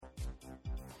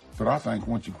But I think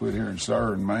once you quit hearing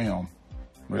sir and ma'am,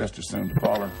 rest is soon to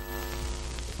follow.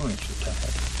 Oh, it's so tired.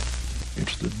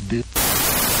 It's the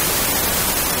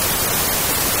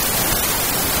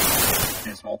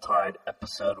Dismal Tide,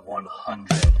 episode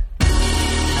 100.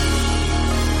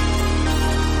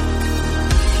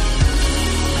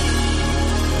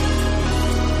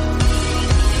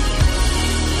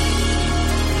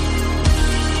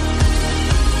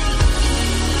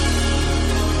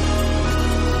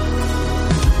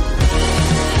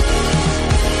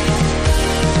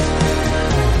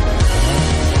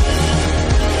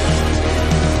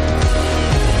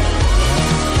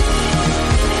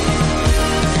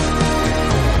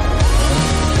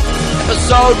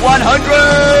 Episode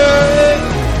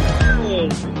 100!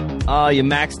 You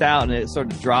maxed out and it sort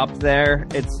of dropped there.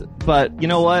 But you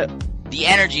know what? The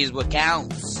energy is what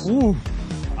counts. Ooh,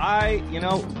 I'm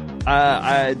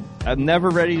never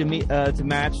ready to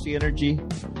match the energy.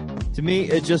 To me,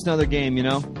 it's just another game, you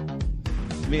know?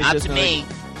 Not to me.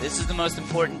 This is the most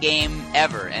important game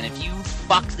ever. And if you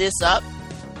fuck this up,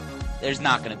 there's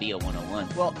not going to be a 101.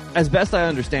 Well, as best I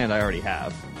understand, I already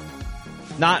have.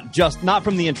 Not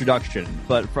from the introduction,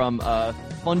 but from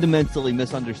fundamentally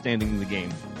misunderstanding the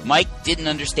game. Mike didn't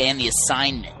understand the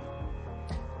assignment.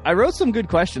 I wrote some good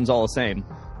questions all the same.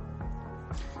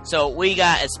 So we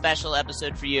got a special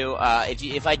episode for you.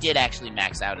 If I did actually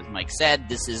max out, as Mike said,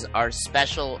 this is our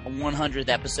special 100th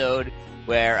episode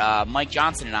where Mike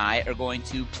Johnson and I are going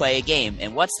to play a game.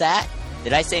 And what's that?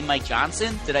 Did I say Mike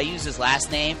Johnson? Did I use his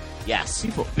last name? Yes.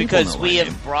 Because we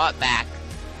have brought back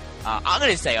I'm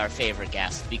going to say our favorite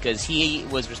guest, because he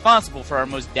was responsible for our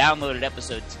most downloaded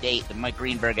episode to date, the Mike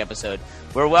Greenberg episode.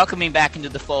 We're welcoming back into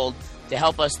the fold to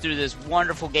help us through this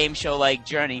wonderful game show-like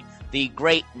journey, the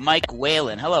great Mike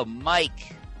Whalen. Hello,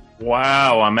 Mike.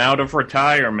 Wow, I'm out of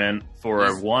retirement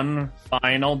for one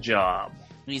final job.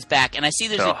 He's back, and I see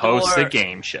there's to a door. Host a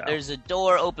game show. There's a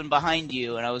door open behind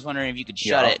you, and I was wondering if you could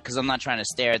shut it, because I'm not trying to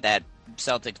stare at that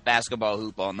Celtics basketball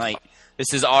hoop all night.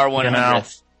 This is our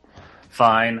 100th.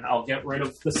 Fine, I'll get rid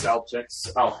of the Celtics.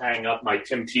 I'll hang up my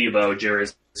Tim Tebow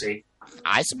jersey.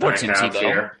 I support Tim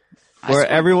Tebow. Where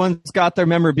everyone's got their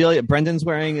memorabilia. Brendan's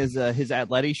wearing his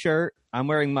Atleti shirt. I'm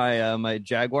wearing my my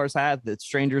Jaguars hat that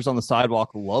strangers on the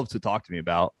sidewalk love to talk to me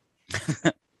about.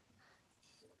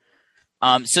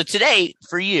 So today,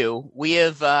 for you, we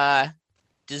have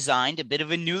designed a bit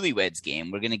of a newlyweds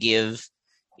game. We're going to give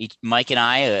Mike and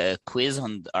I a quiz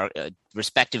on our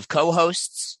respective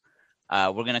co-hosts.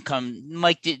 We're going to come.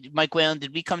 Mike Whalen,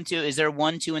 did we come to? Is there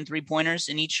 1, 2, and 3 pointers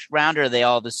in each round, or are they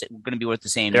all going to be worth the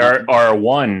same? There are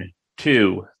 1,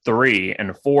 2, 3,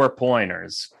 and 4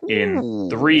 pointers in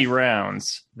 3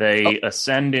 rounds. They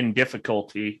ascend in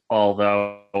difficulty,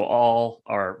 although all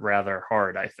are rather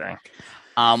hard, I think.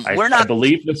 I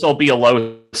believe this will be a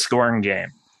low-scoring game.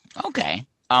 Okay.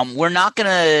 We're not going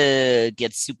to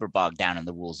get super bogged down in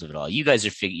the rules of it all. You guys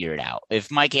will figure it out.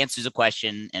 If Mike answers a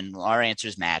question and our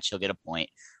answers match, he'll get a point.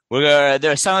 Some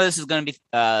of this is going to be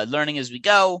learning as we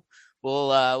go.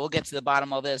 We'll get to the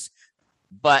bottom of this.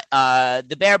 But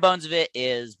the bare bones of it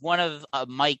is one of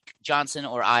Mike Johnson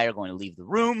or I are going to leave the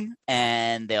room,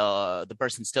 and the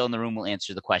person still in the room will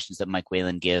answer the questions that Mike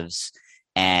Whalen gives.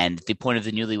 And the point of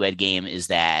the newlywed game is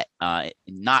that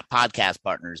not podcast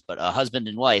partners, but a husband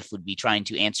and wife would be trying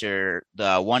to answer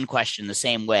the one question the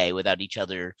same way without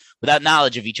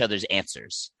knowledge of each other's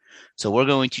answers. So we're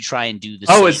going to try and do the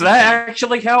same is that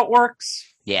actually how it works?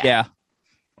 Yeah.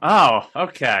 Oh,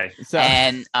 okay. So.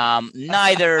 And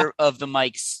neither of the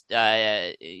Mikes,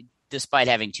 despite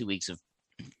having 2 weeks of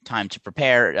time to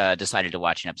prepare, decided to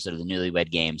watch an episode of the newlywed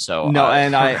game. So no,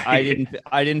 and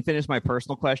I didn't finish my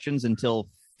personal questions until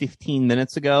 15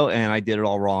 minutes ago, and I did it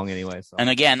all wrong anyway. So.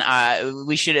 And again,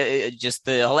 we should just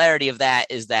the hilarity of that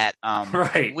is that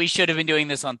we should have been doing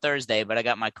this on Thursday, but I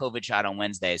got my COVID shot on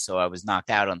Wednesday, so I was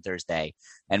knocked out on Thursday.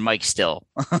 And Mike still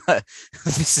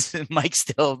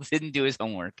didn't do his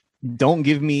homework. Don't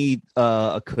give me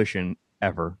a cushion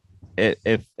ever.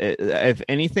 If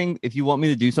anything, if you want me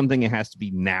to do something, it has to be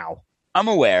now. I'm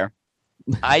aware.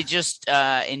 I just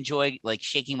enjoy like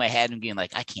shaking my head and being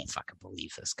like, I can't fucking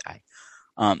believe this guy.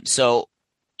 So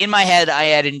in my head, I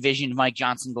had envisioned Mike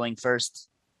Johnson going first.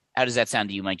 How does that sound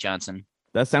to you, Mike Johnson?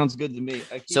 That sounds good to me.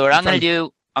 So what I'm going to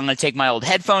do, I'm going to take my old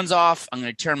headphones off. I'm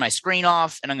going to turn my screen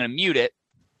off, and I'm going to mute it.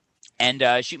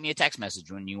 And shoot me a text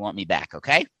message when you want me back.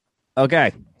 Okay.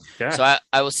 Okay. So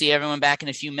I will see everyone back in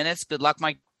a few minutes. Good luck,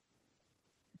 Mike.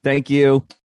 Thank you.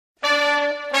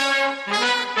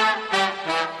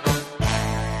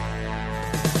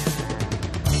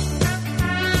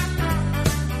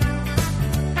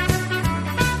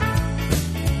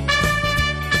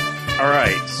 All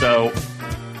right, so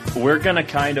we're going to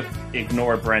kind of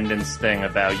ignore Brendan's thing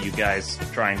about you guys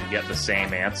trying to get the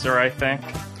same answer, I think.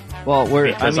 Well,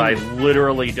 because I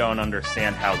literally don't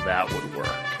understand how that would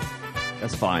work.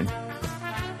 That's fine.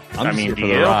 I'm just here do for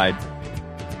the you? ride.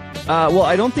 Well,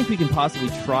 I don't think we can possibly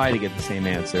try to get the same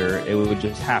answer. It would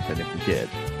just happen if we did.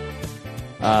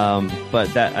 But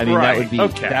that, I mean, Right, that would be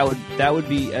okay. that would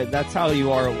be that's how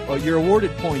you are. You're awarded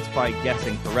points by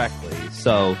guessing correctly.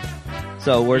 So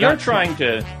we're You're not trying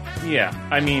to. Yeah,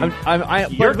 I mean,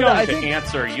 but you're going I to think,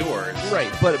 answer yours,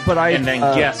 right? But I and then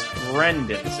guess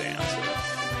Brendan's answer.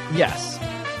 Yes.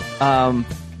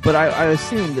 But I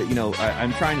assume that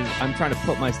I'm trying to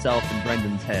put myself in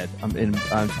Brendan's head. I'm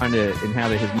trying to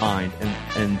inhabit his mind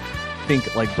and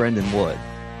think like Brendan would.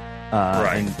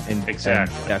 Right. And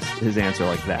Exactly. And guess his answer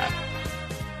like that.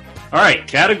 All right,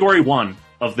 category 1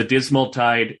 of the Dismal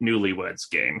Tide Newlyweds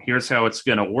game. Here's how it's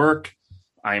going to work.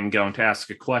 I'm going to ask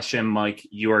a question, Mike.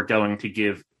 You are going to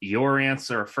give your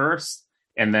answer first,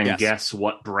 and then guess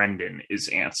what Brendan is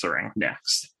answering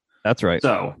next. That's right.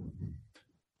 So,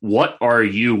 what are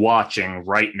you watching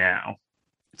right now?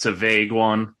 It's a vague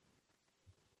one.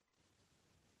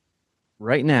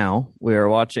 Right now, we are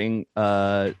watching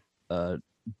Bucks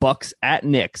at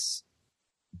Knicks.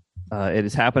 It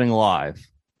is happening live.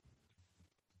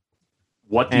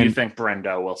 What do you think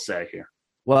Brendo will say here?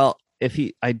 Well,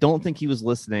 I don't think he was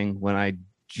listening when I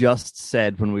just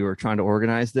said when we were trying to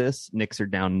organize this, Knicks are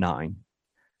down 9.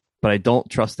 But I don't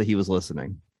trust that he was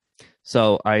listening.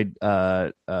 So it's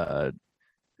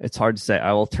hard to say.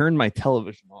 I will turn my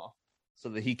television off so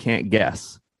that he can't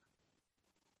guess.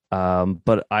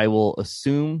 But I will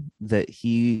assume that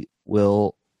he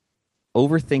will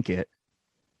overthink it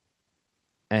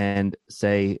and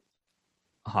say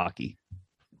hockey.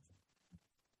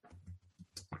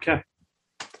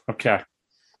 Okay.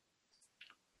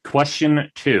 Question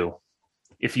 2.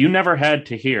 If you never had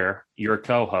to hear your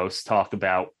co-host talk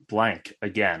about blank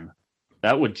again,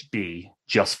 that would be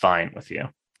just fine with you.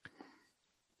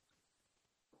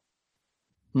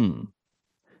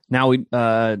 Now we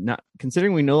not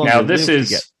considering we no longer Now this live is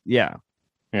together.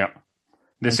 Yeah.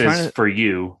 This I'm is for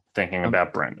you thinking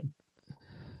about Brendan.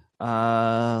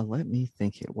 Let me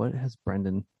think here. What has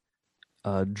Brendan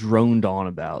droned on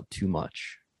about too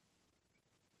much?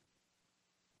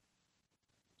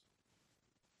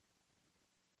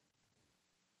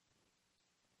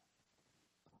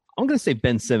 I'm going to say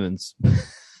Ben Simmons.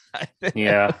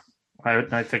 Yeah,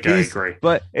 I think I agree.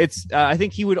 But it's I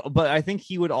think he would. But I think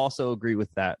he would also agree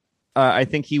with that. I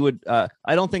think he would. I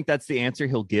don't think that's the answer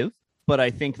he'll give. But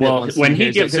I think that when he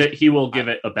gives it, he will give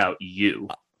it about you.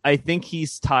 I think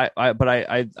he's tired, but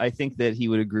I think that he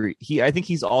would agree. I think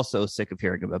he's also sick of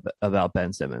hearing about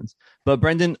Ben Simmons. But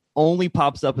Brendan only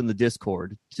pops up in the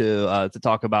Discord to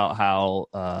talk about how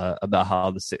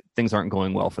the things aren't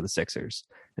going well for the Sixers,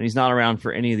 and he's not around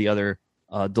for any of the other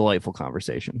delightful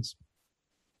conversations.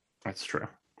 That's true.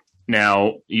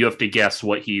 Now you have to guess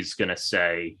what he's going to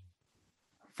say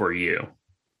for you.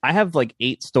 I have like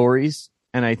 8 stories,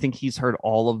 and I think he's heard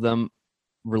all of them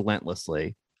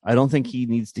relentlessly. I don't think he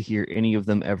needs to hear any of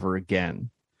them ever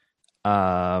again.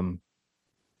 I'm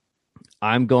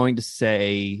going to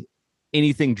say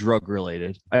anything drug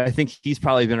related. I think he's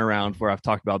probably been around where I've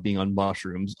talked about being on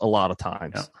mushrooms a lot of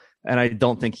times. Yeah. And I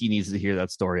don't think he needs to hear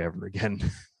that story ever again.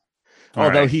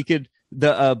 Although he could,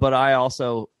 but I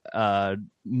also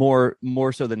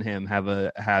more so than him have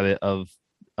a habit of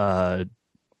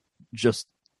just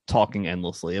talking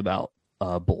endlessly about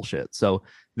bullshit. So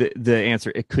the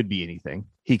answer, it could be anything.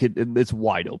 It's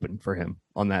wide open for him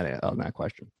on that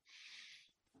question.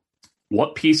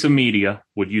 What piece of media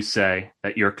would you say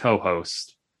that your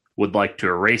co-host would like to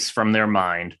erase from their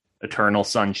mind, Eternal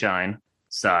Sunshine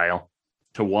style,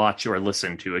 to watch or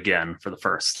listen to again for the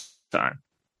first time?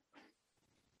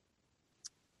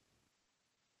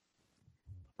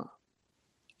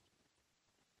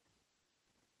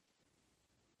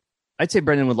 I'd say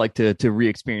Brendan would like to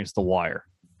re-experience The Wire.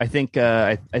 I think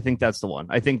that's the one.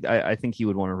 I think he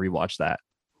would want to rewatch that.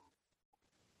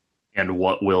 And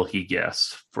what will he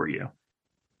guess for you?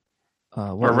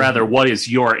 Or rather, what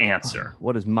is your answer?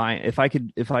 What is my if I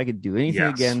could do anything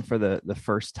again for the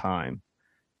first time?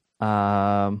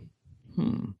 Let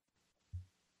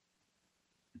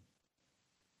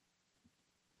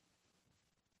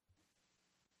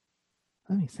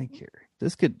me think here.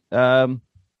 This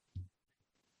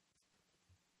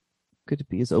could it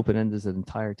be as open-ended as an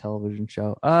entire television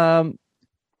show?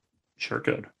 Sure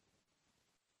could.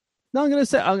 No, I'm gonna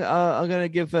say I'm gonna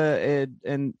give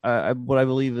what I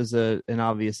believe is an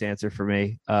obvious answer for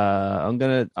me. I'm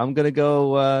gonna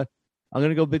go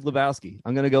Big Lebowski.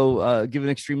 I'm gonna go give an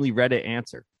extremely Reddit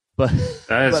answer, but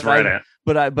That is but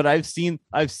Reddit. but I've seen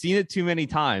it too many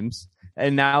times,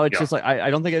 and now it's just like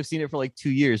I don't think I've seen it for like 2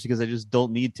 years because I just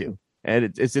don't need to, and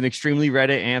it's an extremely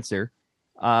Reddit answer.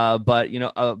 But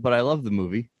but I love the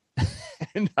movie,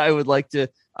 and I would like to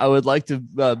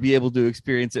be able to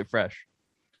experience it fresh.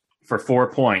 For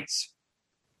 4 points,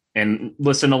 and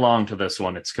listen along to this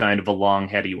one. It's kind of a long,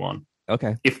 heady one.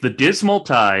 Okay. If the Dismal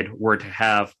Tide were to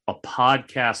have a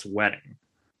podcast wedding,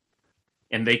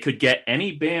 and they could get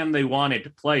any band they wanted to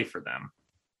play for them,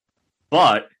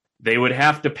 but they would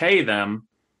have to pay them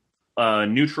a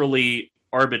neutrally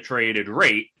arbitrated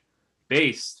rate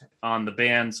based on the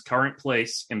band's current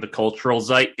place in the cultural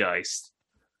zeitgeist,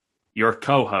 your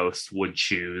co-host would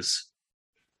choose.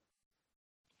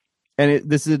 And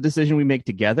this is a decision we make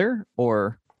together,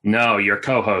 or No, your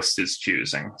co-host is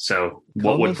choosing. So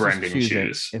what would Brendan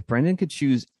choose? If Brendan could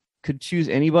choose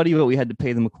anybody, but we had to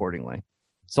pay them accordingly.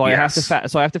 So I have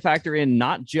to factor in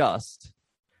not just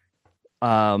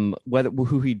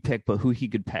who he'd pick, but who he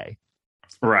could pay.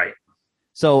 Right.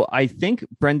 So I think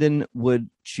Brendan would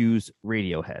choose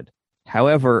Radiohead.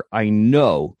 However, I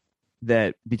know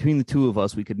that between the two of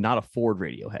us, we could not afford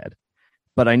Radiohead.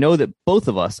 But I know that both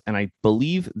of us, and I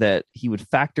believe that he would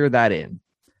factor that in,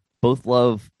 both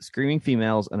love Screaming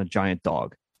Females and A Giant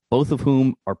Dog, both of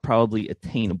whom are probably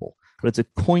attainable. But it's a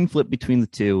coin flip between the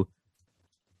two.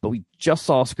 But we just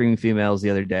saw Screaming Females the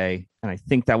other day, and I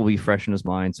think that will be fresh in his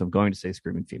mind. So I'm going to say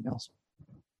Screaming Females.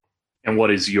 And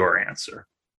what is your answer?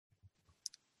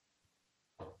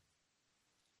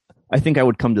 I think I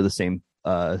would come to the same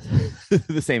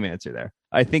the same answer there.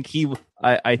 I think he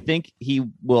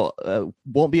will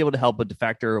won't be able to help but to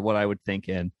factor what I would think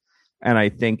in, and I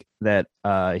think that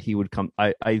he would come.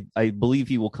 I believe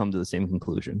he will come to the same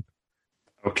conclusion.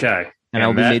 Okay, and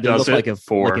I'll be made to look like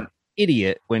an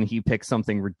idiot when he picks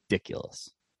something ridiculous,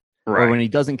 right? Or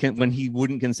when he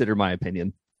wouldn't consider my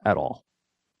opinion at all.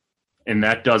 And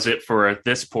that does it for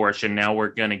this portion. Now we're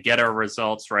going to get our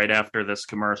results right after this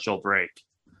commercial break.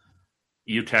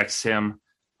 You text him.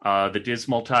 The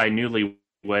Dismal Tide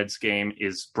Newlyweds game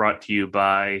is brought to you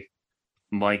by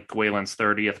Mike Whalen's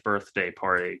 30th birthday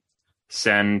party.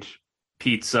 Send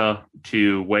pizza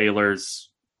to Whaler's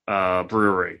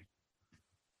brewery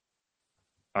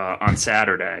on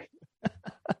Saturday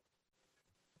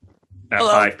at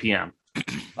 5 p.m.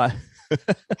 How'd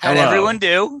everyone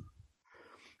do?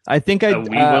 I think we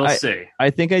will see. I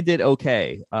think I did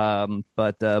okay,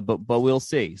 but we'll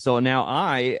see. So now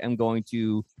I am going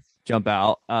to jump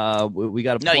out. We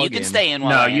got to. No, you can stay in.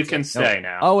 No, you can stay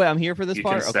now. Oh, wait, I'm here for this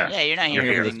part. Okay. Yeah, you're not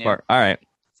here for this part. All right.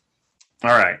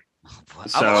 I'm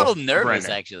a little nervous,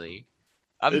 actually.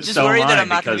 I'm just worried that I'm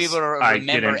not going to be able to remember I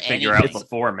didn't figure out the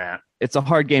format. It's a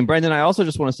hard game, Brendan. I also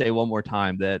just want to say one more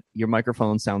time that your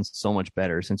microphone sounds so much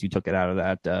better since you took it out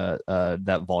of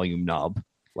that volume knob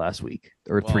last week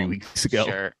or 3 weeks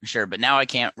ago. Sure. But now I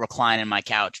can't recline in my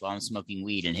couch while I'm smoking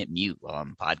weed and hit mute while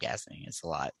I'm podcasting. It's a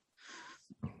lot.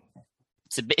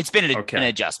 It's been an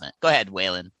adjustment. Go ahead,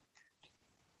 Waylon.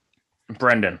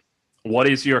 Brendan, what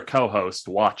is your co-host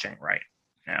watching right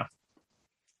now?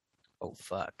 Oh,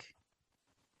 fuck.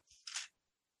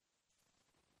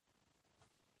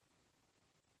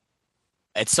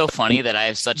 It's so funny that I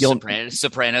have such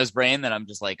Sopranos brain that I'm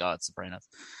just like, oh, it's Sopranos.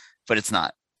 But it's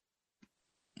not.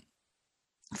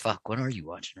 Fuck, what are you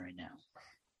watching right now?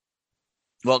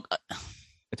 Well,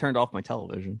 I turned off my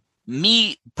television.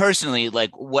 Me, personally,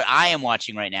 like, what I am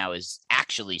watching right now is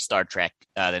actually Star Trek,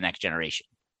 The Next Generation.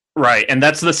 Right, and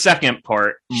that's the second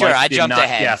part. Sure, Mike I did jumped not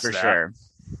ahead guess for that. sure.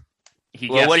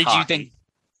 Well, what did hockey. you think?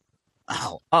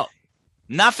 Oh,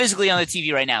 not physically on the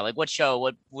TV right now. Like, what show?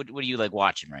 What are you like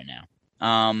watching right now?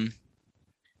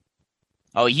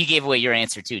 Oh, he gave away your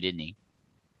answer too, didn't he?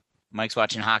 Mike's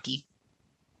watching hockey.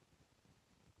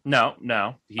 No.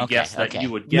 He guessed that you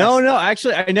would guess. No.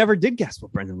 Actually, I never did guess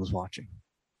what Brendan was watching.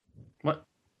 What?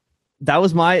 That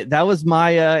was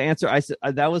my answer. I said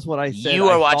that was what I said. You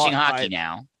are watching hockey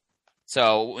now,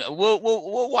 so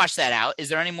we'll watch that out. Is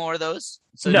there any more of those?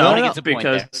 So no,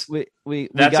 because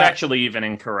that's got... actually even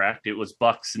incorrect. It was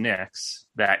Bucks Knicks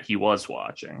that he was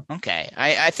watching. Okay,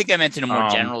 I think I meant in a more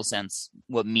general sense.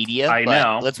 What media? I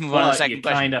know. Let's move on to the second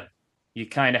question. You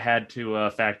kind of had to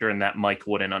factor in that Mike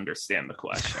wouldn't understand the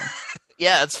question.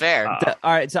 Yeah, that's fair. All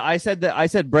right, so I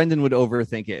said Brendan would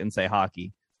overthink it and say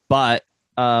hockey, but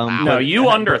no, you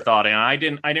underthought it. I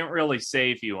didn't really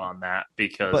save you on that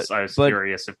because I was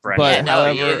curious if Brendan.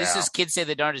 This is kids say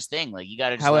the darndest thing. Like you got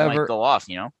to just let Mike go off.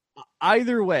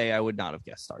 Either way, I would not have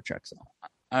guessed Star Trek. So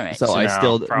all right, so I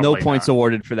still no points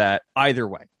awarded for that either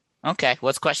way. Okay,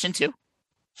 what's question 2?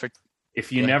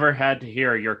 If you Yeah. never had to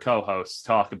hear your co-hosts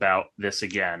talk about this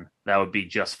again, that would be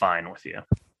just fine with you.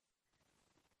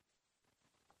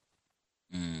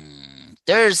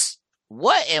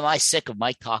 What am I sick of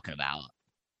Mike talking about?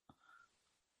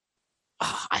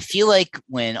 I feel like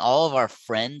when all of our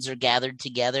friends are gathered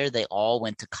together, they all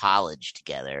went to college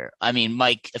together. I mean,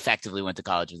 Mike effectively went to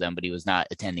college with them, but he was not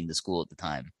attending the school at the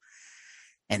time.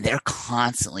 And they're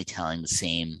constantly telling the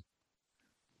same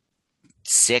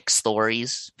 6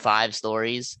 stories, 5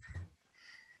 stories.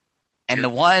 And the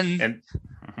one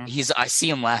I see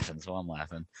him laughing, so I'm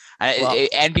laughing.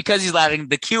 And because he's laughing,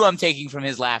 the cue I'm taking from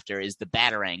his laughter is the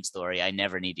Batarang story I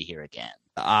never need to hear again.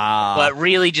 But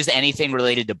really just anything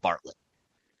related to Bartlett.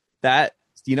 That,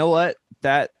 you know what?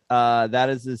 That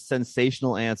is a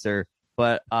sensational answer.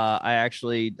 But I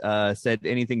actually said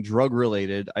anything drug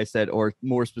related. I said, or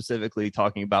more specifically,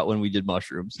 talking about when we did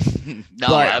mushrooms.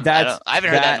 No, I haven't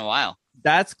heard that in a while.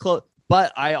 That's close.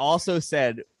 But I also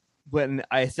said when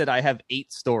I said I have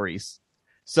 8 stories.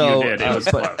 So you did. It was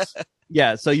close.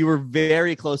 Yeah, so you were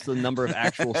very close to the number of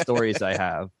actual stories I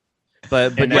have.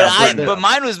 But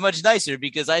mine was much nicer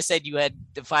because I said you had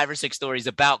 5 or 6 stories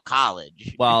about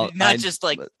college. Well, not just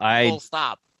like full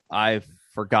stop. I've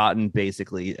forgotten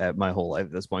basically my whole life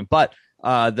at this point. But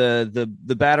the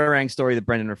Batarang story that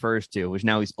Brendan refers to, which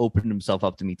now he's opened himself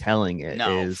up to me telling it.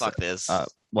 Fuck this.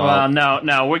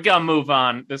 No, we're gonna move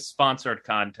on. This is sponsored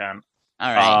content.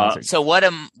 All right. So what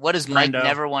does Mike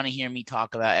never want to hear me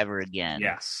talk about ever again?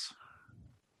 Yes.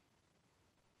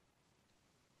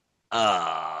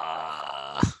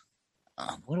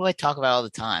 What do I talk about all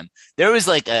the time? There was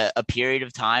like a period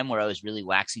of time where I was really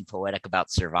waxing poetic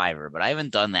about Survivor, but I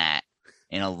haven't done that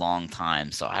in a long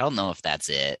time, so I don't know if that's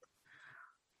it.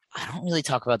 I don't really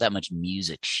talk about that much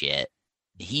music shit.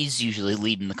 He's usually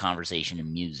leading the conversation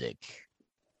in music.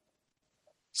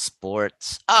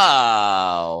 Sports.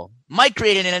 Oh, Mike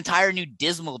created an entire new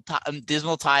Dismal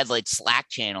Tide like Slack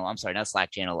channel. I'm sorry, not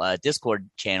Slack channel, Discord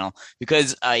channel,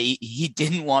 because he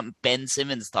didn't want Ben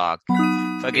Simmons talk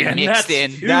fucking mixed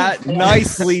in. That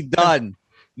nicely done,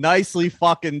 nicely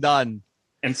fucking done.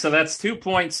 And so that's 2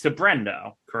 points to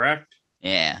Brendo, correct?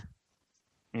 Yeah.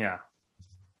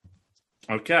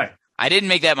 Okay. I didn't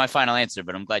make that my final answer,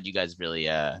 but I'm glad you guys really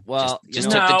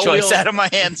just took know, the choice out of my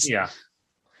hands. Yeah.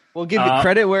 We'll give you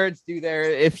credit where it's due there.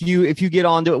 If you get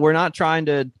onto it, we're not trying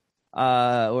to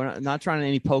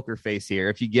any poker face here.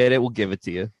 If you get it, we'll give it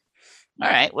to you. All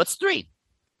right, what's 3?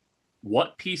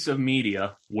 What piece of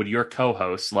media would your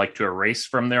co-hosts like to erase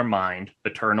from their mind,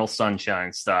 Eternal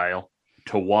Sunshine style,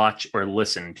 to watch or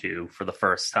listen to for the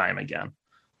first time again?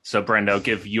 So, Brendo,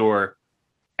 give your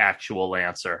actual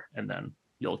answer, and then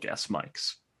you'll guess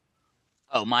Mike's.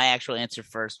 Oh, my actual answer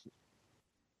first.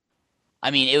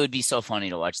 I mean, it would be so funny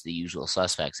to watch The Usual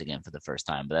Suspects again for the first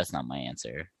time, but that's not my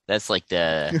answer. That's like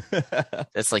the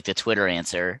Twitter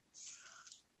answer.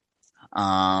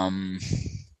 I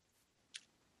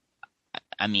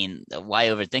mean, why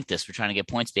overthink this? We're trying to get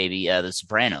points, baby. The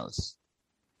Sopranos.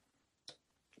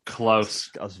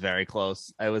 Close. I was very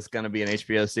close. I was going to be an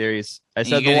HBO series. I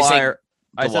said The Wire.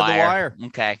 I said The Wire.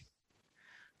 Okay.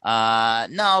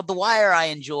 No, The Wire. I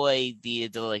enjoy the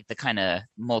kind of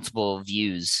multiple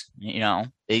views. You know,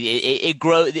 it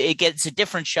grows. It gets a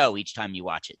different show each time you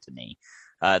watch it. To me,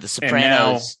 The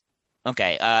Sopranos.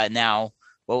 Okay. Now,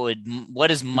 what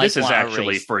does Mike? This is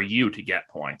actually for you to get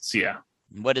points. Yeah.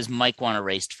 What does Mike want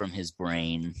erased from his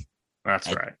brain? That's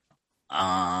right.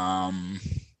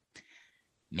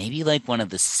 Maybe like one of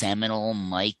the seminal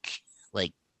Mike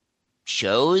like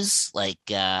shows, like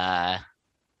to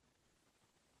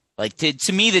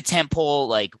me the tentpole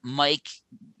like Mike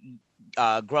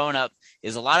growing up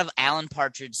is a lot of Alan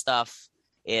Partridge stuff.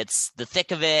 It's The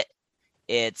Thick of It.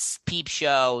 It's Peep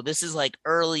Show. This is like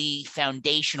early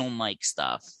foundational Mike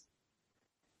stuff.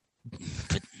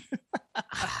 But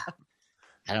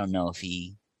I don't know if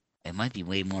it might be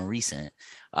way more recent.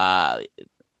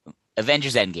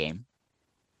 Avengers Endgame.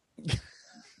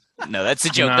 No, that's a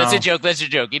joke. No. That's a joke. That's a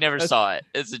joke. You never saw it.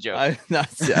 It's a joke. I've not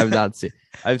seen.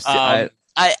 I've seen.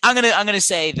 I'm gonna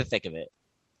say The Thick of It.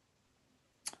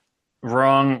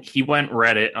 Wrong. He went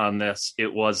Reddit on this.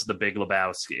 It was The Big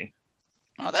Lebowski.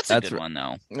 Oh, that's a good one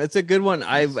though. That's a good one.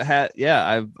 I've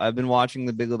been watching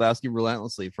The Big Lebowski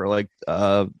relentlessly for like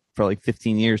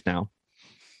 15 years now,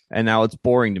 and now it's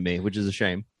boring to me, which is a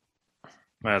shame.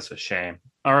 That's a shame.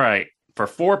 All right, for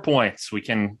 4 points, we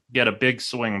can get a big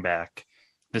swing back.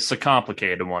 This is a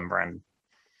complicated one, Brendan.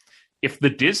 If the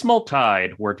Dismal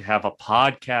Tide were to have a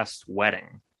podcast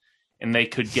wedding, and they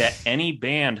could get any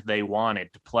band they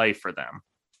wanted to play for them,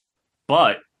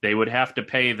 but they would have to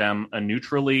pay them a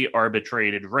neutrally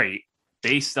arbitrated rate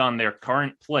based on their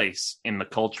current place in the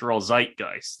cultural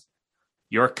zeitgeist,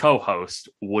 your co-host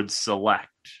would select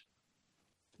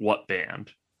what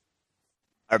band?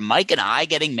 Are Mike and I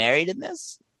getting married in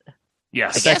this?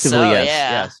 Yes. I guess so, Effectively, yes.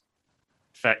 yeah. Yes.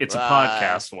 In fact, it's a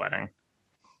podcast wedding.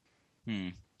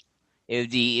 It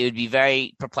would be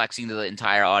very perplexing to the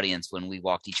entire audience when we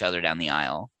walked each other down the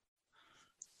aisle.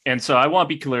 And so I want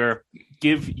to be clear.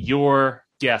 Give your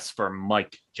guess for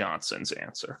Mike Johnson's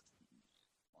answer.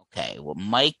 Okay, well,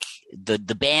 Mike, the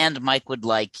band Mike would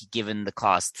like, given the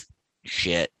cost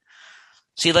shit.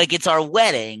 See, like, it's our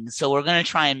wedding, so we're going to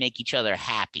try and make each other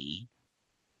happy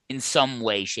in some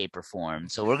way, shape, or form.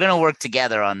 So we're going to work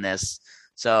together on this.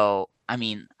 So, I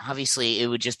mean, obviously, it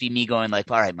would just be me going like,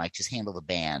 all right, Mike, just handle the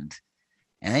band.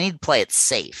 And then he'd play it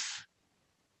safe.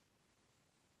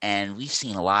 And we've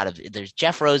seen a lot of it. There's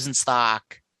Jeff Rosenstock,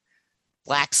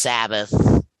 Black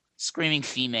Sabbath, Screaming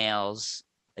Females,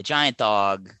 A Giant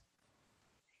Dog.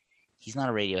 He's not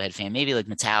a Radiohead fan. Maybe like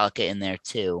Metallica in there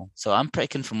too. So I'm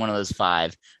picking from one of those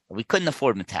 5. We couldn't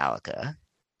afford Metallica.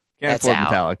 Can't afford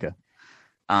Metallica.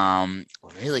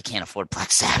 We really can't afford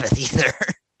Black Sabbath either.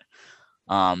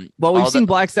 Well, we've seen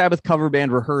Black Sabbath cover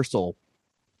band Rehearsal,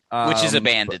 which is a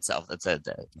band itself. That's a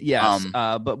yes.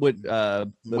 But with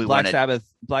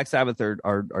Black Sabbath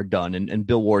are done, and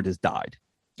Bill Ward has died.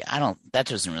 Yeah, that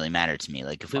doesn't really matter to me.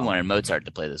 Like, if we wanted Mozart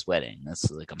to play this wedding, that's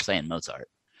like, I'm saying Mozart.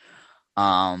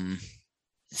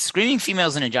 Screaming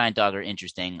Females and A Giant Dog are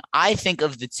interesting. I think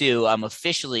of the two, I'm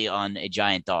officially on A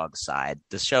Giant Dog side.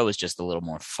 The show is just a little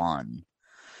more fun.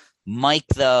 Mike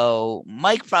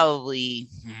probably.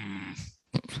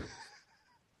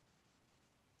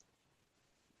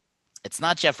 It's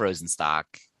not Jeff Rosenstock.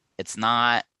 It's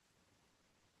not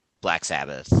Black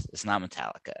Sabbath. It's not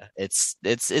Metallica. It's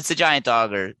A Giant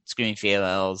Dog or Screaming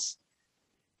Females.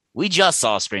 We just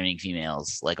saw Screaming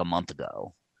Females like a month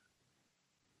ago.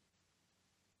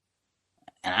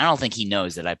 And I don't think he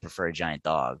knows that I prefer A Giant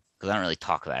Dog because I don't really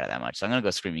talk about it that much. So I'm going to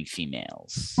go Screaming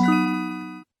Females.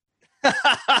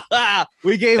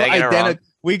 We gave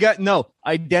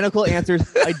identical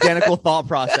answers, identical thought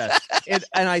process.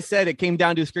 And I said it came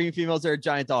down to Screaming Females or A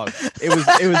Giant Dog. It was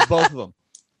both of them.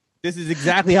 This is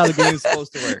exactly how the game is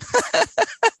supposed to work.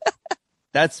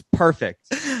 That's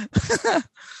perfect. So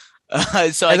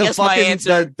I guess my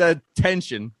answer, the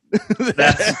tension.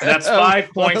 That's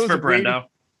 5 points for Brendo.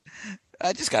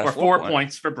 I just got or 4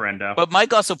 points for Brendo. But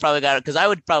Mike also probably got it because I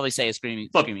would probably say a Screaming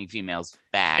Females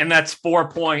back. And that's 4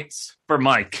 points for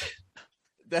Mike.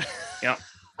 Yep.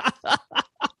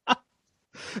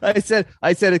 I said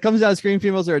it comes down to Screaming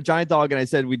Females or A Giant Dog, and I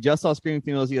said we just saw Screaming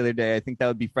Females the other day. I think that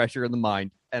would be fresher in the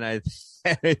mind, and I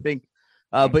think,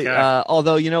 but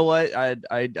although you know what,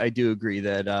 I do agree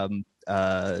that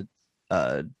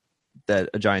that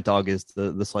A Giant Dog is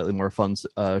the slightly more fun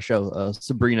show.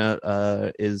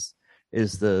 Sabrina is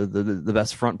the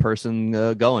best front person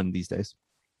going these days.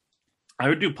 I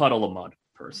would do Puddle of Mud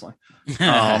personally.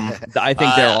 I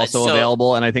think they're also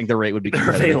available, and I think the rate would be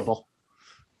available.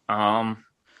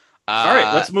 All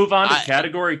right, let's move on to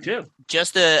category 2.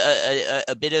 Just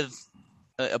a bit of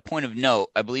a point of note.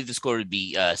 I believe the score would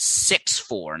be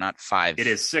 6-4, not 5. It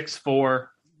is 6-4.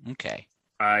 Okay.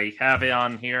 I have it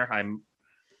on here. I'm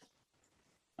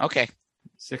okay.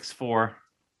 6-4.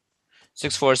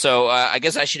 6-4. So I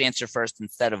guess I should answer first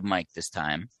instead of Mike this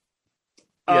time.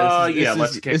 Let's kick out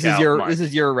Mike. This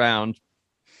is your round.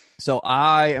 So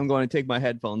I am going to take my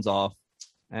headphones off,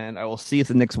 and I will see if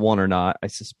the Knicks won or not. I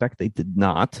suspect they did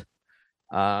not.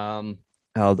 I'll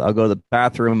go to the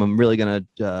bathroom. I'm really going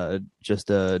to just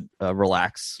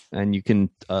relax, and you can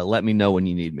let me know when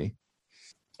you need me.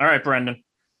 All right, Brendan.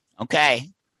 Okay.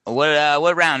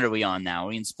 What round are we on now? Are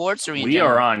we in sports or we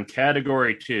are on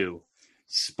category 2,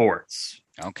 sports.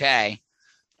 Okay.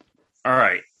 All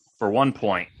right. For 1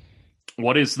 point,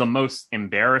 what is the most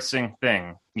embarrassing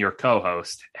thing your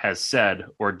co-host has said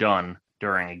or done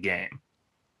during a game?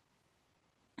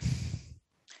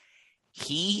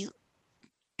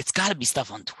 It's got to be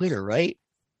stuff on Twitter, right?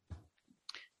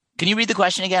 Can you read the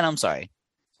question again? I'm sorry.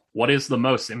 What is the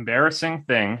most embarrassing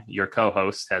thing your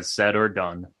co-host has said or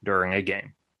done during a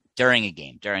game? During a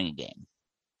game.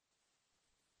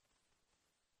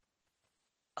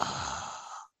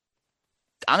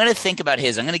 I'm going to think about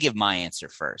his. I'm going to give my answer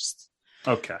first.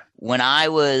 Okay. When I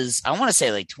want to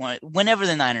say like 20, whenever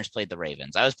the Niners played the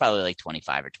Ravens, I was probably like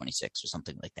 25 or 26 or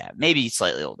something like that. Maybe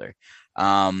slightly older.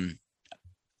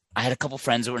 I had a couple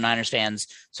friends who were Niners fans.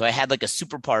 So I had like a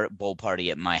Super Bowl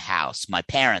party at my house, my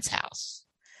parents' house.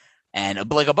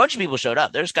 And like a bunch of people showed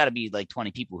up. There's got to be like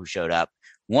 20 people who showed up.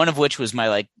 One of which was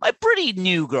my pretty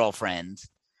new girlfriend.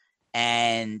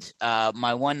 And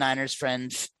my one Niners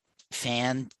friend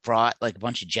fan brought like a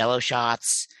bunch of Jello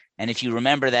shots. And if you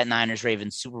remember that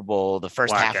Niners-Ravens Super Bowl, the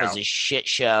first half was a shit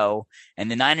show, and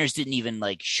the Niners didn't even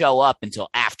like show up until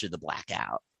after the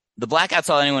blackout. The blackout's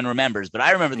all anyone remembers, but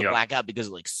I remember the blackout because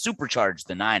it like supercharged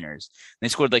the Niners. They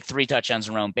scored like 3 touchdowns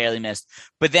in a row and barely missed.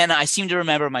 But then I seem to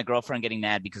remember my girlfriend getting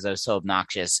mad because I was so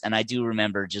obnoxious. And I do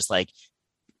remember just like,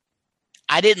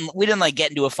 we didn't like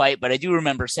get into a fight, but I do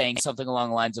remember saying something along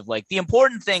the lines of like, the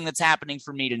important thing that's happening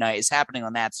for me tonight is happening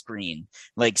on that screen.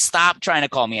 Like, stop trying to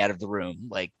call me out of the room,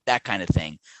 like that kind of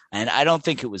thing. And I don't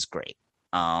think it was great.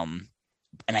 And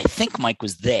I think Mike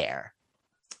was there.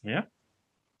 Yeah.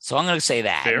 So I'm going to say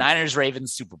that. Fair.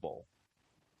 Niners-Ravens Super Bowl.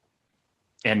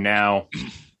 And now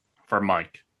for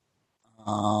Mike.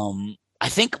 I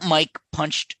think Mike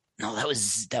punched. No, that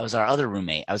was our other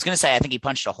roommate. I was going to say I think he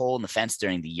punched a hole in the fence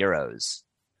during the Euros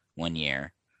one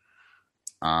year.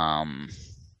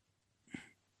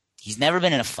 He's never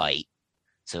been in a fight,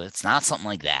 so it's not something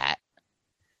like that.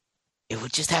 It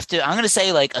would just have to. I'm going to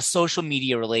say like a social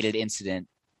media related incident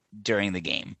during the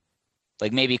game,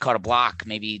 like maybe he caught a block,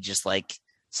 maybe just like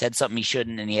said something he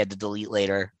shouldn't and he had to delete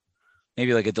later.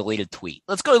 Maybe like a deleted tweet.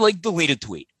 Let's go like deleted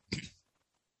tweet.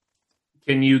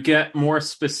 Can you get more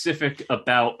specific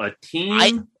about a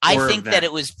team? I think that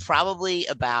it was probably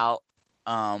about.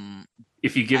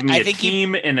 If you give me a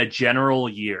team in a general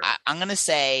year, I'm going to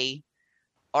say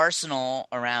Arsenal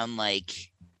around like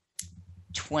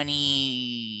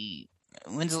 20.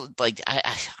 When's like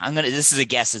I'm gonna. This is a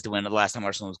guess as to when the last time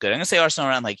Arsenal was good. I'm gonna say Arsenal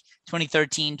around like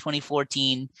 2013,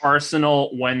 2014.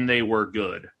 Arsenal when they were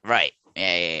good, right?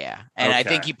 Yeah. And okay. I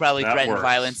think he probably threatened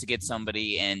violence against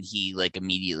somebody, and he like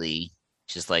immediately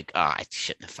just like, oh, I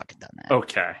shouldn't have fucking done that.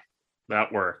 Okay,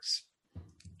 that works.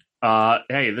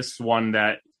 Hey, this is one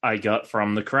that I got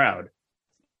from the crowd.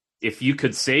 If you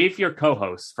could save your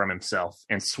co-host from himself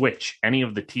and switch any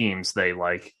of the teams they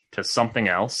like to something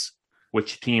else,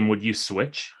 which team would you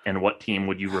switch and what team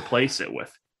would you replace it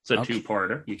with? It's a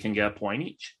two-parter. You can get a point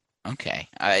each. Okay.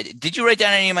 Did you write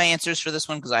down any of my answers for this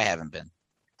one? Because I haven't been.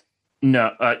 No.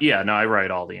 I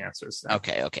write all the answers down.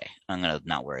 Okay. I'm going to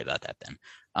not worry about that then.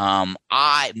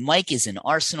 Mike is in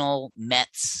Arsenal,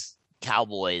 Mets,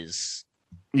 Cowboys.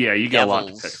 Yeah, you got a lot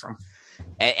to pick from.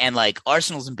 And like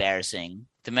Arsenal's embarrassing.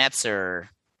 The Mets are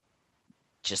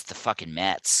just the fucking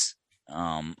Mets.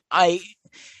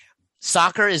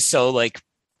 Soccer is so like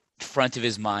front of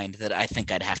his mind that I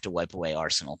think I'd have to wipe away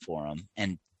Arsenal for him.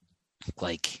 And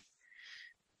like,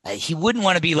 he wouldn't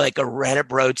want to be like a Reddit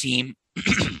bro team.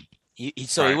 He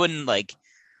wouldn't like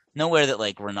nowhere that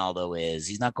like Ronaldo is.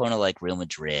 He's not going to like Real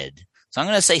Madrid. So I'm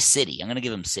going to say City. I'm going to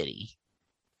give him City.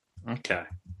 Okay.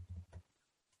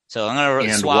 So I'm going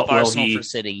to swap Arsenal for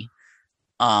City.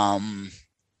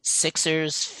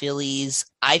 Sixers, Phillies.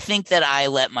 I think that I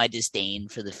let my disdain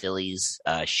for the Phillies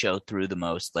show through the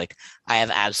most. Like, I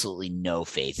have absolutely no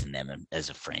faith in them as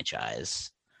a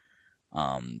franchise.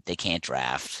 They can't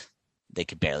draft. They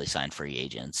could barely sign free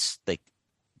agents.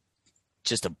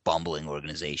 Just a bumbling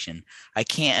organization. I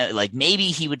can't, like, maybe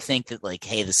he would think that, like,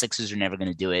 hey, the Sixers are never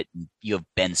going to do it. You have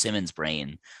Ben Simmons'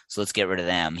 brain, so let's get rid of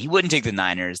them. He wouldn't take the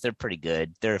Niners. They're pretty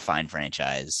good. They're a fine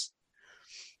franchise.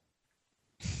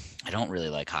 I don't really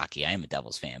like hockey. I am a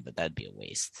Devils fan, but that'd be a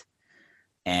waste.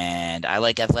 And I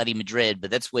like Atletico Madrid,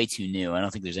 but that's way too new. I don't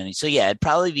think there's any. So, yeah, it'd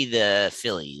probably be the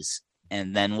Phillies.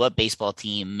 And then what baseball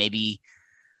team? Maybe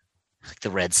like the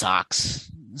Red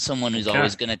Sox. Someone who's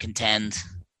always going to contend.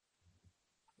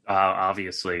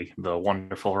 Obviously, the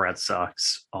wonderful Red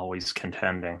Sox, always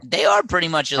contending. They are pretty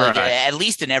much like at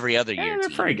least in every other year.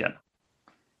 They're pretty good.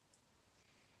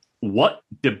 What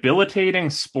debilitating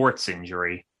sports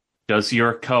injury does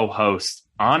your co-host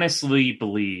honestly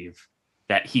believe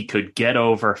that he could get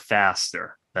over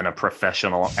faster than a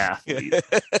professional athlete?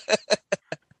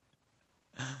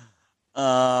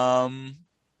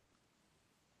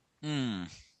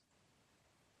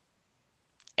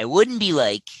 It wouldn't be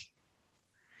like.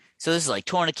 So this is like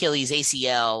torn Achilles,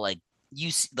 ACL, like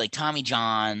Tommy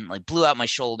John, like blew out my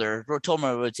shoulder, tore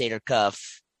my rotator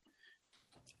cuff,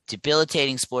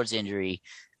 debilitating sports injury.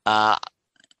 I'm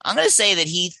going to say that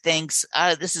he thinks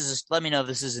this is. Let me know if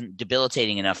this isn't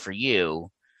debilitating enough for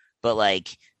you, but like,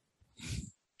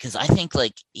 because I think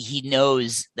like he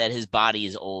knows that his body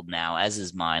is old now, as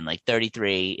is mine. Like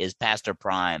 33 is past our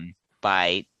prime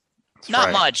by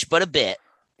not much, but a bit.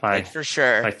 For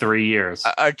sure. By 3 years.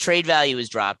 Our trade value has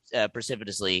dropped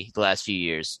precipitously the last few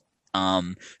years.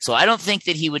 So I don't think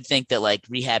that he would think that like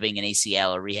rehabbing an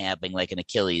ACL or rehabbing like an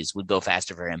Achilles would go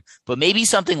faster for him. But maybe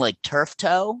something like turf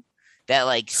toe that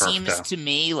like seems to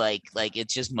me like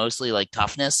it's just mostly like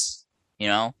toughness, you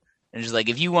know? And just like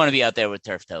if you want to be out there with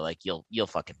turf toe, like you'll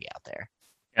fucking be out there.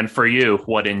 And for you,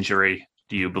 what injury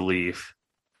do you believe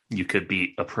you could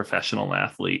beat a professional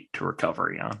athlete to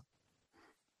recovery on?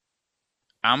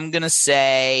 I'm going to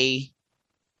say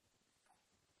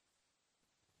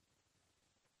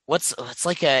what's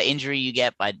like an injury you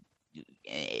get by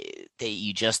that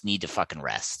you just need to fucking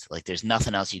rest. Like there's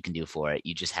nothing else you can do for it.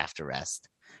 You just have to rest.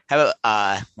 How about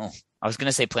I was going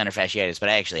to say plantar fasciitis, but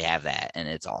I actually have that and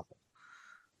it's awful.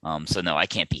 So no, I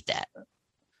can't beat that.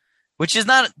 Which is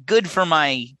not good for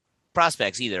my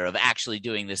prospects either of actually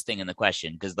doing this thing in the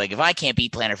question. Because like if I can't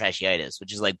beat plantar fasciitis,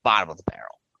 which is like bottom of the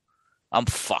barrel, I'm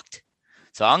fucked.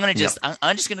 So I'm gonna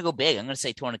I'm just gonna go big. I'm gonna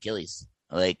say torn Achilles.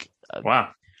 Like wow,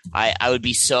 I would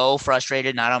be so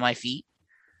frustrated, not on my feet.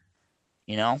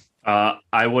 You know,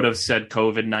 I would have said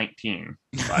COVID-19,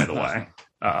 by the way,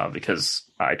 because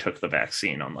I took the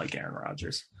vaccine unlike Aaron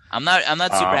Rodgers. I'm not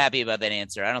super happy about that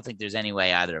answer. I don't think there's any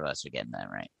way either of us are getting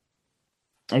that right.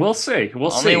 We'll see.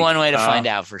 Only one way to find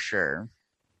out for sure.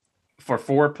 For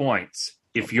 4 points,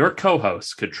 if your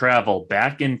co-host could travel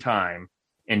back in time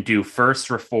and do First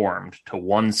Reformed to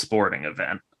one sporting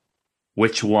event,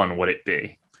 which one would it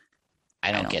be?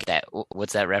 I don't get that.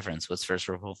 What's that reference? What's First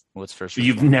Reformed?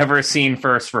 You've never seen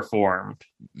First Reformed?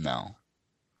 No.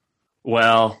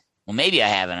 Well, maybe I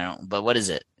haven't. But what is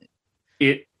it?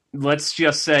 Let's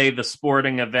just say the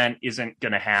sporting event isn't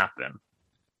going to happen.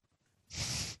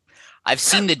 I've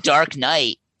seen The Dark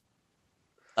Knight,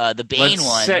 the Bane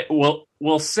one.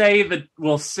 We'll say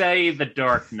the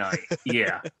Dark Knight.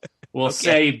 Yeah, we'll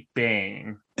say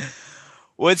Bane.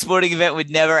 What sporting event would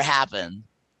never happen?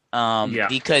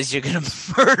 Because you're gonna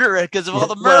murder it because of all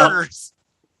the murders.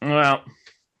 Well,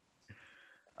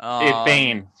 if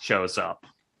Bane shows up,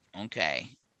 okay.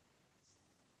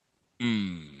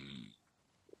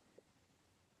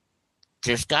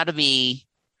 There's got to be.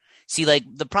 See, like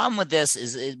the problem with this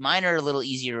is mine are a little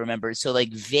easier to remember. So,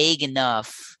 like vague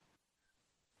enough.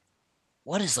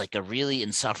 What is like a really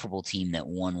insufferable team that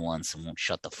won once and won't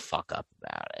shut the fuck up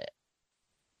about it?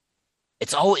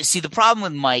 It's always the problem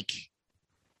with Mike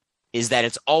is that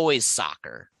it's always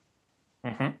soccer,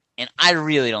 and I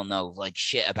really don't know like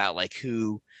shit about like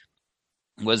who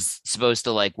was supposed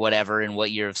to like whatever in what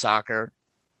year of soccer.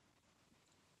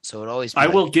 So it always. I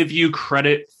will give you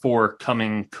credit for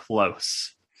coming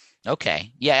close.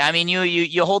 Okay, yeah, I mean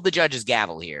you hold the judge's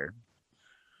gavel here.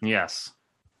 Yes.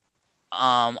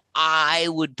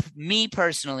 Me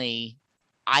personally,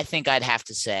 I think I'd have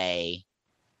to say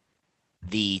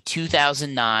the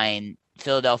 2009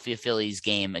 Philadelphia Phillies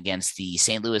game against the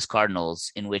St. Louis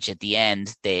Cardinals, in which at the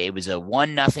end it was a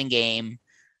 1-0 game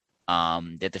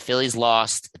that the Phillies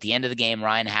lost. At the end of the game,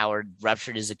 Ryan Howard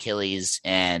ruptured his Achilles,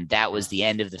 and that was the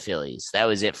end of the Phillies. That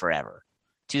was it forever.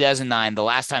 2009, the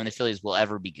last time the Phillies will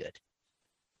ever be good.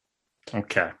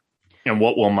 Okay. And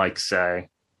what will Mike say?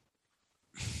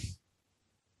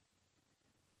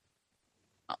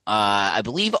 I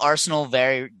believe Arsenal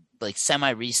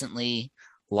semi-recently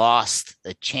lost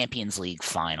the Champions League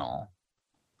final.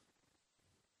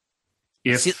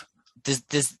 Does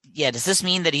this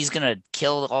mean that he's going to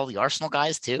kill all the Arsenal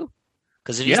guys too?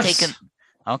 Because if he's taken...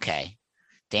 Okay.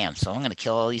 Damn, so I'm going to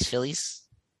kill all these Phillies?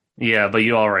 Yeah, but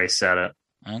you already said it.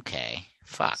 Okay.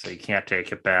 Fuck. So you can't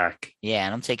take it back. Yeah,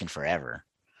 and I'm taking forever.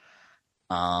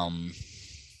 Well,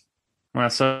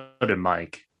 so did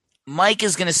Mike. Mike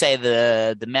is going to say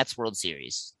the Mets World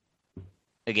Series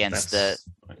against the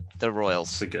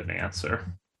Royals. That's a good answer.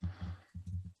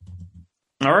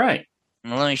 All right.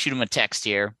 Well, let me shoot him a text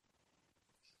here.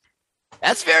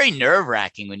 That's very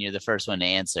nerve-wracking when you're the first one to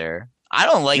answer. I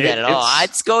don't like that at all.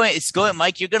 It's going,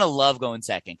 Mike, you're going to love going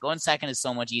second. Going second is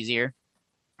so much easier.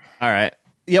 All right.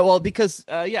 Yeah, well, because,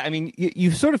 I mean,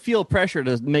 you sort of feel pressure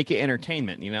to make it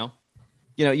entertainment, you know?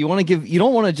 You want to give, you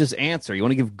don't want to just answer. You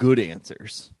want to give good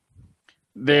answers.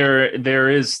 There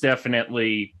is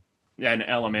definitely an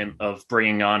element of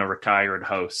bringing on a retired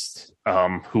host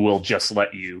who will just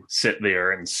let you sit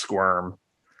there and squirm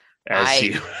as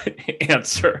you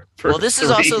answer. Well, this is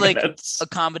also minutes. Like a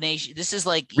combination. This is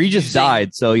like Regis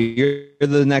died, so you're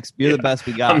the best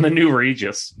we got. I'm the new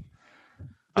Regis.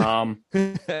 All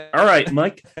right,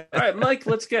 Mike.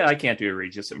 Let's get. I can't do a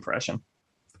Regis impression.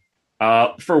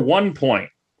 For 1 point,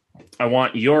 I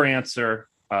want your answer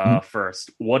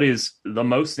first. What is the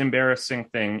most embarrassing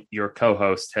thing your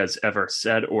co-host has ever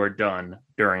said or done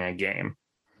during a game?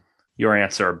 Your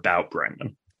answer about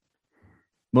Brendan.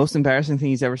 Most embarrassing thing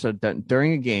he's ever said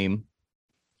during a game.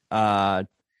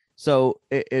 So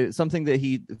it's something that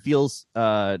he feels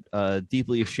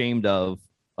deeply ashamed of.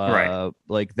 Right.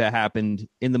 Like that happened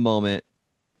in the moment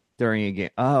during a game.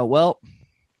 Well,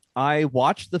 I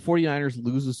watched the 49ers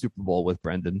lose the Super Bowl with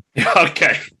Brendan.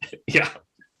 Okay. Yeah.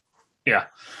 Yeah.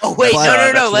 Oh wait, But,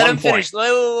 no. that's Let 1 him finish. point.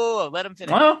 Whoa. Let him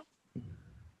finish. Well,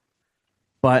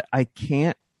 But I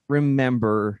can't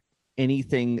remember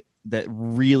anything that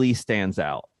really stands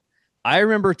out. I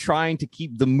remember trying to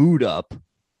keep the mood up,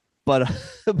 but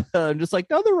I'm just like,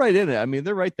 no, they're right in it. I mean,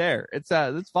 they're right there. It's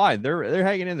fine. They're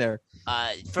hanging in there.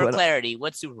 For clarity,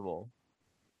 what Super Bowl?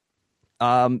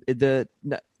 The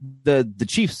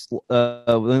Chiefs when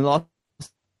they lost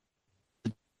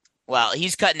Well,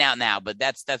 he's cutting out now, but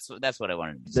that's what I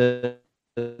wanted to say.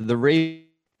 the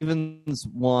Ravens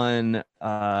won.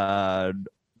 That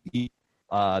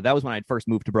was when I first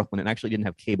moved to Brooklyn and actually didn't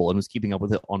have cable and was keeping up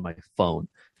with it on my phone.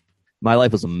 My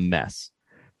life was a mess.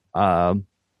 I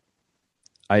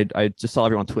just saw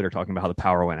everyone on Twitter talking about how the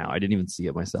power went out. I didn't even see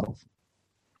it myself.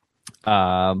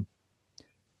 But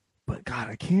God,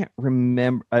 I can't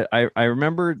remember. I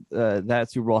remember that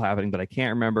Super Bowl happening, but I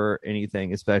can't remember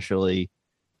anything especially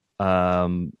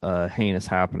heinous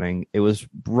happening. It was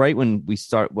right when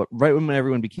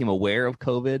everyone became aware of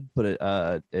COVID,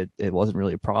 but it wasn't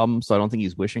really a problem. So I don't think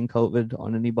he's wishing COVID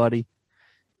on anybody.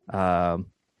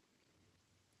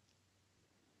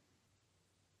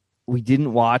 We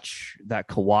didn't watch that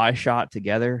Kawhi shot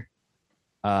together.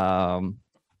 so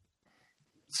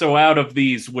out of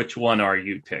these, which one are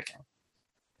you picking?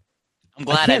 I'm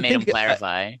glad I made him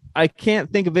clarify. I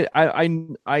can't think of it.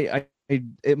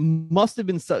 It must have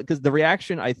been because the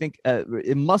reaction. I think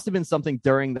it must have been something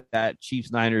during that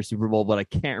Chiefs Niners Super Bowl, but I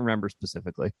can't remember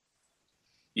specifically.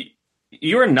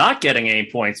 You are not getting any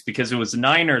points because it was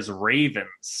Niners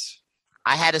Ravens.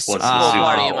 I had a Super What's Bowl the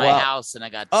party Super at Bowl? my house, and I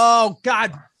got. Oh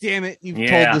God damn it! You've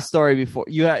Yeah. told this story before.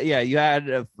 You had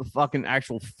a fucking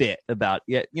actual fit about.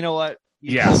 Yeah, you know what?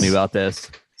 You Yes. told me about this.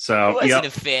 It So wasn't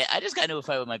a fit. I just got into a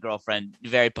fight with my girlfriend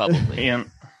very publicly. and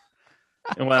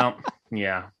well,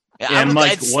 yeah. I And was,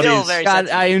 Mike, it's what still is- very God,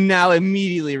 sensitive. I now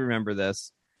immediately remember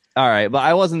this. All right, but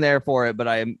I wasn't there for it. But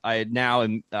I now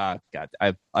am. God,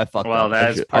 I fucked Well, up.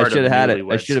 that is I part should of have had it. I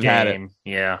Newlyweds should have had it. Game.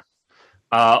 Yeah.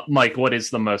 Mike, what is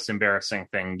the most embarrassing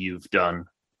thing you've done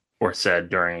or said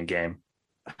during a game?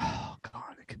 Oh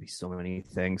God, it could be so many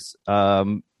things.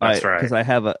 That's right. Because I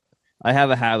have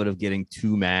a habit of getting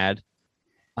too mad.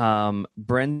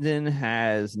 Brendan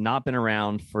has not been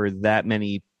around for that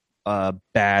many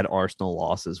bad Arsenal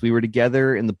losses. We were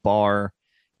together in the bar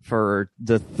for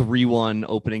the 3-1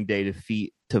 opening day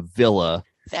defeat to Villa.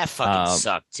 That fucking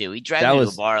sucked too. He dragged that me to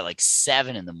was- the bar at like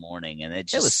 7 a.m, and it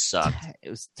just sucked. It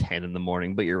was 10 in the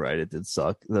morning, but you're right, it did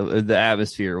suck. The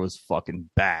atmosphere was fucking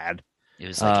bad. It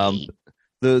was like 8.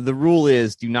 The rule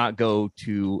is do not go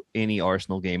to any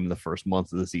Arsenal game in the first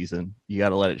month of the season. You got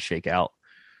to let it shake out.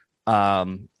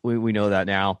 We know that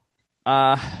now.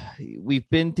 We've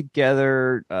been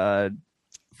together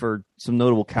for some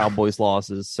notable Cowboys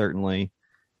losses, certainly.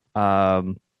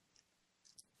 I'm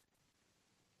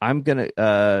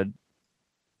gonna.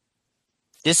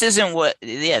 This isn't what.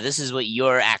 Yeah, this is what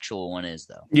your actual one is,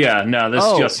 though. Yeah, no, this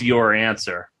is Oh. just your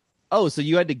answer. Oh, so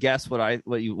you had to guess what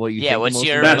you Yeah, think what's the most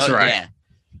your? That's right.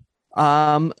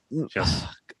 Yeah. Just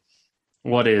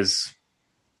what is?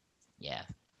 Yeah.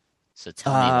 So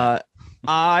tell me. About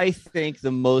I think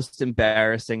the most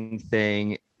embarrassing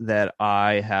thing that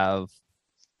I have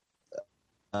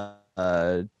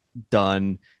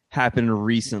done happened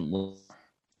recently.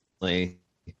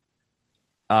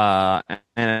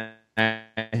 And I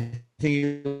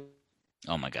think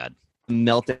oh my god.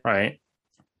 melted Right.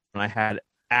 I had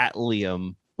at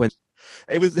Liam when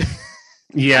it was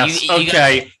Yes. You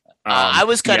okay. I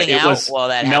was cutting it out was while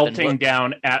that melting happened.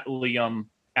 down at Liam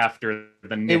after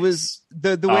the Knicks. it was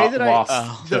the way that I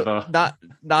lost to the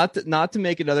not to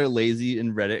make another lazy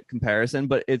and Reddit comparison,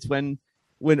 but it's when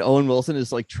Owen Wilson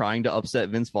is like trying to upset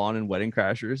Vince Vaughn in Wedding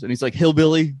Crashers, and he's like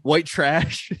hillbilly, white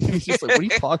trash. He's just like, "What are you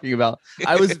talking about?"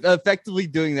 I was effectively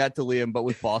doing that to Liam, but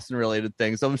with Boston related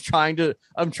things. I'm invoking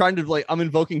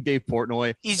Dave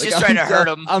Portnoy. He's Like, just trying to hurt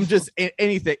him. I'm just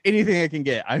anything I can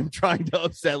get. I'm trying to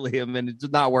upset Liam, and it's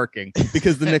not working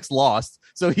because the Knicks lost.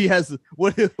 So he has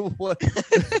what?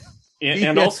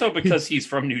 and also because he's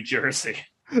from New Jersey.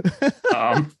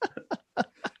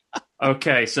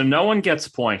 Okay, so no one gets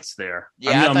points there.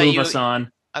 Yeah, I I'm thought going to move you- us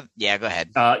on. Yeah, go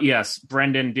ahead. Yes,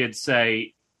 Brendan did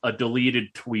say a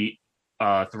deleted tweet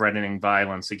threatening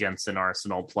violence against an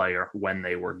Arsenal player when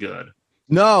they were good.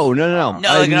 No. No, like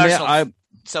an I- Arsenal. I-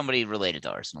 Somebody related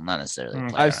to Arsenal, not necessarily. a Mm.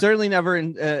 player. I've certainly never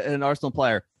an Arsenal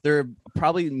player. There are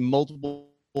probably multiple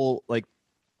like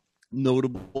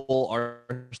notable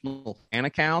Arsenal fan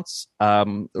accounts.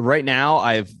 Right now,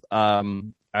 I've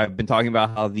been talking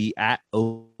about how the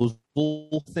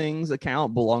 @Ozil things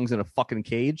account belongs in a fucking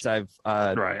cage. Right.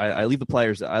 I leave the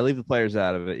players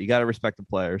out of it. You got to respect the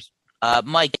players.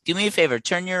 Mike, do me a favor.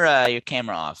 Turn your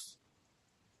camera off.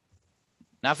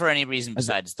 Not for any reason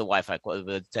besides the Wi-Fi,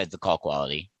 besides the call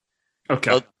quality.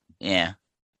 Okay. Oh, yeah.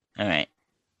 All right.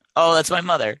 Oh, that's my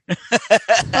mother.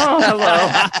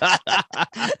 Oh,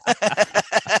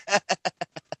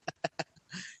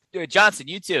 Dude, Johnson,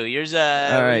 you too. Yours. All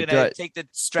right, we're gonna take the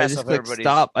stress off everybody.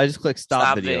 Stop. I just clicked stop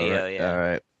Stop video. video, Right?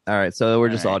 yeah. All right. So we're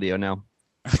just All right. audio now.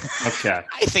 Okay.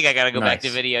 I think I gotta go back to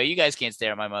Nice. video. You guys can't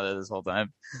stare at my mother this whole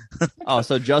time. Oh,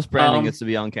 so just Brandon Um, gets to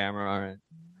be on camera. All right.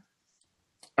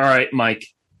 All right, Mike.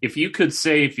 If you could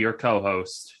save your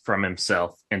co-host from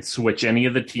himself and switch any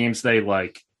of the teams they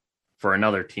like for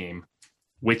another team,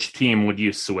 which team would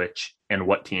you switch and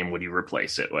what team would you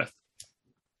replace it with?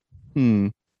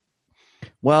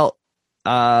 Well,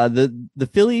 the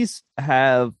Phillies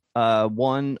have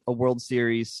won a World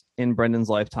Series in Brendan's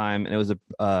lifetime, and it was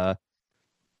a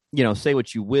say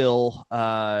what you will,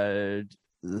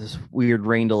 this weird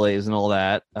rain delays and all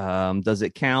that. Does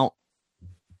it count?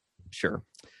 Sure.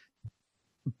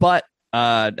 But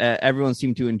everyone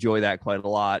seemed to enjoy that quite a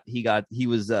lot. He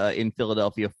was in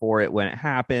Philadelphia for it when it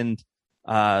happened.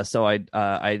 So I'm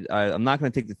not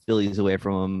going to take the Phillies away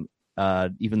from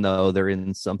him, even though they're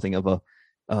in something of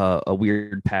a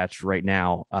weird patch right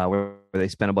now, where they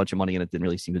spent a bunch of money and it didn't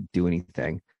really seem to do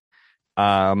anything.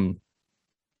 The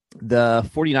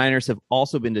 49ers have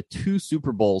also been to 2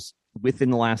 Super Bowls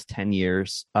within the last 10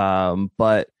 years,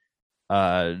 but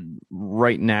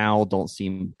right now don't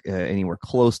seem anywhere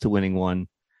close to winning one.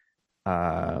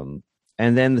 And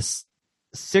then the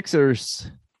Sixers,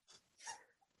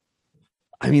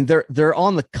 I mean, they're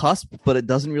on the cusp, but it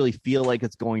doesn't really feel like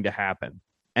it's going to happen.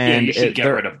 And you should get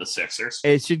rid of the Sixers.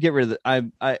 It should get rid of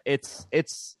it's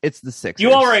the Sixers.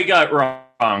 You already got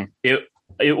wrong. It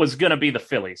was going to be the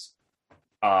Phillies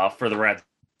for the Red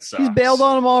Sox. He's bailed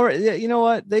on them already. Yeah, you know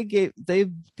what? They've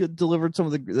delivered some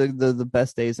of the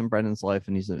best days in Brendan's life,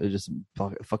 and he's just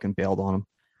fucking bailed on him.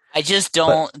 I just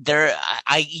don't.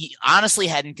 I honestly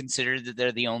hadn't considered that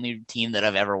they're the only team that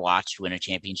I've ever watched win a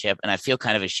championship, and I feel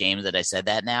kind of ashamed that I said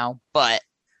that now. But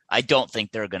I don't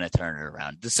think they're going to turn it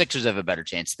around. The Sixers have a better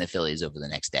chance than the Phillies over the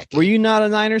next decade. Were you not a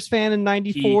Niners fan in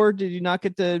 '94? Did you not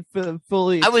get to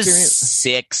fully experience? I was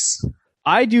 6.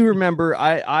 I do remember.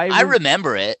 I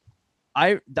remember it.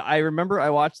 I remember I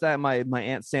watched that in my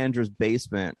Aunt Sandra's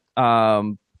basement.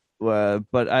 But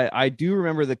I do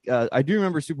remember I do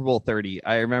remember Super Bowl 30.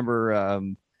 I remember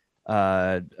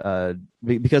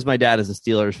because my dad is a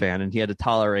Steelers fan and he had to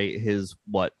tolerate his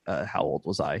how old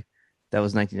was I? That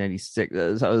was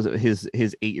 1996. That was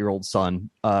his 8-year-old son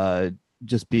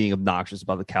just being obnoxious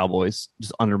about the Cowboys,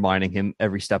 just undermining him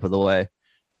every step of the way.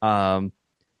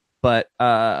 But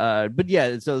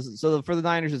yeah, so for the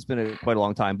Niners, it's been quite a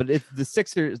long time. But if the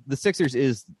Sixers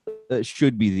is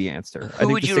should be the answer. Who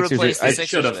would you replace the Sixers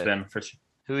should have with? been for sure.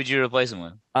 Who would you replace them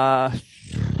with?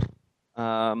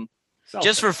 Celtics.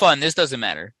 Just for fun. This doesn't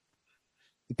matter.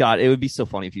 God, it would be so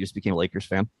funny if you just became a Lakers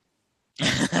fan.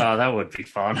 Oh, that would be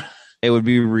fun. It would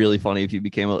be really funny if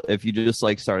you just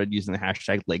like started using the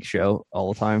hashtag Lake Show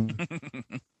all the time.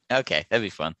 Okay, that'd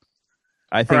be fun.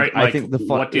 All right, Mike, I think the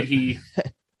fun. What did he?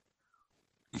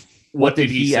 What did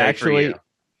he say actually? for you?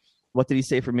 What did he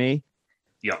say for me?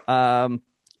 Yeah.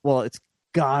 Well, it's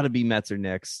got to be Mets or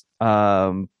Knicks.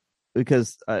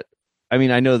 Because I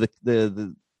mean, I know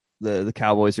the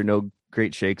Cowboys are no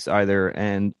great shakes either,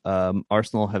 and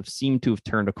Arsenal have seemed to have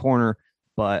turned a corner,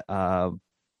 but I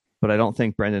don't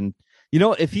think Brendan. You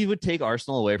know, if he would take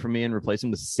Arsenal away from me and replace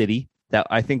him with City,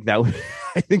 I think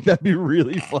that'd be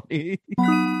really funny.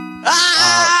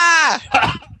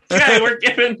 Okay,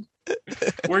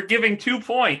 we're giving 2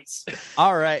 points.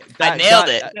 All right, I nailed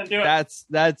it.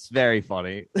 That's very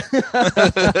funny.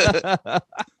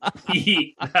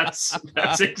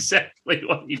 That's exactly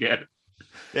what he did.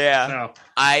 Yeah. So,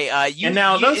 and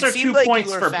now those are 2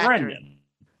 points for Brendan.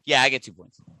 Yeah, I get 2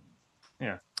 points.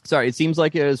 Yeah. Sorry, it seems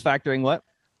like it was factoring what?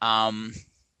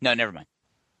 No, never mind.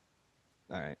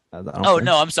 All right.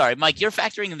 No, I'm sorry, Mike. You're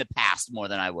factoring in the past more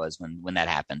than I was when that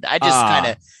happened. I just kind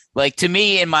of like, to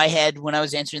me in my head when I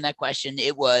was answering that question,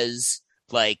 it was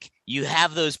like you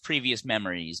have those previous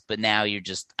memories, but now you're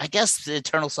just. I guess the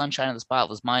Eternal Sunshine of the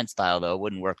Spotless Mind style though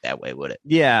wouldn't work that way, would it?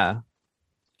 Yeah.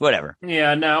 Whatever.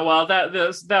 Yeah. No. Well, that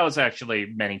was actually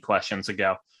many questions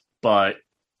ago, but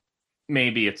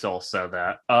maybe it's also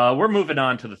that. We're moving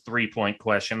on to the 3-point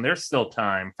question. There's still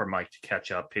time for Mike to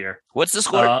catch up here. What's the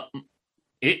score?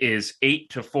 It is 8-4,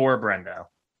 Brendo.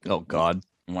 Oh God.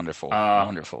 Wonderful.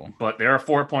 Wonderful. But there are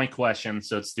 4-point questions,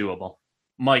 so it's doable.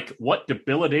 Mike, what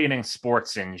debilitating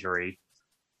sports injury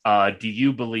do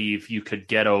you believe you could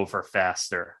get over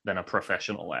faster than a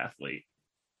professional athlete?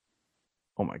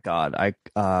 Oh my God.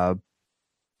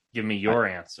 Give me your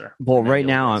answer. Well, right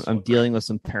now I'm dealing with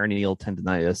some perineal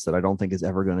tendonitis that I don't think is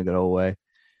ever going to go away.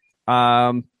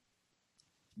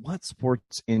 What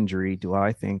sports injury do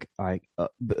I think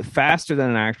faster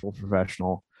than an actual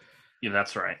professional? Yeah,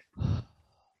 that's right.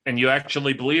 And you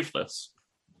actually believe this?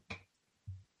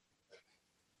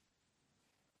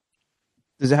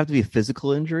 Does it have to be a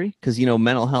physical injury? Because,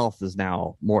 mental health is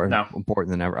now more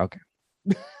important than ever. Okay.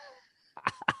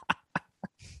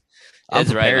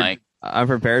 That's right, Mike. I'm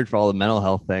prepared for all the mental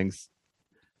health things.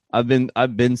 I've been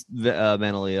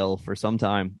mentally ill for some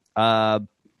time.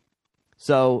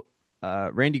 So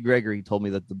Randy Gregory told me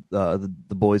that the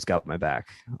boys got my back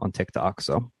on TikTok.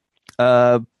 So,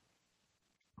 not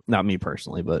me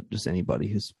personally, but just anybody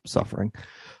who's suffering.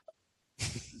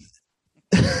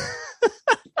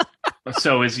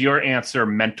 So is your answer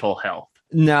mental health?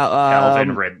 No,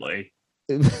 Calvin Ridley.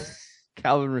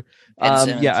 Calvin.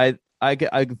 Yeah, I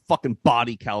could fucking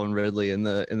body Calvin Ridley in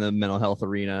the mental health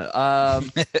arena.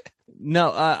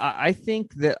 No, I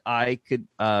think that I could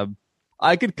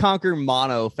conquer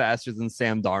mono faster than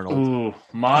Sam Darnold. Ooh,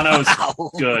 mono's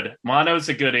good. Mono's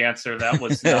a good answer. That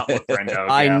was not what Brendo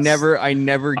guessed. I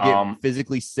never get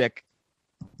physically sick.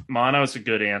 Mono's a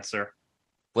good answer.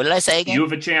 What did I say again? You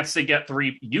have a chance to get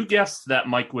 3. You guessed that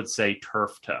Mike would say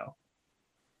turf toe.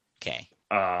 Okay.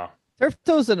 Turf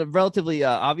toe is a relatively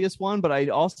obvious one, but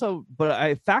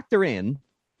I factor in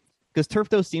because turf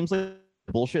toe seems like a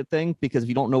bullshit thing because if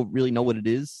you don't really know what it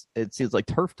is, it seems like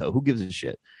turf toe. Who gives a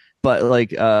shit? But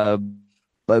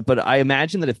but I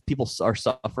imagine that if people are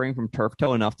suffering from turf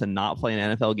toe enough to not play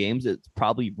in NFL games, it's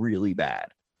probably really bad.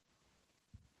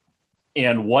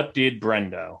 And what did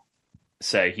Brendo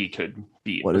say he could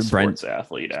beat a sports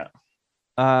athlete at?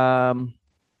 I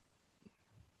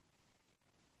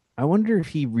wonder if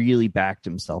he really backed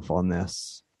himself on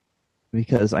this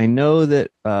because I know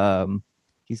that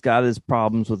he's got his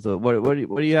problems with the what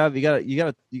do you have? You got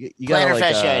plantar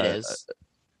fasciitis.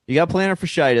 You got plantar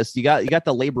fasciitis. You got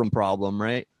the labrum problem,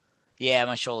 right? Yeah,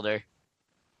 my shoulder.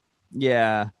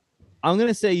 Yeah. I'm going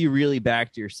to say you really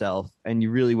backed yourself and you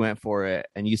really went for it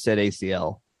and you said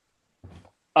ACL.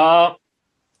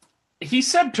 He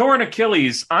said torn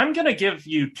Achilles. I'm going to give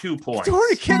you 2 points.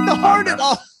 Torn Achilles, the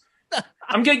hardest.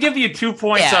 I'm going to give you 2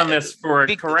 points on this for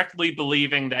correctly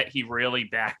believing that he really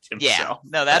backed himself.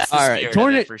 Yeah, no, that's the spirit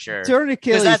of it for sure. Torn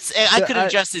Achilles. I could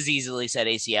have just as easily said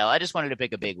ACL. I just wanted to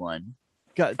pick a big one.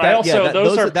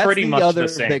 Those are pretty much the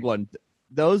same. Big one.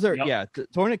 Those are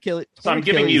torn Achilles. So I'm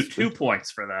giving you 2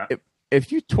 points for that.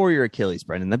 If you tore your Achilles,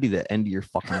 Brendan, that'd be the end of your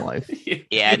fucking life.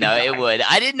 Yeah, no, it would.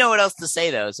 I didn't know what else to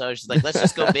say though, so I was just like, let's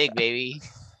just go big, baby.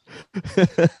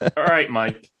 All right,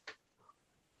 Mike.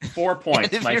 4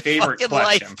 points. My favorite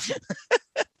question.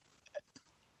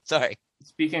 Sorry.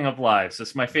 Speaking of lives,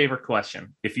 this is my favorite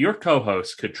question. If your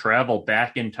co-host could travel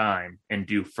back in time and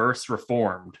do First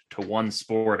Reformed to one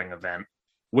sporting event,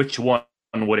 which one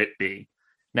would it be?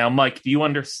 Now, Mike, do you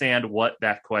understand what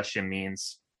that question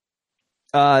means?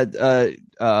 Yes, the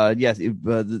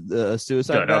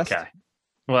suicide Good, vest. okay.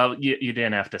 Well, you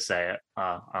didn't have to say it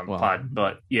on the pod,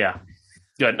 but yeah.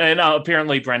 Good. And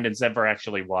apparently Brendan's never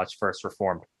actually watched First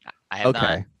Reformed. I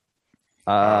have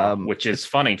not. Which is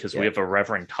funny because we have a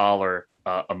Reverend Toller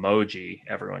emoji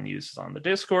everyone uses on the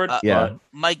Discord. Yeah.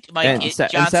 Mike and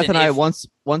Johnson, Seth and I, once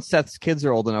Seth's kids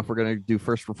are old enough, we're going to do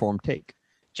First Reformed take.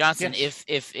 Johnson, Yes.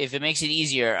 if it makes it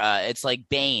easier, it's like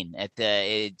Bane at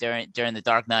during the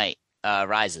Dark Knight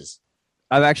Rises.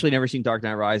 I've actually never seen Dark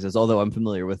Knight Rises, although I'm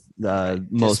familiar with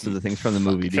most of the things from the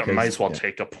movie. So Because might as well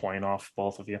take a point off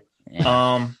both of you. Yeah.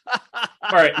 All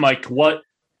right, Mike. What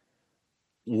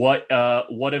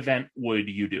event would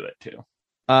you do it to?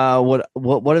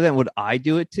 What event would I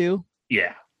do it to?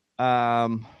 Yeah.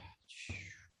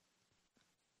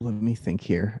 Let me think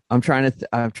here. I'm trying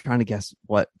to guess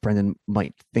what Brendan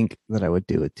might think that I would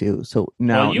do it to. So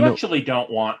now, well, you actually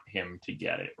don't want him to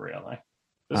get it, really.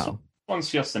 This Oh. one's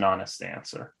just an honest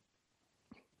answer.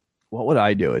 What would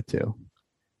I do it to?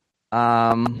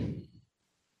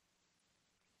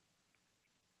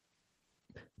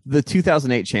 The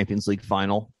 2008 Champions League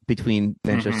final between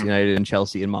Manchester United and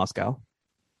Chelsea in Moscow.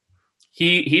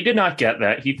 He did not get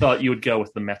that. He thought you would go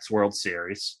with the Mets World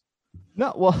Series.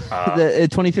 No, well, the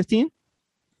 2015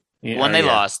 when they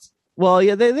lost. Well,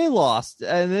 yeah, they lost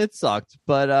and it sucked,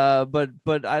 but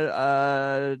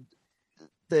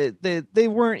they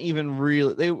weren't even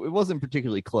really. It wasn't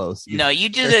particularly close. No, you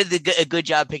did a good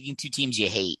job picking two teams you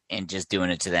hate and just doing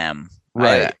it to them.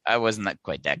 Right. I wasn't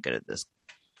quite that good at this.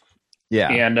 Yeah.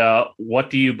 And what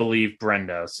do you believe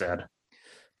Brendo said?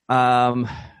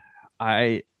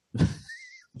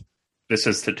 This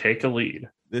is to take a lead.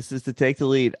 This is to take the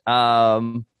lead.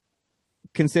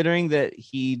 Considering that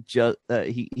he just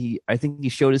I think he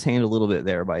showed his hand a little bit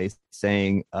there by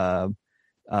saying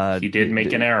he did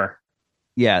make an error.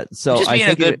 Yeah, so just being I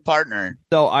think a good partner.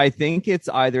 So I think it's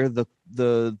either the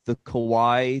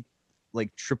Kawhi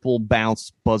like triple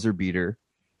bounce buzzer beater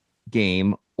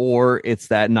game, or it's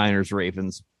that Niners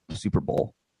Ravens Super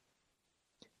Bowl.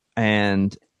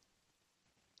 And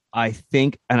I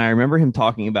think, and I remember him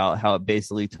talking about how it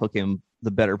basically took him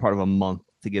the better part of a month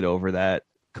to get over that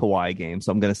Kawhi game.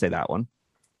 So I'm going to say that one.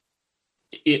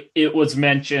 It was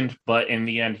mentioned, but in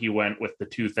the end, he went with the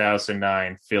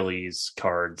 2009 Phillies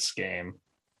Cards game.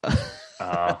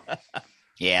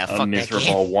 Yeah, a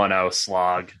miserable 1-0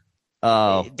 slog.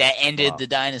 Oh, that ended the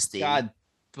dynasty. God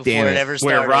before damn it. it ever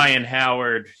started. Where Ryan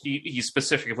Howard, he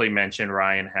specifically mentioned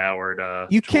Ryan Howard.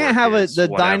 You can't have the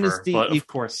whatever, dynasty. but of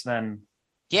course, then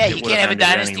Yeah, it you would can't have a ended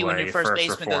dynasty when anyway, your first First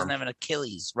baseman Reformed. doesn't have an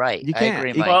Achilles. Right. You I can't-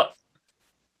 agree, you- Mike. Well,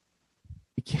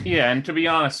 yeah, and to be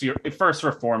honest, your First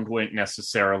Reformed wouldn't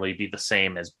necessarily be the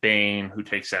same as Bane, who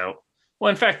takes out.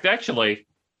 Well, in fact, actually,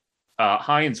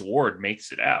 Hines Ward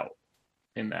makes it out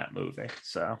in that movie.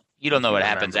 So You don't know if what you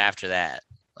happens remember. after that.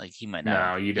 Like he might No,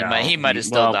 not. you He don't. might have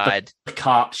still Well, died. The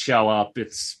cops show up.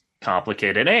 It's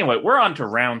complicated. Anyway, we're on to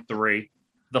round 3,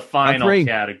 the final three.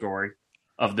 category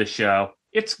of the show.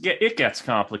 It gets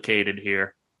complicated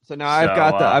here. So now I've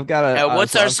got a.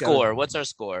 What's so our I've got score? What's our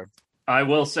score? I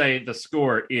will say the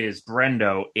score is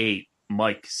Brendo 8,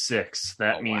 Mike 6.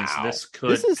 That Oh, means wow. this could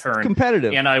This is turn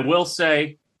competitive. And I will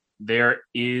say there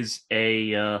is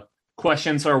a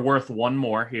questions are worth one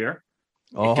more here.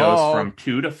 It goes from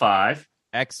 2 to 5.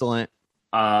 Excellent.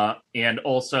 And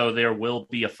also there will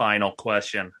be a final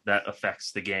question that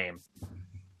affects the game.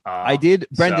 I did,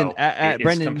 Brendan. So it's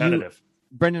Brendan, competitive.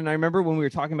 Brendan, I remember when we were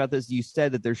talking about this, you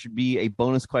said that there should be a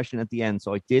bonus question at the end.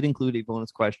 So I did include a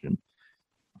bonus question.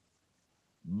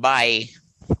 Bye.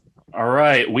 All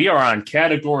right, we are on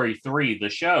category 3, the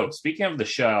show. Speaking of the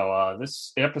show,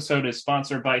 this episode is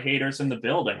sponsored by Haters in the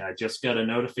Building. I just got a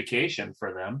notification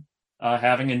for them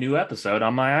having a new episode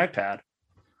on my iPad.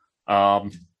 All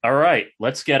right,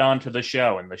 let's get on to the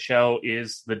show. And the show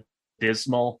is the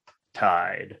Dismal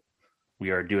Tide. We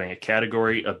are doing a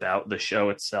category about the show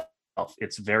itself.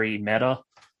 It's very meta.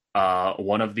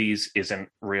 One of these isn't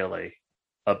really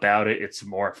about it. It's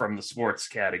more from the sports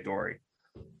category.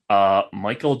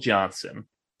 Michael Johnson,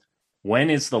 when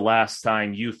is the last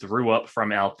time you threw up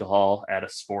from alcohol at a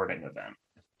sporting event?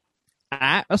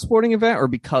 At a sporting event or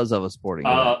because of a sporting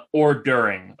event? Or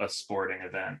during a sporting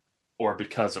event or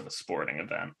because of a sporting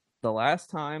event? The last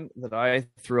time that I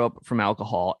threw up from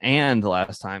alcohol and the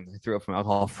last time I threw up from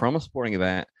alcohol from a sporting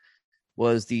event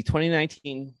was the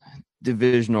 2019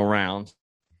 divisional round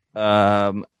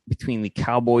between the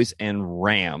Cowboys and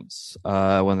Rams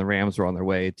when the Rams were on their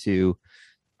way to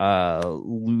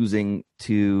losing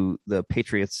to the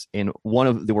Patriots in one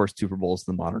of the worst Super Bowls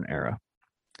in the modern era.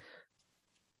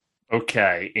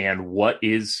 Okay, and what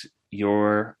is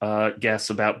your guess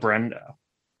about Brendo?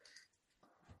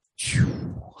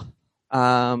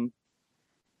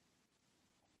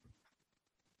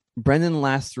 Brendan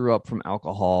last threw up from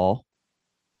alcohol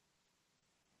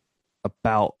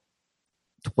about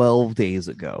 12 days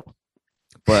ago,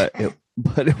 but it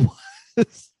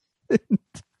was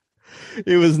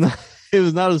it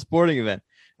was not a sporting event.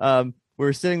 We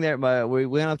were sitting there. We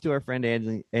went up to our friend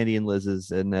Andy and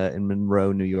Liz's in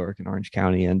Monroe, New York, in Orange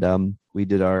County, and we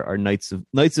did our nights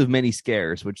of many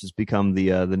scares, which has become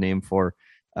the name for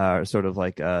sort of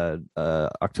like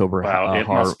October. Wow, it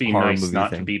horror, must be horror nice movie not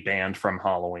thing. to be banned from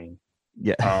Halloween.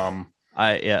 Yeah.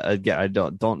 I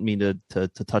don't mean to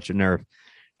touch a nerve.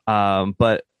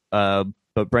 But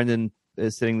Brendan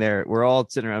is sitting there. We're all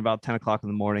sitting around about 10 o'clock in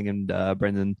the morning, and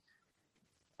Brendan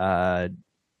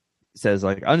says,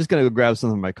 like, I'm just gonna go grab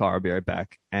something from my car. I'll be right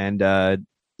back. And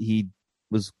it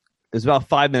was about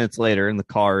 5 minutes later, and the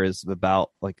car is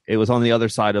about, like, it was on the other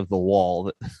side of the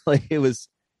wall. Like,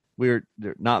 we were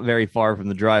not very far from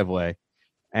the driveway,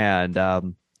 and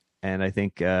I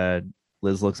think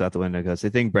Liz looks out the window and goes, I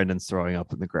think Brendan's throwing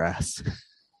up in the grass.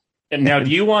 And now, do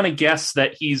you want to guess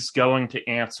that he's going to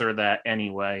answer that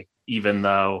anyway, even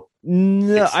though?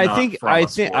 No, It's not from a I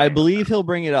sporting believe event. he'll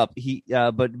bring it up.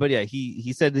 But yeah,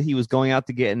 he said that he was going out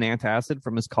to get an antacid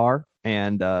from his car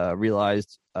and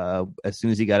realized as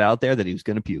soon as he got out there that he was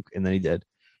going to puke, and then he did.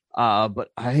 But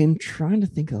I'm trying to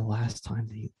think of the last time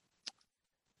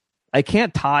I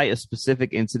can't tie a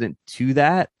specific incident to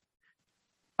that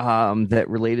that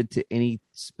related to any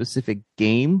specific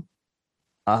game.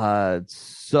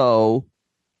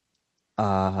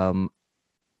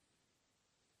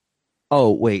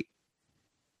 Oh wait.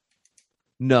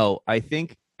 No, I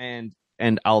think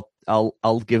and I'll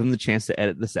give him the chance to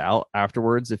edit this out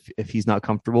afterwards if he's not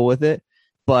comfortable with it.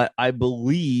 But I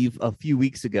believe a few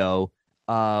weeks ago,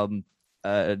 God,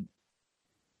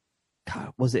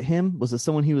 was it him? Was it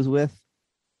someone he was with?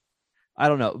 I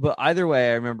don't know, but either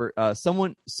way, I remember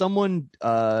someone doing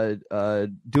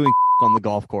on the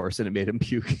golf course, and it made him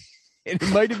puke. And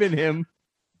it might have been him.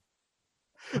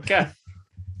 Okay,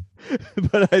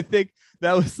 but I think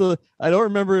that was the. I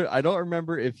don't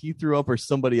remember if he threw up or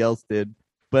somebody else did.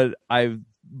 But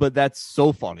that's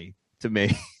so funny to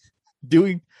me.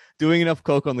 doing enough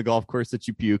coke on the golf course that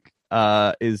you puke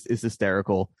is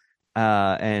hysterical.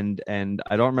 And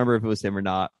I don't remember if it was him or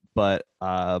not. But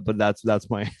that's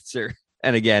my answer.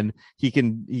 And again, he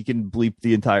can bleep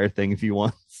the entire thing if he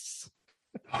wants.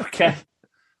 Okay.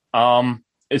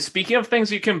 Speaking of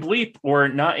things you can bleep or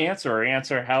not answer, or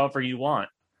answer however you want.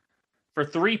 For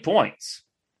 3 points,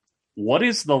 what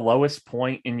is the lowest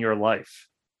point in your life?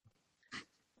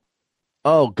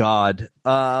 Oh God.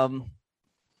 The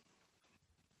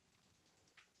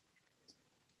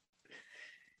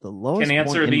lowest Can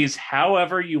answer point these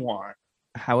however you want.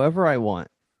 however I want.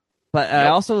 But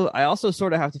Yep. I also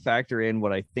sort of have to factor in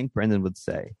what I think Brendan would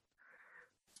say.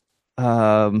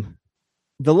 The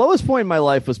lowest point in my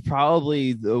life was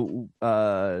probably the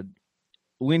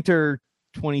winter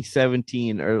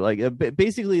 2017, or like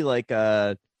basically like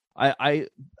I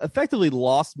effectively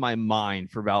lost my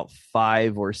mind for about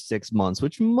 5 or 6 months,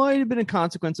 which might have been a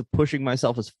consequence of pushing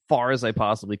myself as far as I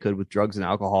possibly could with drugs and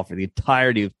alcohol for the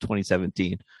entirety of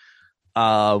 2017,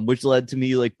 which led to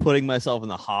me like putting myself in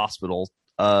the hospital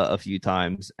a few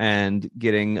times and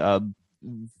getting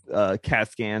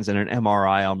CAT scans and an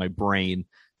MRI on my brain,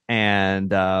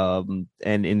 and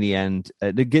in the end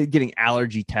getting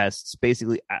allergy tests,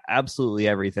 basically absolutely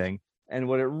everything. And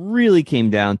what it really came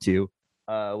down to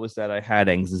was that I had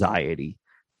anxiety.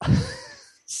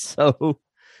 So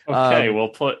Okay, we'll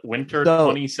put winter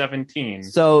 2017.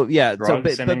 So yeah,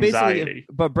 drugs and anxiety. basically,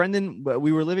 but Brendan,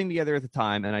 we were living together at the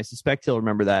time, and I suspect he'll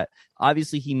remember that.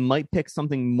 Obviously, he might pick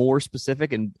something more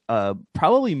specific and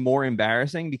probably more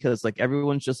embarrassing, because like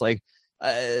everyone's just like,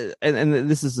 and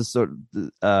this is the sort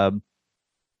of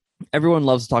everyone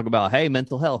loves to talk about, hey,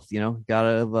 mental health,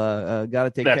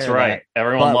 gotta take That's care right. of that.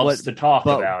 Everyone loves to talk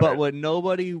about but it. what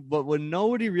nobody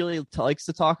really likes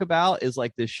to talk about is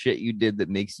like the shit you did that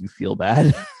makes you feel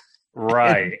bad.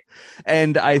 Right.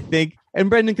 And I think, and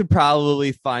Brendan could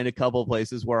probably find a couple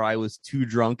places where I was too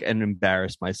drunk and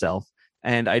embarrassed myself.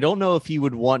 And I don't know if he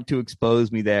would want to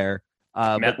expose me there.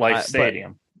 MetLife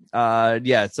Stadium.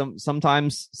 Yeah.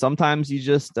 Sometimes you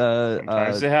just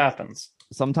Sometimes it happens.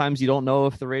 Sometimes you don't know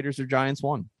if the Raiders or Giants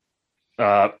won.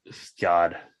 God,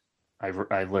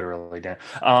 I literally did.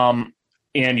 And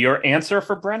your answer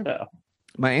for Brendo?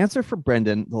 My answer for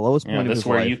Brendan, the lowest point of his this is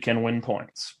where life, you can win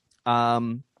points.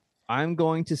 I'm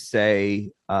going to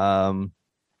say, again,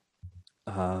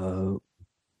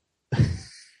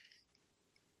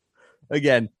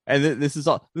 and this is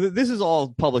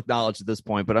all public knowledge at this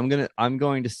point, but I'm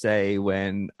going to say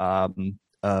when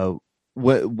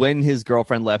his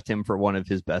girlfriend left him for one of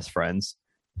his best friends,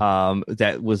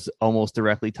 that was almost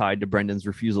directly tied to Brendan's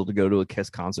refusal to go to a Kiss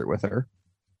concert with her.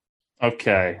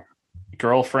 Okay.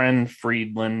 Girlfriend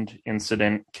Friedland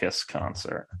incident, Kiss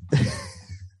concert.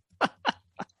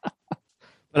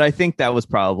 But I think that was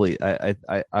probably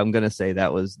I'm gonna say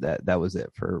that was it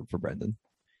for Brendan.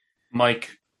 Mike,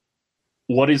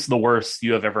 what is the worst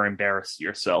you have ever embarrassed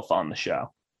yourself on the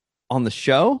show? On the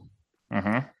show?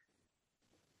 Mm-hmm.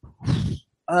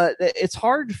 It's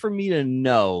hard for me to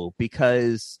know,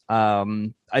 because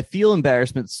I feel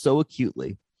embarrassment so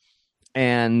acutely,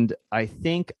 and I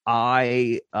think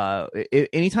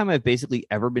anytime I've basically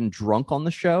ever been drunk on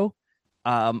the show,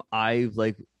 I've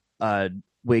like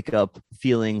wake up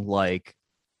feeling like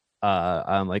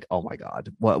I'm like, oh my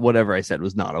God, whatever I said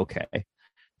was not okay.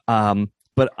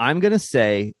 But I'm gonna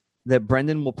say that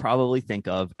Brendan will probably think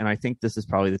of, and I think this is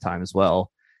probably the time as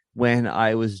well, when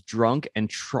I was drunk and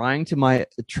trying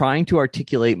to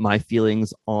articulate my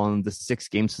feelings on the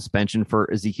 6-game suspension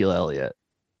for Ezekiel Elliott.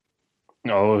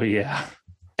 Oh yeah.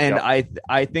 And yep.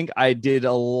 I think I did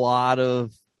a lot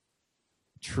of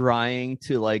trying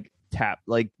to like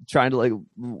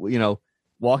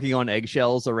walking on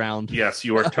eggshells around. Yes,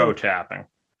 you were toe tapping.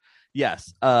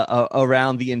 Yes,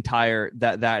 around the entire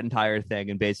that entire thing,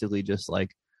 and basically just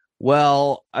like,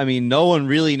 well, I mean, no one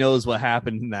really knows what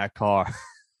happened in that car.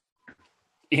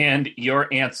 And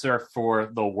your answer for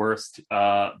the worst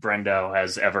Brendo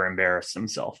has ever embarrassed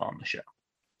himself on the show?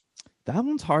 That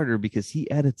one's harder because he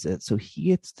edits it, so he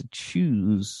gets to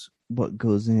choose what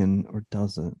goes in or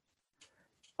doesn't.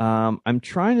 I'm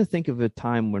trying to think of a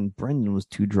time when Brendan was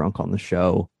too drunk on the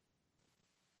show,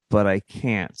 but I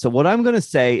can't. So what I'm going to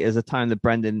say is a time that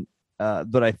Brendan,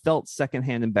 but I felt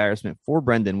secondhand embarrassment for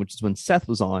Brendan, which is when Seth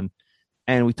was on,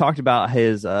 and we talked about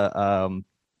his the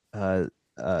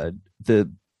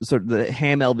sort of the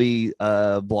Ham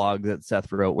LB blog that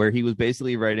Seth wrote, where he was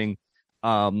basically writing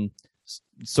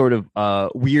sort of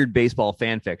weird baseball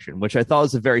fan fiction, which I thought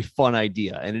was a very fun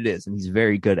idea, and it is, and he's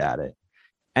very good at it.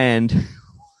 And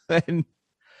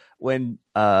when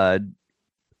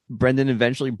Brendan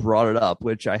eventually brought it up,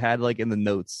 which I had like in the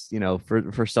notes, you know,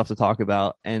 for stuff to talk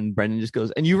about, and Brendan just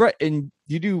goes, "And you write and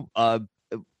you do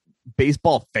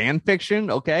baseball fan fiction,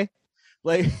 okay?"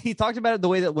 Like he talked about it the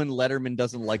way that when Letterman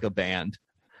doesn't like a band.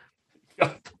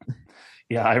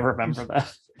 Yeah, I remember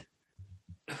that.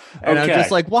 And Okay. I'm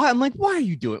just like, why? I'm like, why are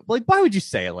you doing? Like, why would you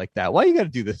say it like that? Why you got to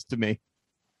do this to me?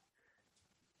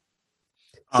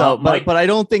 So, Mike, but I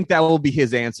don't think that will be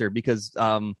his answer because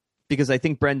I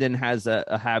think Brendan has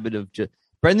a habit of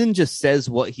Brendan just says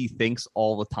what he thinks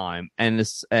all the time and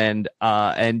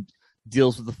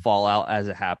deals with the fallout as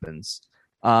it happens.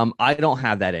 I don't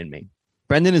have that in me.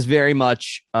 Brendan is very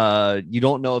much you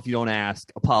don't know if you don't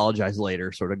ask, apologize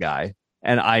later sort of guy.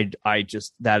 And I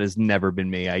just, that has never been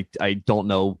me. I don't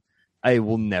know. I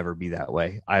will never be that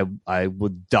way. I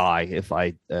would die if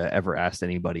I ever asked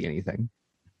anybody anything.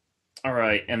 all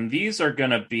right, and these are going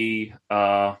to be,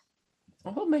 we'll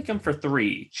make them for 3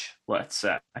 each, let's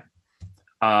say,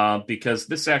 because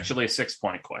this is actually a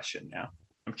 6-point question now.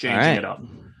 I'm changing it up.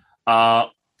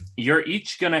 You're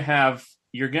each going to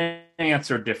you're going to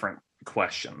answer different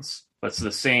questions, but it's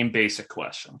the same basic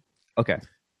question. Okay.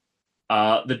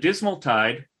 The Dismal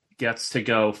Tide gets to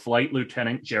go Flight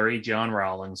Lieutenant Jerry John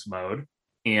Rawlings mode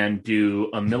and do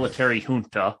a military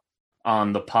junta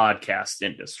on the podcast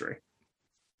industry.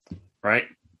 Right?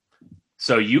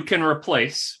 So you can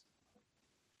replace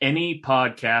any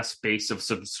podcast base of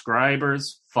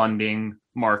subscribers, funding,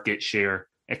 market share,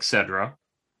 etc.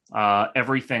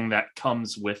 Everything that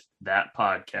comes with that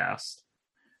podcast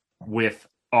with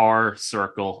our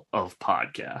circle of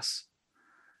podcasts.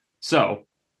 So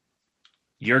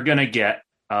you're going to get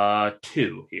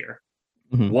 2 here.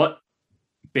 Mhm. What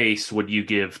base would you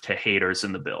give to haters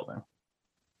in the building?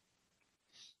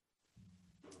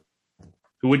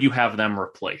 Who would you have them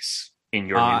replace in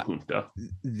your new junta?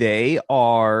 They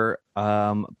are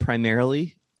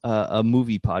primarily a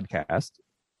movie podcast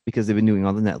because they've been doing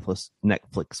all the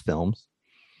Netflix films.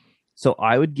 So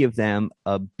I would give them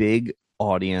a big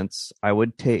audience. I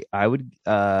would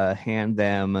hand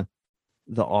them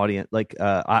the audience, like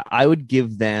I would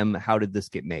give them How Did This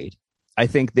Get Made? I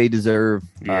think they deserve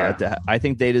I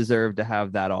think they deserve to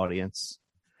have that audience.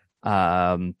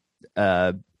 And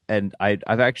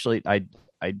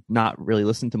I've not really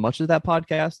listened to much of that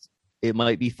podcast. It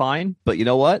might be fine, but you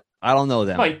know what? I don't know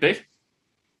them. Might be.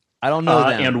 I don't know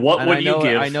them. And what would you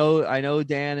give? I know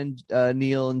Dan and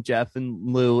Neil and Jeff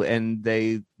and Lou, and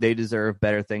they deserve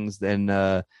better things than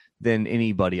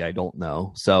anybody I don't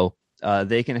know. So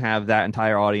they can have that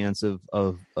entire audience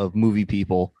of movie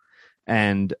people,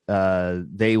 and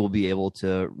they will be able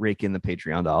to rake in the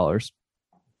Patreon dollars.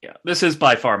 Yeah, this is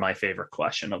by far my favorite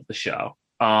question of the show.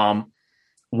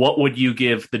 What would you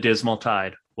give the Dismal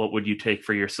Tide? What would you take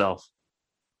for yourself?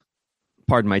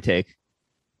 Pardon my take.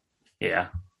 Yeah.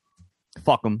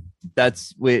 Fuck them.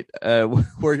 That's we're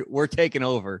taking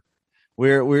over.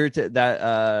 They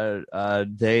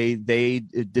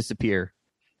disappear,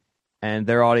 and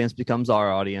their audience becomes our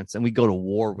audience, and we go to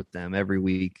war with them every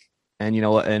week. And you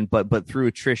know what? And but through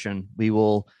attrition, we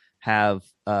will have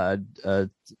does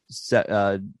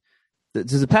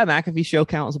the Pat McAfee show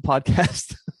count as a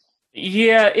podcast?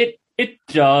 Yeah, it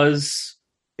does.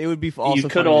 It would be also you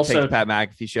could funny also to take the Pat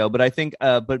McAfee show, but I think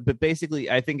but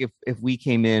basically I think if we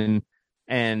came in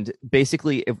and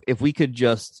basically if we could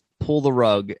just pull the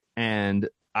rug and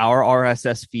our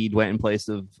RSS feed went in place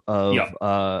of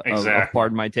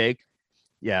Pardon My Take,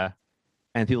 yeah,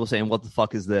 and people saying what the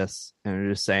fuck is this, and they're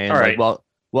just saying well,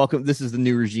 welcome, this is the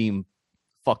new regime,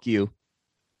 fuck you,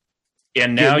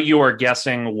 and now you are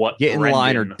guessing what get in Brendan,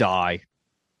 line or die.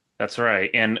 That's right.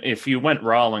 And if you went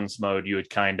Rawlings mode, you would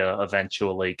kind of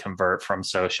eventually convert from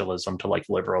socialism to like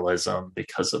liberalism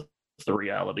because of the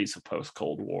realities of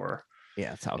post-Cold War.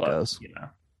 Yeah, that's how it goes. You know,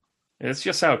 it's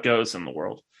just how it goes in the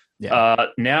world. Yeah.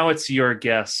 Now it's your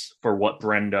guess for what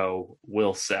Brendo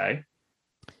will say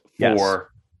Yes. for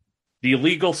the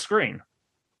illegal screen.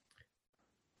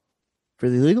 For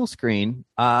the illegal screen,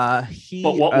 But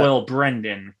what will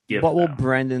Brendan give? What will them?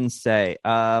 Brendan say?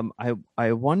 I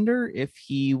wonder if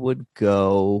he would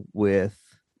go with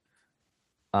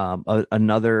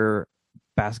another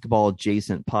basketball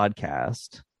adjacent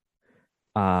podcast.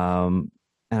 And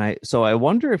I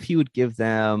wonder if he would give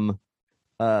them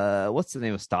what's the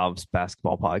name of Stav's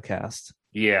basketball podcast?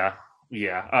 Yeah.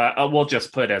 We'll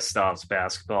just put as Stav's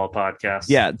basketball podcast.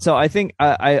 Yeah, so I think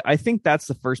I think that's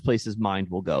the first place his mind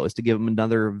will go, is to give him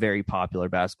another very popular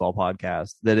basketball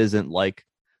podcast that isn't like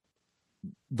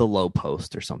the Low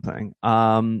Post or something.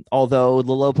 Although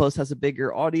the Low Post has a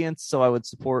bigger audience, so I would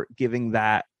support giving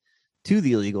that to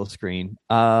the Illegal Screen.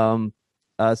 So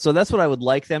that's what I would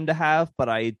like them to have, but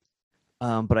I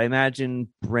imagine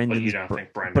Brendan's.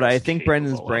 But I think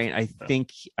Brendan's brain. I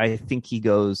think he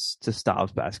goes to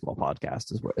Stav's basketball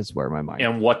podcast is where my mind.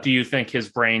 And what do you think his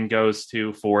brain goes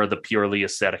to for the purely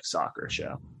aesthetic soccer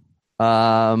show?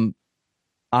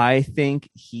 I think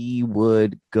he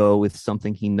would go with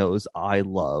something he knows I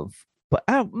love, but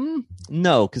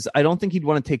no, because I don't think he'd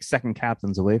want to take second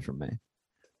captains away from me,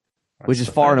 which is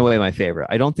far and away my favorite.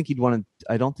 I don't think he'd want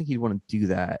to do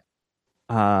that.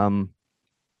 I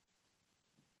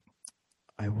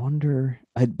wonder,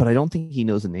 but I don't think he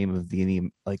knows the name of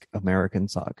any like American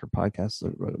soccer podcasts.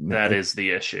 That is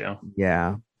the issue.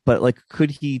 Yeah, but like,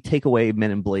 could he take away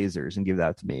Men in Blazers and give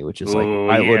that to me? Which is like, Ooh,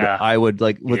 I would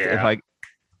like if I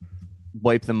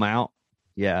wipe them out.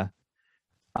 Yeah,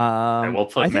 I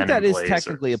think that is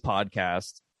technically a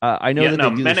podcast. I know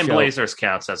that Men in Blazers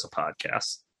counts as a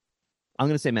podcast. I'm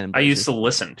going to say Men in Blazers. I used to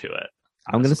listen to it.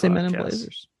 I'm going to say Men in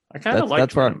Blazers. I kind of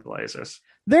like Men in Blazers.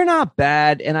 They're not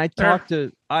bad, and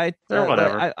they're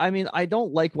whatever. I mean, I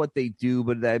don't like what they do,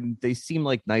 but they seem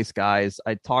like nice guys.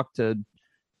 I talked to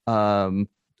the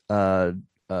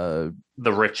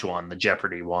rich one, the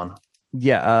Jeopardy one.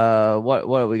 Yeah, what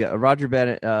do we got? Roger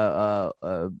Bennett, Davo.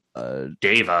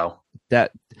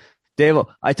 Davo.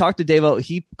 I talked to Davo.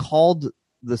 He called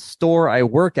the store I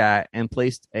work at and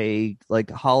placed a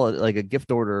a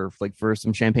gift order for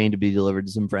some champagne to be delivered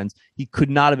to some friends. He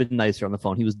could not have been nicer on the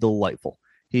phone. He was delightful.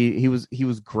 He was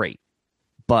great.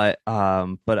 But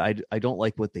I don't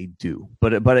like what they do.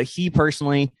 But he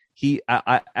personally,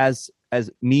 as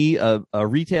me, a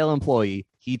retail employee,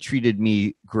 he treated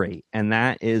me great. And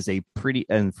that is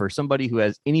and for somebody who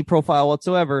has any profile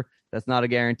whatsoever, that's not a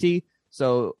guarantee.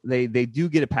 So they do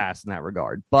get a pass in that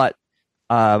regard. But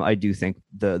I do think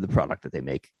the product that they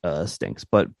make stinks.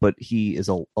 But he is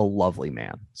a lovely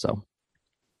man. So,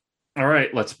 all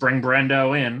right, let's bring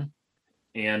Brendo in.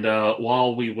 And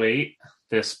while we wait,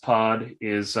 this pod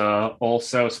is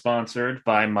also sponsored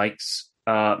by Mike's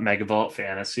Megavolt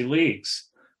Fantasy Leagues.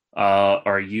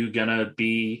 Are you gonna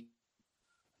be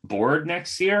bored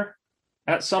next year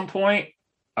at some point?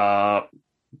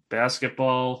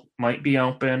 Basketball might be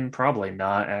open, probably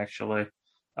not actually.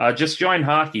 Just join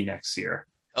hockey next year.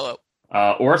 Hello.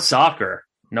 Or soccer.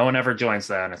 No one ever joins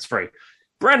that, and it's free.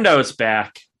 Brendo's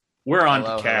back. We're on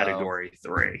to category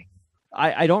 3.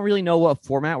 I don't really know what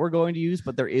format we're going to use,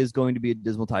 but there is going to be a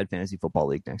Dismal Tide Fantasy Football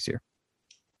League next year.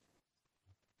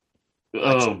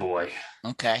 Oh, boy.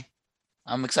 Okay.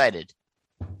 I'm excited.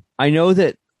 I know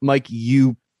that, Mike,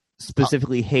 you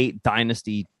specifically hate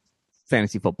Dynasty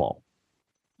Fantasy Football.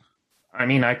 I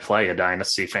mean, I play a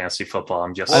Dynasty Fantasy Football.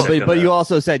 I'm just but you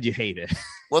also said you hate it.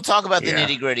 We'll talk about the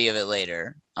nitty-gritty of it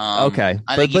later. Okay,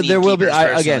 but there will be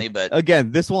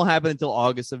again. This won't happen until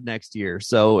August of next year,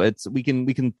 so we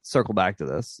can circle back to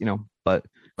this, but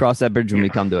cross that bridge when we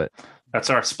come to it. That's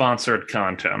our sponsored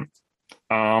content.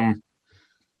 I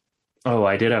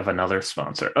did have another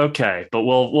sponsor. Okay, but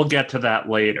we'll get to that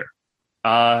later.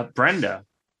 Brenda,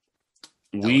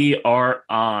 we are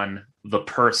on the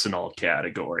personal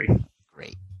category.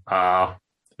 Great.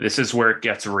 This is where it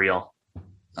gets real.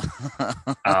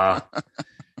 It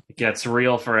gets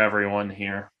real for everyone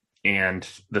here, and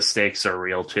the stakes are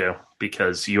real too,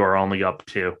 because you are only up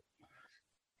 2.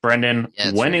 Brendan,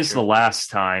 when is the last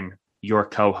time your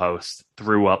co-host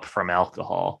threw up from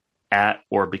alcohol at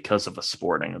or because of a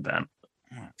sporting event?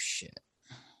 Oh shit.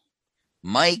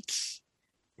 Mike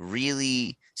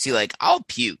really I'll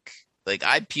puke.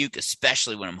 I puke,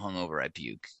 especially when I'm hungover, I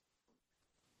puke.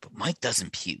 But Mike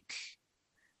doesn't puke.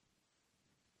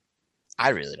 I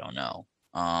really don't know.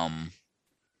 Have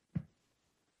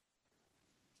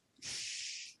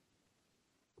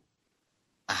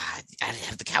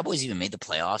the Cowboys even made the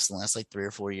playoffs in the last 3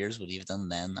 or 4 years? Would he have done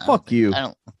then? Fuck you. I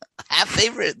don't have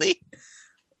they really.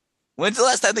 When's the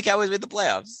last time the Cowboys made the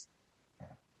playoffs?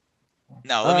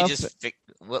 No, let me just.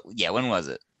 When was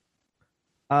it?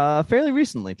 Fairly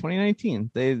recently,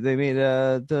 2019. They made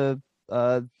it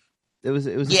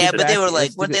was. Yeah, but they were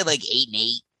weren't they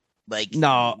 8-8?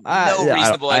 No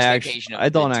reasonable expectation. I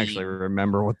don't actually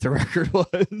remember what the record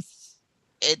was.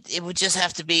 it would just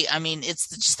have to be. I mean, it's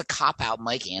just a cop out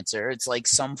Mike answer. It's like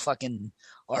some fucking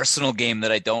Arsenal game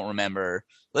that I don't remember.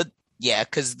 But yeah,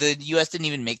 because the U.S. didn't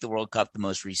even make the World Cup the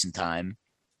most recent time.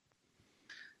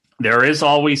 There is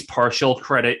always partial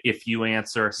credit if you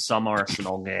answer some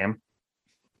Arsenal game.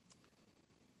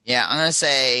 Yeah, I'm gonna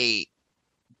say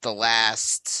the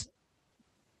last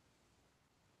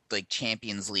like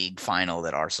Champions League final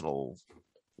that Arsenal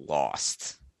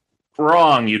lost.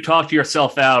 Wrong. You talked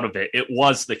yourself out of it. It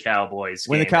was the Cowboys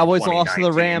when the game Cowboys in lost to the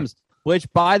 2019. Rams.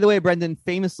 Which, by the way, Brendan,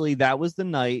 famously, that was the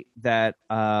night that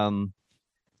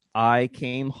I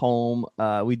came home.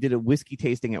 We did a whiskey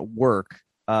tasting at work,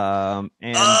 and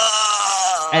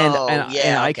I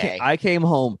came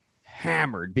home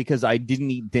hammered because I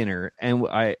didn't eat dinner, and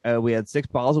we had 6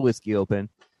 bottles of whiskey open,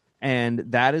 and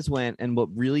that is when. And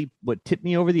what tipped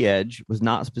me over the edge was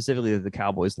not specifically that the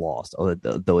Cowboys lost,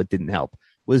 though it didn't help.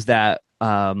 Was that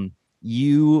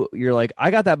you're like, I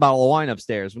got that bottle of wine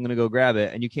upstairs. I'm gonna go grab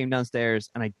it, and you came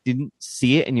downstairs, and I didn't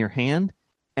see it in your hand,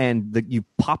 and you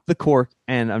popped the cork,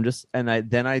 and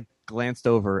I glanced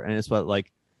over, and it's what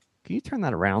like, can you turn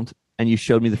that around? And you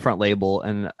showed me the front label,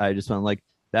 and I just went like,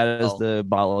 that is the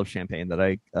bottle of champagne that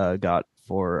I got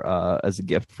for as a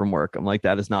gift from work. I'm like,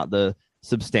 that is not the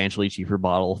substantially cheaper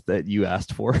bottle that you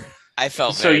asked for. I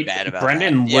felt very bad about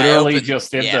Brendan that. literally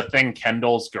just did the thing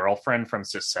Kendall's girlfriend from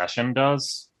Succession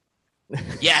does.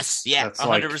 Yes, yeah,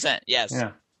 100%. Yes.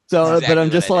 Yeah. So, exactly but I'm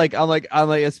just what I like, I'm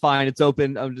like, it's fine. It's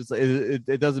open. I'm just,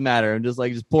 it doesn't matter. I'm just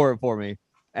like, just pour it for me.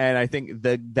 And I think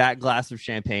that glass of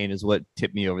champagne is what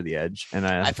tipped me over the edge. And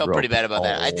I felt pretty bad about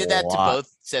that. I did that to lot.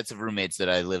 both sets of roommates that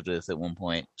I lived with at one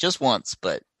point, just once,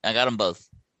 but I got them both.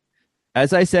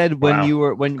 As I said when Wow. you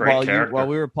were Great while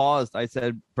we were paused, I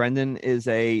said Brendan is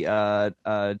a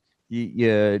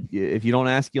if you don't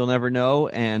ask, you'll never know,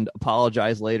 and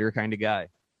apologize later kind of guy.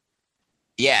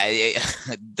 Yeah,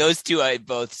 those two I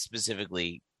both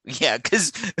specifically. Yeah,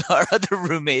 because our other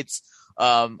roommates,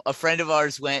 a friend of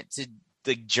ours went to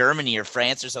like Germany or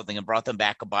France or something and brought them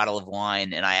back a bottle of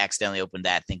wine, and I accidentally opened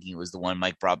that thinking it was the one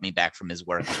Mike brought me back from his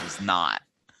work. It was not.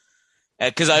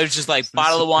 Because I was just like,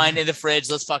 bottle of wine in the fridge,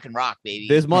 let's fucking rock, baby.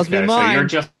 This must be mine. So you're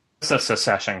just a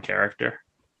Succession character.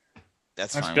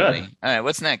 That's That's fine good. with me. All right,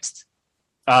 what's next?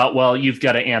 Well, you've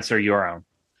got to answer your own.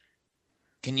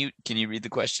 Can you read the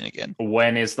question again?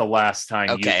 When is the last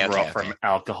time you grew up okay. from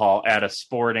alcohol at a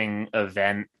sporting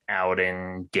event,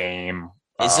 outing, game,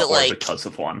 Is it or like because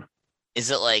of one? Is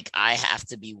it like I have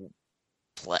to be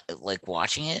like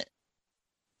watching it?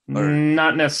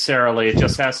 Not necessarily. It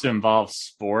just has to involve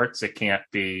sports. It can't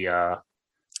be.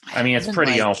 It's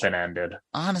pretty open-ended.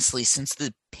 Honestly, since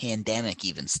the pandemic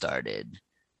even started,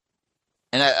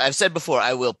 and I've said before,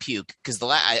 I will puke because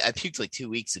I puked like 2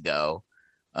 weeks ago.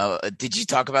 Did you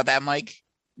talk about that, Mike?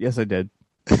 Yes, I did.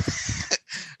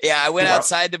 Yeah, I went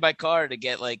outside to my car to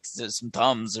get like some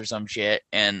Tums or some shit,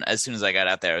 and as soon as I got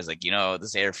out there, I was like,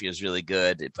 this air feels really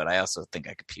good, but I also think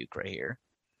I could puke right here,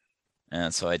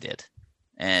 and so I did.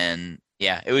 And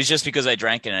yeah, it was just because I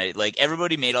drank and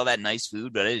everybody made all that nice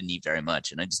food, but I didn't eat very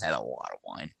much, and I just had a lot of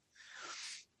wine.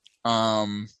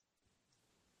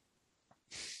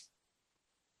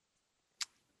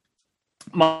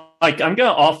 Mike, I'm going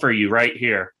to offer you right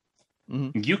here.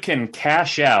 Mm-hmm. You can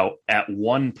cash out at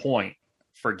 1 point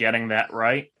for getting that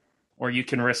right, or you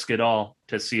can risk it all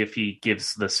to see if he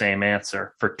gives the same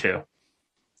answer for 2.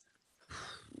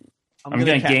 I'm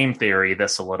going to game theory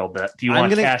this a little bit. Do you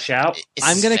want to cash out?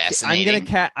 I'm going to cash Why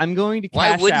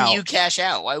wouldn't out. you cash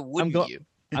out? Why wouldn't you?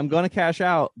 I'm going to cash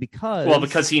out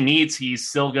because he's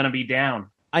still going to be down.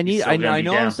 I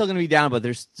know I'm still going to be down, but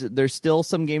there's still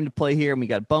some game to play here, and we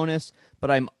got bonus.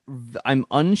 But I'm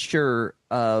unsure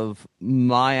of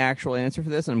my actual answer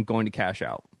for this, and I'm going to cash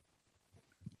out.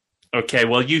 Okay,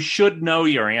 well, you should know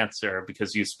your answer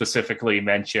because you specifically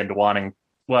mentioned wanting.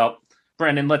 Well,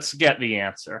 Brendan, let's get the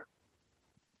answer.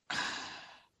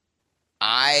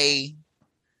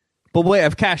 But wait,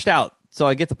 I've cashed out, so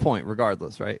I get the point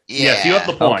regardless, right? Yeah. Yes, you have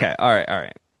the point. Okay, all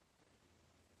right.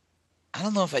 I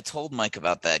don't know if I told Mike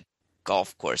about that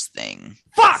golf course thing.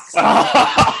 Fuck!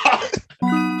 Oh,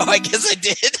 I guess I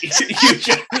did.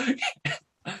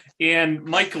 And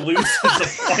Mike loses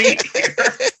a point here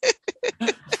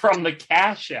from the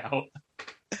cash out.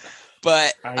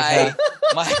 But my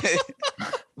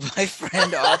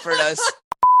friend offered us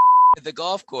at the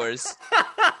golf course,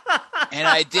 and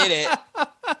I did it.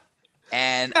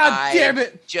 And God damn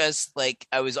it. Just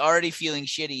I was already feeling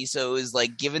shitty, so it was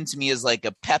given to me as a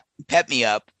pep me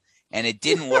up, and it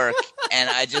didn't work. And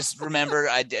I just remember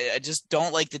I just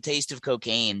don't like the taste of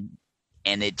cocaine,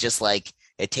 and it just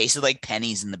it tasted like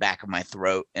pennies in the back of my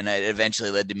throat, and it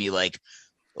eventually led to me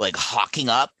like hawking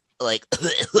up, like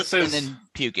and then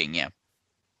puking. Yeah.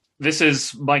 This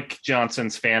is Mike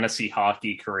Johnson's fantasy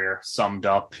hockey career summed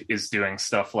up, is doing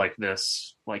stuff like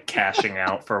this, like cashing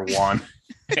out for one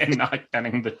and not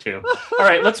getting the two. All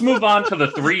right, let's move on to the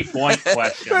 3-point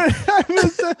question.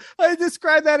 I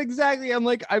described that exactly. I'm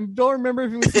like, I don't remember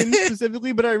if it was him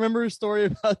specifically, but I remember a story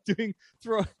about doing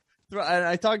throw. And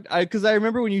I talked, because I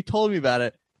remember when you told me about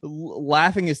it,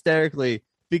 laughing hysterically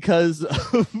because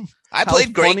I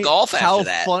played great golf after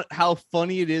that. How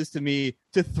funny it is to me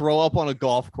to throw up on a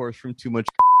golf course from too much.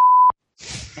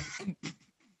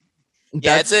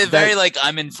 Yeah, it's a very like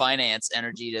I'm in finance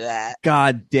energy to that.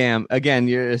 God damn! Again,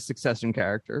 you're a Succession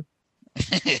character.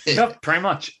 Yep, pretty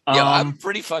much. Yeah, I'm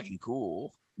pretty fucking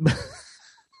cool.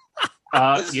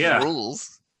 Yeah.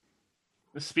 Rules.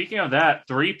 Speaking of that,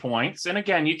 3 points, and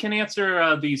again, you can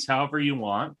answer these however you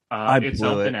want. It's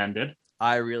open-ended.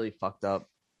 I really fucked up.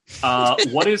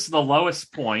 What is the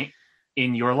lowest point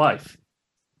in your life?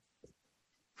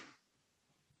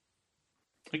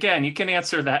 Again, you can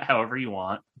answer that however you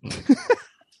want.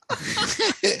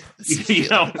 you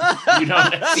don't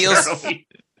necessarily...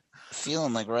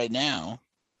 Feeling like right now.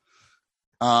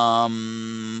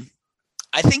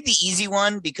 I think the easy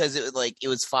one, because it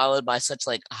was followed by such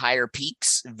like higher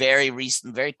peaks very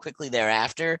quickly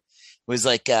thereafter, was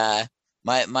like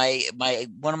my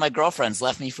one of my girlfriends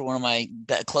left me for one of my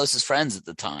closest friends at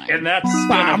the time, and that's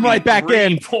I'm right back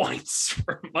in points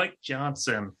for Mike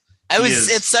Johnson.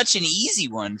 It's such an easy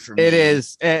one for me. It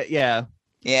is, yeah,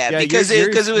 because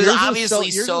it was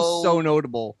obviously so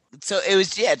notable. So it was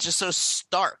just so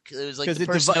stark. It was like the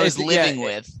person I was living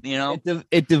with, you know.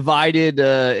 It divided.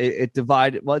 It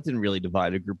divided. Well, it didn't really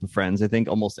divide a group of friends. I think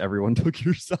almost everyone took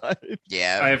your side.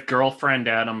 Yeah, I have girlfriend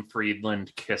Adam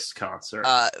Friedland Kiss concert.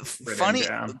 Funny.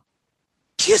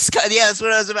 Kiss, yeah, that's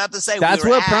what I was about to say. That's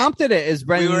what prompted it. Is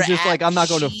Brendan was just like, I'm not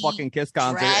going to fucking Kiss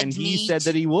concert, and he said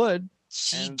that he would.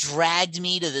 She dragged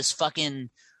me to this fucking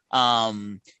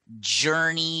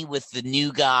journey with the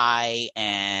new guy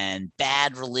and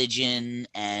Bad Religion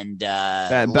and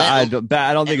I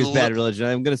don't think it's Bad Religion.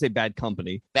 I'm going to say Bad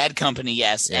Company. Bad Company,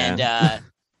 yes. Yeah. And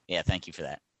yeah, thank you for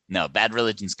that. No, Bad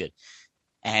Religion's good.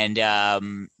 And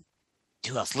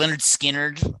who else? Leonard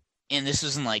Skinnard. And this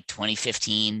was in like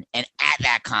 2015. And at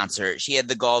that concert, she had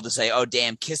the gall to say, "Oh,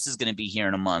 damn, Kiss is going to be here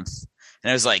in a month."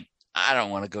 And I was like, I don't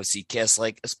want to go see Kiss,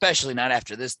 like, especially not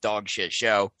after this dog shit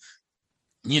show.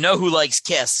 You know who likes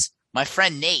Kiss? My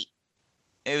friend Nate.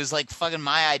 It was like fucking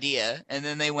my idea, and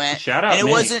then they went. Shout out! And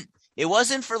Nate. It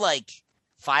wasn't for like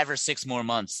 5 or 6 more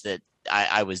months that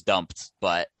I was dumped,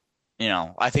 but you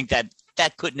know, I think that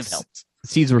couldn't have helped.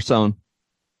 Seeds were sown.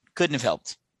 Couldn't have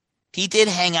helped. He did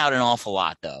hang out an awful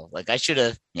lot, though. Like I should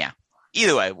have. Yeah.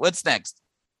 Either way, what's next?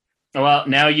 Well,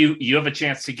 now you have a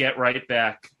chance to get right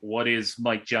back. What is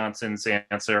Mike Johnson's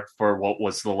answer for what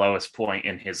was the lowest point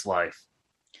in his life?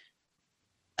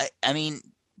 I mean,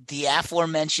 the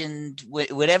aforementioned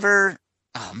whatever.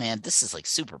 Oh man, this is like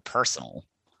super personal.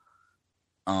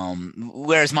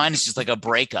 Whereas mine is just like a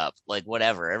breakup, like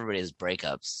whatever. Everybody has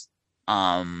breakups.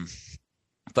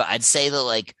 But I'd say that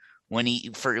like when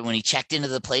he checked into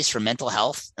the place for mental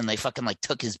health and they fucking like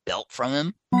took his belt from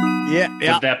him.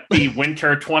 Yeah. Would that be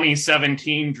winter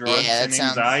 2017 drugs and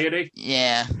anxiety?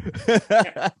 Yeah.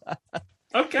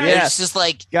 Okay. Yeah. It's just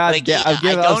like, God, like,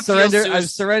 I've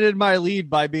surrendered my lead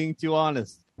by being too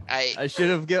honest. I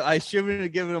shouldn't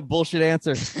have given a bullshit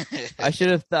answer. I should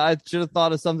have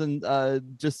thought of something,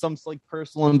 just some like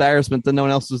personal embarrassment that no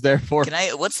one else was there for.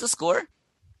 What's the score?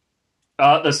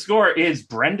 The score is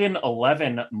Brendan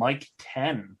 11, Mike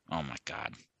 10. Oh my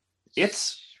God.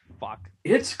 It's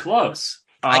close.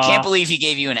 I can't believe he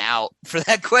gave you an out for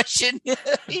that question.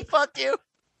 He fucked you.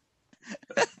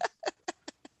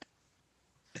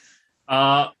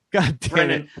 God damn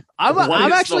Brendan, it!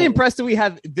 I'm actually impressed that we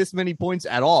had this many points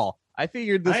at all. I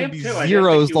figured this would be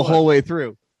zeros the whole way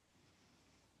through.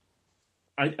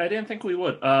 I didn't think we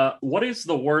would. What is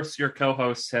the worst your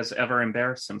co-host has ever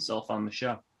embarrassed himself on the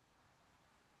show?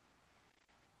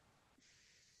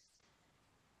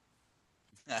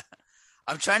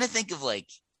 I'm trying to think of like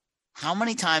how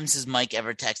many times has Mike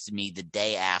ever texted me the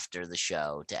day after the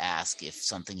show to ask if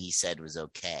something he said was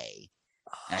okay?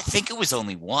 And I think it was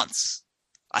only once.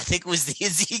 I think it was the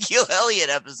Ezekiel Elliott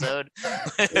episode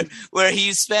where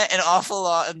he spent an awful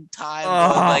lot of time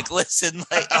going, like, listen,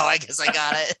 like, oh, I guess I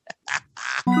got it.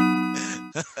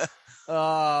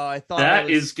 Oh, I thought That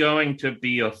is going to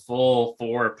be a full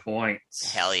 4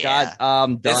 points. Hell yeah.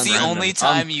 God, That's the only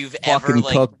time you've ever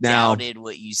like cooked now. doubted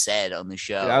what you said on the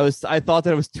show. I thought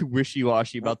that I was too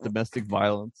wishy-washy about domestic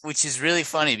violence. Which is really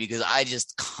funny because I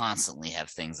just constantly have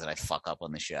things that I fuck up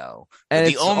on the show. And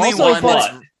the it's only also one fun-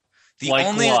 that's What?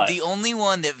 the only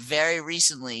one that very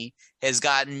recently has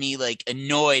gotten me like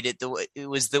annoyed at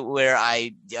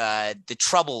the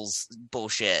Troubles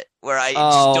bullshit where I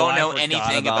just don't know forgot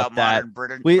anything about about that.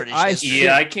 modern British I- history.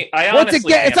 Yeah, I can't. I Once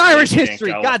honestly again, it's can't Irish believe you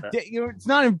history. can't go God, with it. it's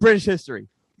not in British history.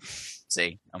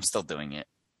 See, I'm still doing it.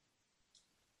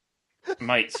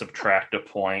 Might subtract a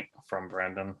point from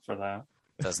Brendan for that.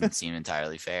 Doesn't seem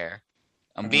entirely fair.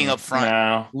 I'm being upfront.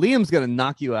 No. Liam's gonna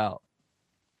knock you out.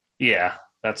 Yeah,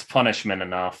 that's punishment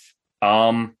enough.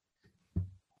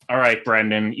 All right,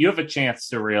 Brendan, you have a chance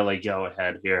to really go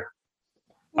ahead here.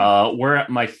 We're at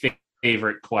my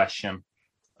favorite question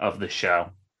of the show.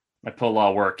 I put a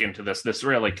lot of work into this. This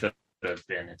really could have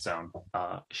been its own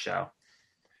show.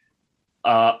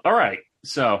 All right,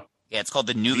 so Yeah, it's called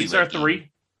the Newlywed these are Game.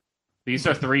 three. These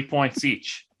are 3 points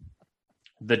each.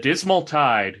 The Dismal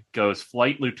Tide goes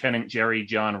Flight Lieutenant Jerry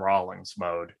John Rawlings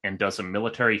mode and does a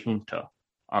military junta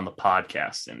on the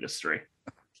podcast industry.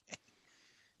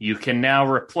 You can now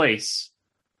replace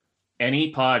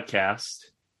any podcast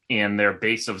and their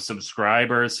base of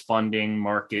subscribers, funding,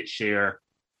 market share,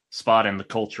 spot in the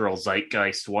cultural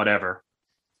zeitgeist, whatever,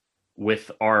 with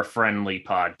our friendly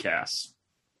podcasts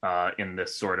in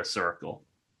this sort of circle.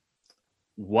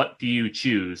 What do you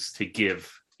choose to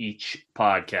give each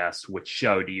podcast? Which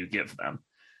show do you give them?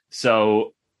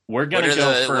 So we're going to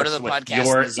go first. What are the with podcasts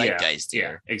your in the zeitgeist yeah,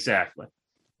 here? exactly.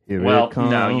 Here Well, it comes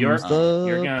no, you're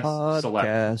the gonna podcast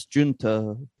select.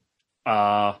 junta.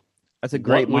 That's a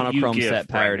great What would you monochrome give, set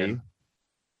parody. Brandon?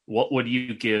 What would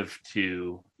you give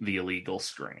to the illegal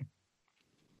screen?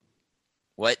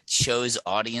 What show's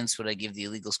audience would I give the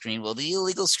illegal screen? Well, the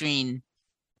illegal screen,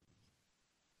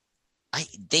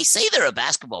 they say they're a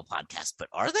basketball podcast, but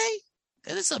are they?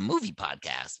 It's a movie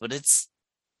podcast, but it's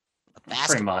a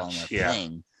basketball much,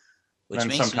 thing. Which And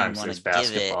makes sometimes me want there's to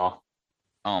give it. basketball.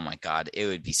 Oh my god, it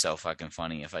would be so fucking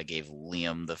funny if I gave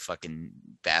Liam the fucking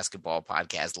basketball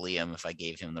podcast. Liam, if I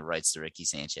gave him the rights to Ricky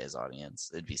Sanchez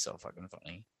audience, it'd be so fucking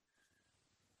funny.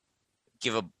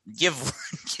 Give Liam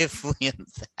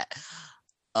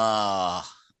that.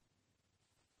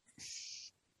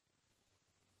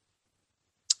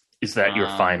 Is that your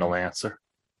final answer?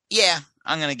 Yeah,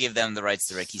 I'm gonna give them the rights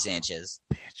to Ricky Sanchez.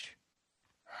 Bitch.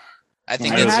 I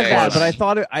think I that's had very that, much- but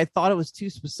I thought it was too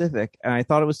specific, and I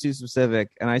said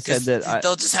 'cause that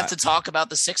they'll just have to talk about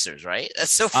the Sixers, right?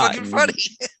 That's so fucking funny.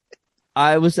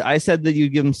 I said that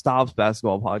you'd give him Stobbs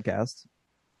basketball podcast.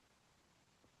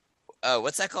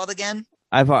 What's that called again?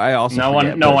 I also No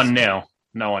forget, one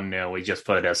but knew. We just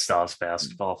put it as Stav's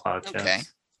basketball podcast. Okay.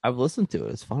 I've listened to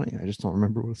it. It's funny. I just don't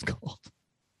remember what it's called.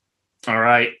 All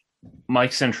right.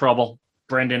 Mike's in trouble.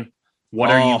 Brendan, what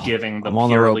are you giving the I'm on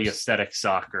the purely ropes. aesthetic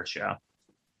soccer show?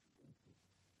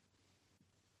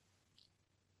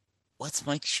 What's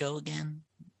Mike's show again?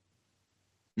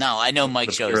 No, I know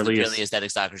Mike's show is the purely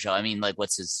aesthetic soccer show. I mean, like,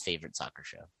 what's his favorite soccer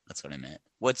show? That's what I meant.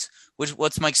 What's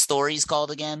Mike's stories called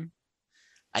again?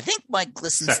 I think Mike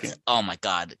listens to. Oh my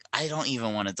god, I don't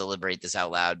even want to deliberate this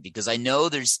out loud because I know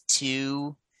there's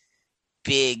 2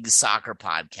 big soccer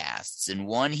podcasts, and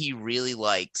one he really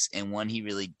likes and one he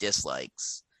really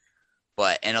dislikes.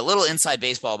 And a little inside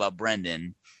baseball about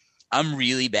Brendan. I'm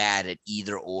really bad at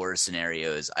either or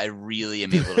scenarios. I really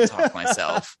am able to talk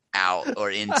myself out or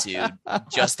into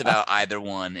just about either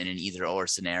one in an either or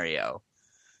scenario.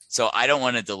 So I don't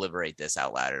want to deliberate this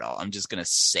out loud at all. I'm just going to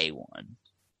say one.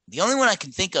 The only one I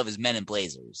can think of is Men in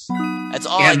Blazers. That's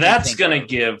all. And that's going to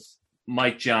give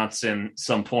Mike Johnson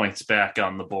some points back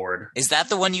on the board. Is that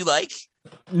the one you like?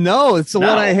 No, it's the one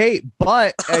I hate.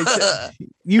 But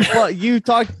you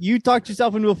talked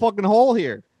yourself into a fucking hole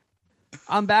here.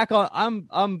 I'm back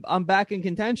in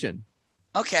contention.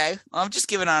 Okay, well, I'm just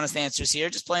giving honest answers here,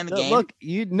 just playing the game. Look,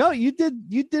 you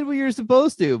did what you're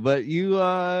supposed to, but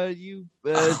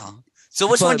So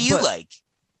which one do you like?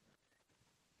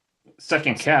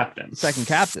 Second captain.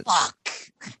 Fuck.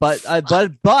 But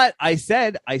I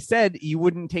said you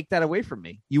wouldn't take that away from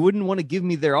me. You wouldn't want to give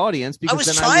me their audience because I was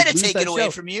then trying would to take lose it that away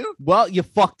show. from you. Well, you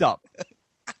fucked up.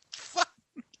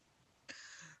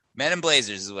 Men in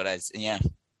Blazers is what yeah.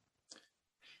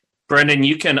 Brendan,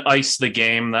 you can ice the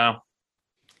game though,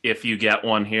 if you get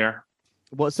one here.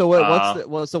 What is the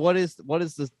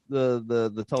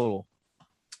total?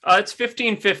 It's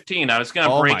 15-15. I was going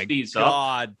to break these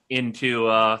God. up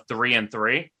into 3 and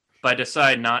 3, but I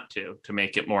decided not to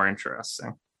make it more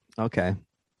interesting. Okay.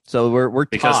 So we're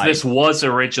because tied. this was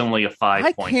originally a 5-point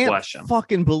I question. can't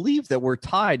fucking believe that we're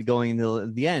tied going to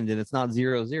the end and it's not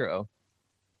 0-0.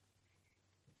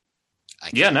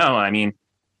 Yeah, no, I mean,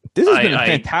 This has been a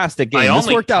fantastic game. This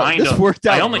worked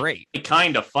out great. I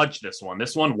kind of fudged this one.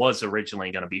 This one was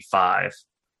originally going to be 5.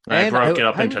 I And broke it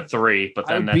up into 3, but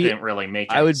then that didn't really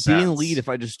make I would sense. be in lead if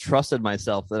I just trusted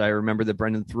myself that I remembered that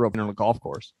Brendan threw up on a golf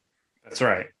course. That's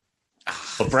right.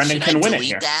 But Brendan can win it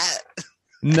here. That?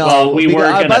 No, well, we were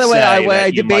by the way, I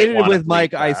you debated might it with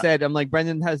Mike. that. I said, I'm like,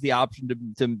 Brendan has the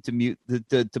option to mute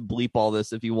to bleep all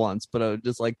this if he wants, but I was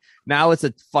just like, now it's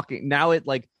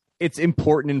it's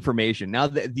important information. Now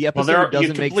the episode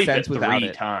doesn't make sense without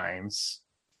it. Times.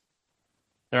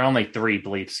 There are only 3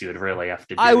 bleeps you would really have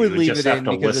to do. I would you leave just it have in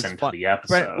to because listen it's to fun. the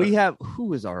episode. Brent,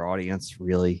 who is our audience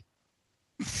really?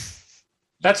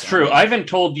 That's true. I haven't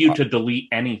told you to delete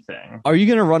anything. Are you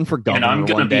going to run for governor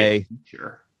one day?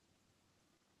 Sure.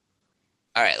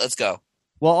 All right, let's go.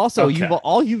 Well, also, Okay.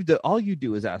 all you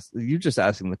do is ask. You're just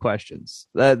asking the questions.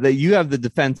 That you have the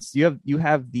defense. You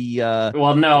have the.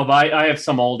 Well, no, but I have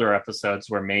some older episodes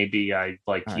where maybe I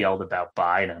right. yelled about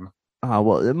Biden.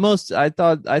 Well, I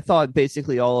thought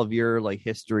basically all of your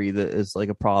history that is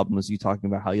a problem was you talking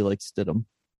about how you like Stidham.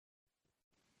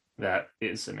 That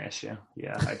is an issue.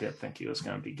 Yeah, I did think he was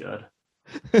going to be good.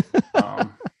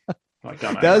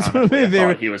 That's one of my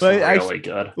favorite. He was really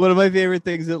good. One of my favorite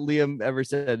things that Liam ever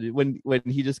said when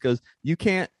he just goes, you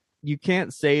can't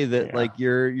say that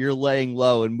you're laying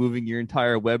low and moving your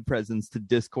entire web presence to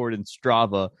Discord and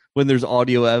Strava when there's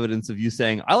audio evidence of you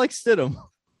saying I like Stidham.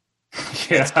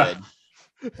 Yeah. That's good.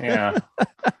 Yeah.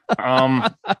 All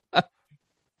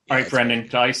right, Brendan,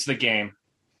 to ice the game.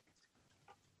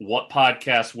 What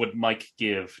podcast would Mike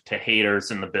give to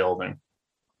haters in the building?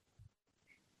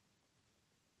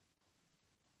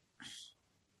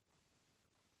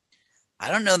 I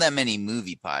don't know that many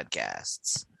movie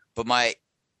podcasts, but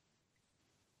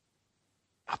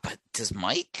does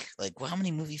Mike how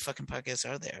many movie fucking podcasts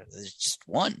are there? There's just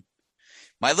one.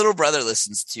 My little brother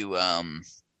listens to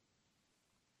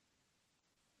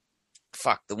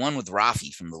the one with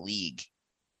Rafi from the League.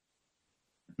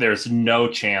 There's no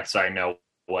chance I know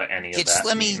what any of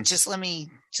that means. Just let me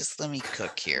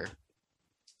cook here.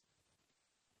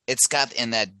 It's got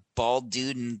and that bald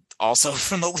dude and also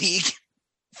from the League.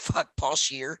 Fuck Paul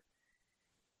Scheer.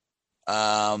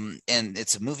 And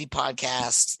it's a movie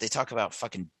podcast. They talk about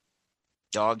fucking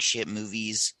dog shit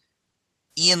movies.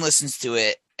 Ian listens to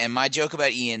it, and my joke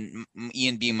about Ian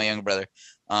being my younger brother,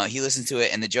 he listens to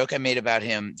it, and the joke I made about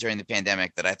him during the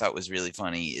pandemic that I thought was really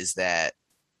funny is that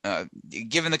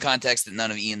given the context that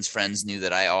none of Ian's friends knew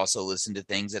that I also listened to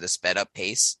things at a sped up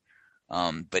pace,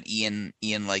 but Ian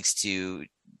likes to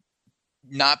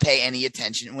not pay any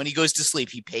attention when he goes to sleep.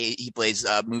 He plays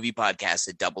movie podcasts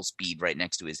at double speed right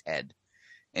next to his head,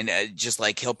 and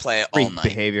he'll play it all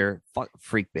night.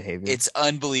 Freak behavior. It's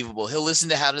unbelievable. He'll listen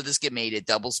to How Did This Get Made at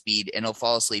double speed, and he'll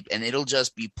fall asleep, and it'll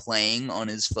just be playing on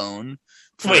his phone.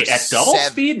 Wait, at double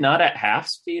speed, not at half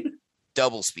speed?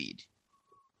 Double speed.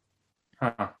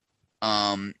 Huh. So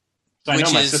I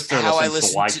know my sister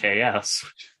listens to YKS.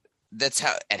 That's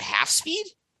how at half speed?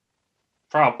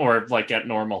 Or at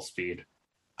normal speed.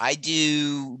 I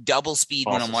do double speed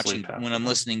when I'm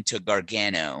listening to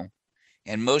Gargano,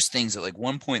 and most things at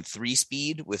 1.3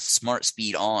 speed with smart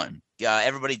speed on.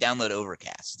 Everybody download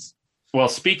Overcast. Well,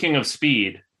 speaking of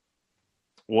speed,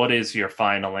 what is your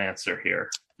final answer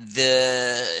here?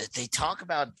 They talk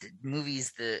about the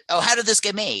movies How Did This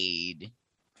Get Made?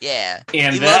 Yeah.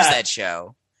 And he loves that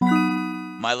show.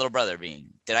 My little brother being.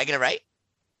 Did I get it right?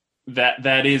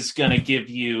 That is going to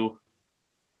give you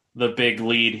the big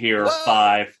lead here, Whoa.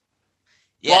 5.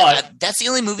 Yeah, that's the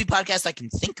only movie podcast I can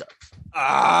think of.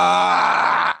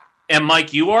 And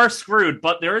Mike, you are screwed,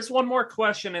 but there is one more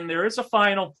question, and there is a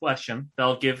final question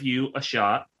that'll give you a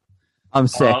shot. I'm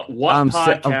sick. I'm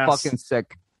fucking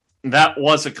sick. That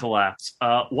was a collapse.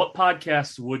 What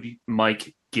podcast would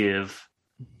Mike give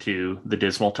to the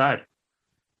Dismal Tide?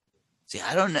 See,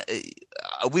 I don't know.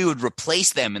 We would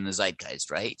replace them in the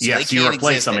zeitgeist, right? So yes, you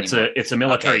replace them. Anymore. It's a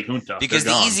military junta. Because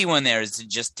the easy one there is to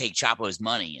just take Chapo's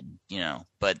money, and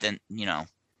but then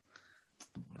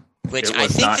which I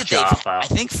think that I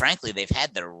think frankly they've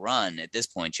had their run at this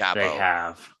point. Chapo, they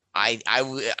have.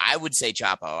 I would say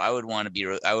Chapo. I would want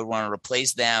to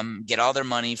replace them, get all their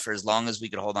money for as long as we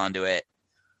could hold on to it.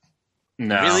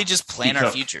 No, really just plan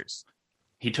our futures.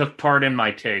 He took part in my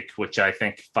take, which I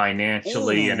think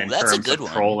financially and in terms of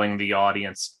trolling the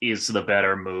audience is the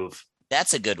better move.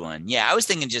 That's a good one. Yeah, I was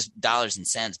thinking just dollars and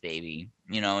cents, baby.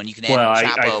 And you can add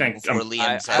Chapo I think before I'm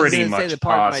Liam. pretty much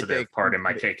positive part in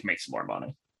my take makes more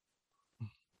money.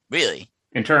 Really?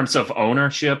 In terms of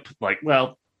ownership, like,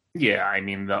 well, yeah, I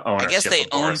mean the ownership. I guess they of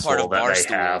own part of that they Barstool,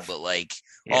 have. but like,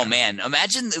 Yeah. oh man,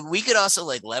 imagine we could also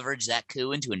like leverage that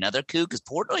coup into another coup because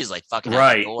Portnoy's like fucking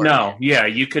Right? out the door, No, man. yeah,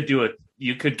 you could do it.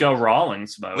 You could go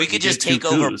Rawlings mode. We could You just did two take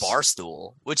over coups.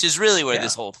 Barstool, which is really where Yeah.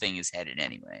 this whole thing is headed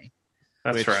anyway.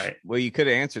 That's right. Well, you could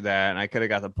have answered that, and I could have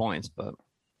got the points, but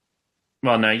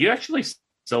Well, no, you actually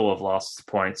still have lost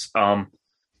points.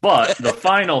 But the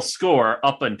final score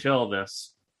up until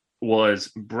this was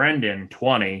Brendan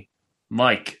 20,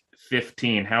 Mike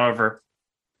 15. However,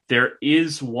 there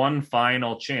is one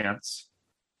final chance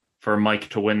for Mike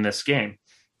to win this game.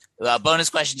 Bonus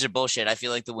questions are bullshit. I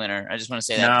feel like the winner. I just want to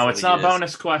say that. No, before it's we not do a this.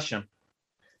 bonus question.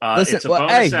 listen, It's a well,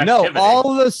 bonus hey, activity. no,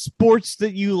 all the sports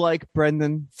that you like,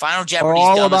 Brendan, Final are Jeopardy's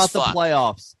all dumb about as the fuck.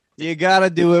 playoffs. You got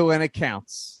to do it when it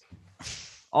counts.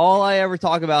 All I ever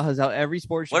talk about is how every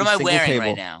sport should What am be I single wearing table.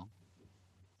 right now?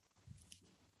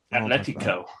 I don't talk about it.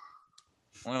 Atletico.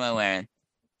 What am I wearing?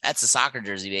 That's a soccer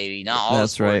jersey, baby. Not all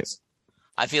That's the right. sports.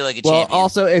 I feel like a Well, champion.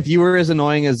 also, if you were as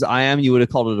annoying as I am, you would have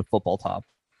called it a football top.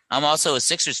 I'm also a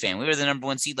Sixers fan. We were the number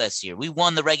 1 seed last year. We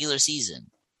won the regular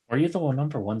season. Were you the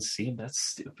number 1 seed? That's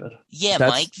stupid. Yeah,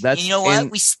 That's- Mike. that's You know what? in-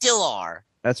 We still are.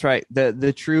 That's right.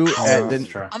 The true Oh, the that's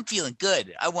true. I'm feeling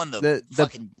good. I won the The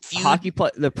fucking feud. hockey play.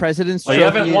 The president's Well,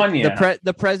 trophy. you haven't won yet.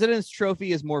 The president's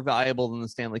trophy is more valuable than the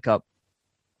Stanley Cup.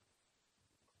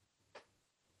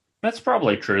 That's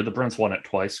probably true. The Bruins won it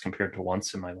twice compared to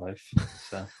once in my life.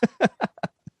 So.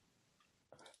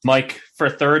 Mike, for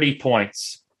 30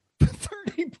 points,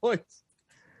 30 points.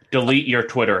 delete your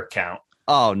Twitter account.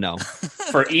 Oh no.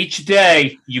 For each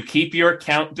day you keep your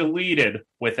account deleted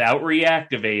without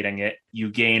reactivating it, you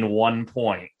gain 1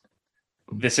 point.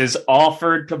 This is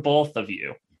offered to both of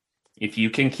you. If you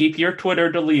can keep your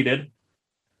Twitter deleted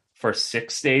for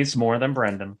 6 days more than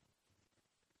Brendan,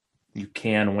 you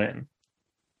can win.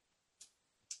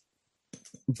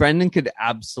 Brendan could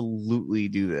absolutely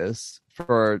do this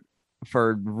for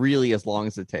really as long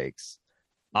as it takes.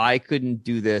 I couldn't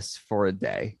do this for a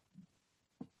day.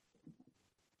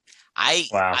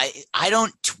 Wow. I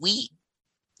don't tweet.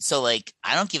 So like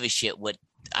I don't give a shit what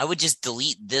I would just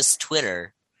delete this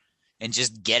Twitter and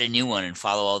just get a new one and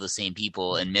follow all the same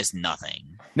people and miss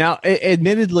nothing. Now,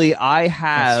 admittedly, I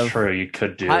have. That's true. You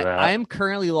could do that. I am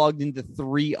currently logged into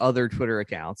 3 other Twitter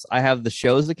accounts. I have the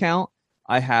show's account.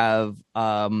 I have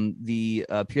the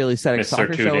Purely Static Mr.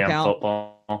 Soccer Too Show Damn account,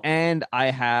 Football. and I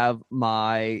have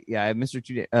I have Mr.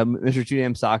 Too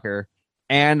Damn Soccer,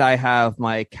 and I have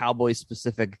my Cowboys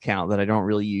specific account that I don't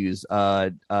really use.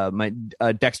 My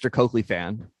Dexter Coakley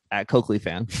fan at Coakley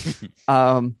fan.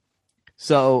 But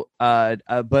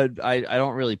I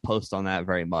don't really post on that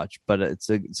very much. But it's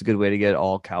a good way to get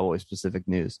all Cowboy specific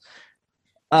news.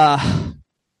 I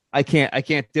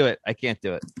can't do it. I can't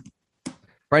do it.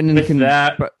 Brendan With can.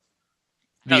 that, Don't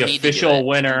the need to do official it.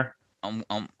 winner.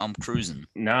 I'm cruising.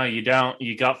 No, you don't.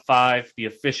 You got 5. The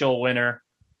official winner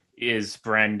is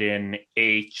Brendan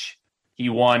H. He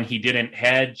won. He didn't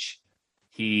hedge.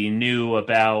 He knew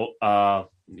about.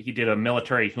 He did a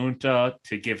military junta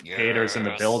to give caterers in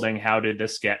the building. How did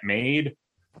this get made?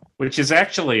 Which is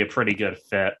actually a pretty good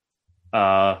fit.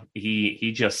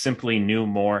 He just simply knew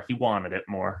more. He wanted it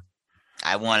more.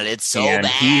 I wanted it so And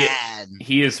bad.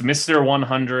 He is Mr.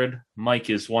 100. Mike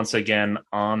is once again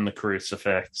on the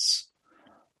crucifix.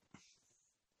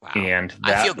 Wow. And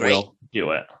I that feel great. will do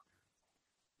it.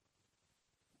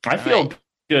 I All feel right.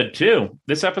 good too.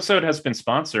 This episode has been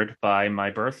sponsored by my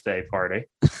birthday party.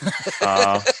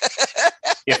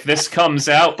 If this comes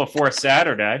out before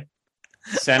Saturday,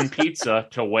 send pizza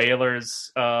to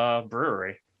Whaler's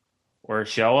Brewery, or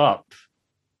show up,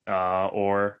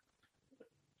 or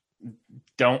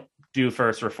don't do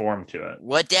First Reform to it.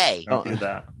 What day? Don't do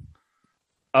that.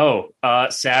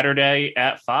 Saturday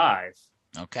at 5.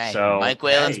 Okay. So, Mike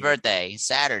Whalen's hey, birthday,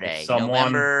 Saturday, someone-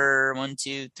 November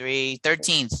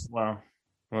 13th. Well,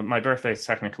 my birthday is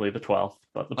technically the 12th,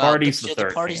 but the Well, party's but the the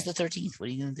 13th. party's the 13th. What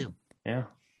are you gonna do? Yeah.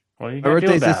 What are you My gonna do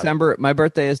birthday is about it? December. My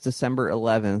birthday is December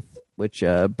 11th, which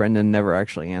Brendan never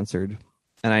actually answered.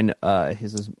 And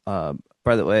his is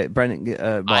by the way, Brendan.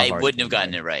 I wouldn't have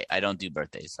gotten it right. I don't do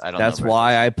birthdays. I don't. That's know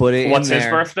why I put it. What's in his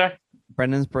there. birthday?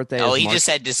 Brendan's birthday. birthdays. Oh, is he March, just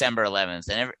said December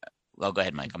 11th. Well, go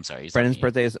ahead, Mike. I'm sorry. Brendan's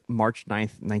birthday is March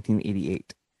 9th,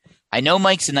 1988. I know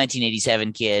Mike's a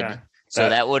 1987 kid, Okay. so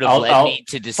that would have I'll- led I'll- me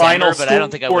to December, Final but I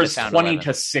don't think I would have score is found 20 11.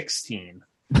 to 16.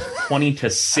 20 to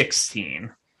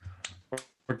 16.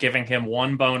 We're giving him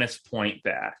 1 bonus point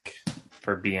back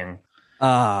for being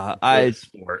a I good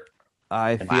sport.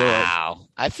 I feel Wow,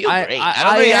 I feel I- great. I- I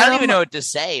don't I even am- know what to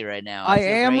say right now. I feel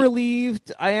am great.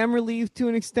 relieved. I am relieved to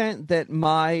an extent that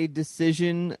my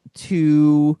decision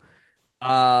to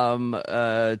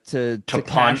To punt,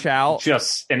 cash out.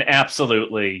 just an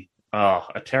absolutely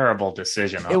a terrible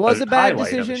decision. It was a bad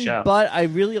highlight of the decision, show. but I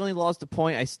really only lost a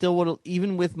point. I still would have,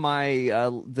 even with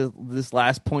my this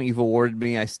last point you've awarded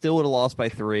me, I still would have lost by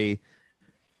 3.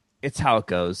 It's how it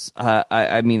goes.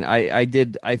 I mean, I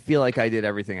did. I feel like I did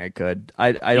everything I could.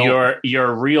 I don't.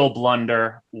 Your real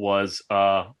blunder was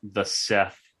the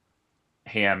Seth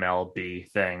Ham LB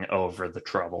thing over the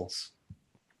Troubles.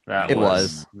 That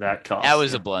cost. That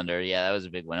was a blunder. Yeah, that was a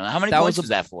big one. How many That points was was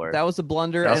that for? That was a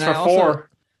blunder. That was and for I also, 4.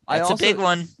 That's a big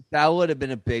one. That would have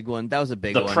been a big one. That was a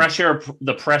big one.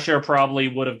 The pressure probably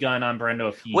would have gone on Brendo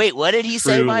if he. Wait, what did he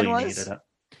say mine truly was? needed it.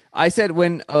 I said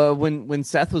when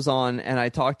Seth was on and I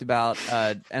talked about his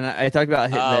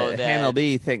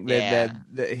MLB thing that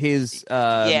his I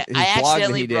blog that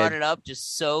accidentally he brought did. it up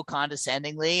just so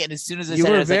condescendingly, and as soon as I You said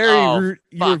it, I were was very like, "Oh, rude.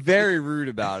 You were fuck." very rude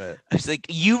about it. I was like,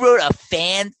 "You wrote a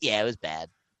fan." Yeah, it was bad.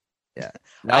 Yeah,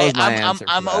 that was my answer.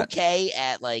 I'm for that. okay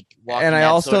at like walking And I that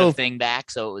also- sort of thing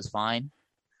back, so it was fine.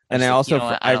 And I was also, like, you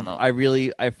know what, I don't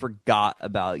know. I forgot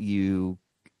about you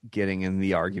getting in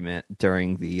the argument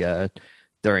during the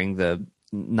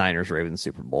Niners Ravens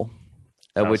Super Bowl,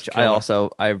 which killer.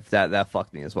 that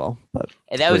fucked me as well. But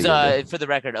And that was, what are you gonna for the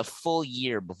record, a full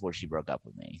year before she broke up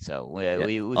with me. So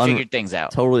we Un- figured things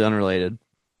out. totally unrelated.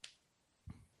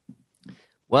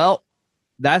 Well,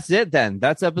 that's it then.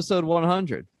 That's episode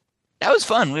 100. That was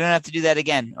fun. We don't have to do that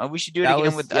again. We should do it That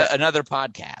again was- with yeah. another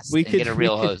podcast. We And could- get a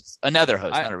real we could- host, another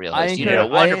host, not a real I host. You did a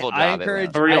encourage- wonderful I job. encourage,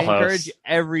 A real I encourage host.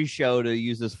 every show to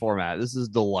use this format. This is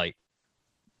delight.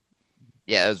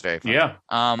 Yeah, that was very fun. Yeah.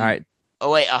 All right.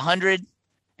 Oh wait, 100.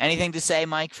 Anything to say,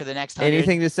 Mike, for the next 100?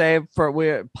 Anything to say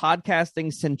we're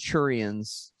podcasting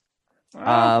centurions?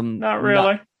 Not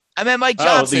really. I meant Mike Oh,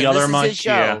 Johnson. the other this is Mike, his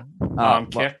show. yeah.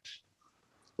 Kicked.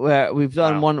 We've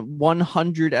done Wow.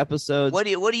 100 episodes. What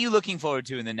are you looking forward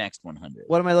to in the next 100?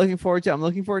 What am I looking forward to? I'm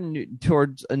looking forward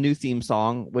towards a new theme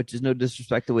song, which is no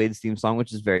disrespect to Wade's theme song,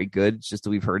 which is very good. It's just that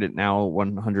we've heard it now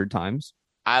 100 times.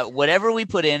 Whatever we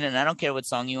put in, and I don't care what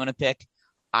song you want to pick.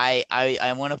 I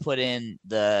want to put in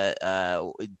the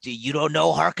you don't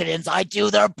know Harkonnens, I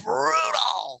do. They're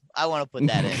brutal. I want to put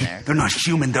that in there. They're not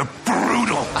human, they're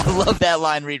brutal. I love that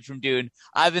line read from Dune.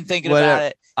 I've been thinking What about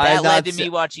it. I That led not to sa- me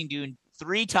watching Dune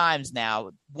 3 times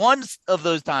now. One of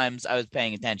those times I was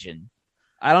paying attention.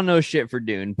 I don't know shit for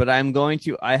Dune, but I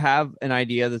have an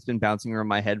idea that's been bouncing around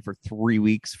my head for 3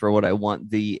 weeks for what I want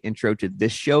the intro to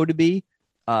this show to be.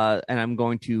 And I'm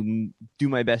going to do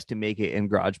my best to make it in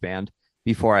GarageBand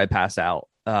before I pass out.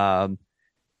 I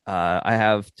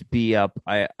have to be up.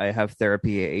 I have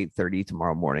therapy at 8:30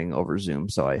 tomorrow morning over Zoom,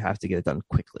 so I have to get it done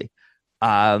quickly.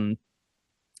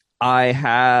 I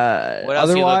have. What else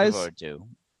are you looking Otherwise, forward to?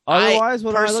 Otherwise,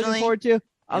 what am I looking personally- forward to?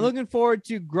 I'm looking forward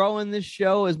to growing this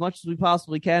show as much as we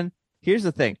possibly can. Here's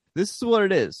the thing. This is what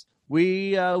it is.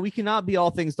 We cannot be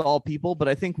all things to all people, but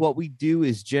I think what we do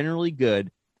is generally good.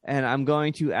 And I'm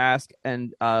going to ask,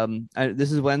 and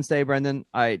this is Wednesday, Brendan.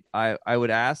 I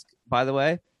would ask, by the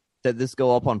way, that this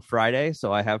go up on Friday,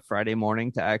 so I have Friday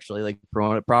morning to actually like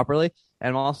promote it properly. And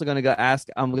I'm also going to ask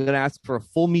for a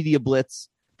full media blitz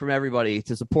from everybody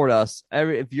to support us.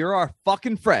 If you're our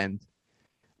fucking friend,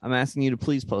 I'm asking you to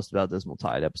please post about Dismal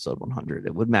Tide episode 100.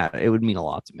 It would matter. It would mean a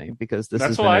lot to me because this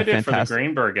That's has what been I a did for the fantastic.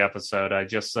 Greenberg episode. I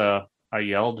just I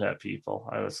yelled at people.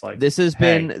 I was like, This has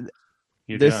 "Hey, been.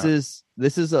 you This don't." is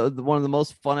one of the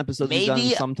most fun episodes we've done in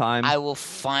Maybe some time. I will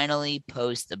finally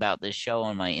post about this show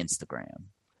on my Instagram.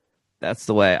 That's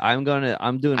the way I'm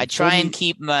doing. I try and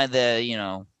keep We're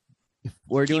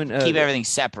doing. keep everything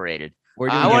separated. We're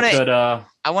doing. I wanna- You could,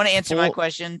 I want to answer my Full-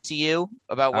 question to you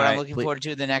about what All I'm right, looking please. forward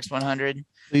to the next 100.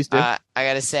 Please do. I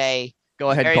got to say, Go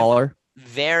ahead, very- caller.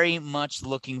 very much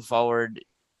looking forward.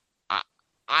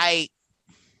 I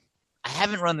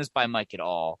haven't run this by Mike at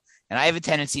all, and I have a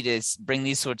tendency to bring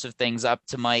these sorts of things up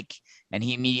to Mike, and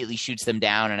he immediately shoots them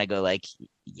down, and I go like,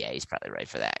 yeah, he's probably right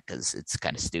for that because it's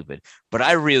kind of stupid. But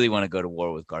I really want to go to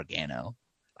war with Gargano.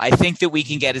 I think that we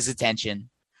can get his attention.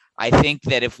 I think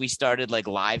that if we started like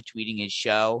live tweeting his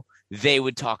show, they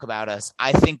would talk about us.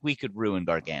 I think we could ruin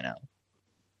Gargano.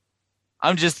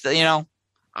 I'm just,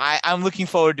 I'm looking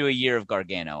forward to a year of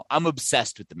Gargano. I'm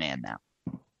obsessed with the man now.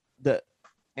 The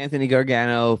Anthony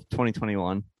Gargano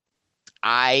 2021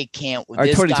 I can't. or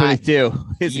This guy,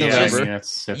 2022. It's You November.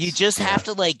 just- you just have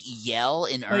to like yell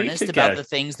in Well, you earnest could about get the it.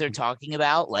 things they're talking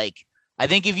about. Like, I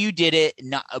think if you did it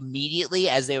not immediately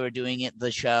as they were doing it,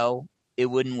 the show, it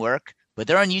wouldn't work. But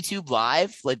they're on YouTube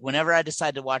Live. Like, whenever I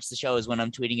decide to watch the show is when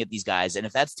I'm tweeting at these guys. And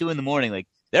if that's 2 a.m, like,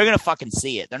 they're gonna fucking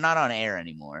see it. They're not on air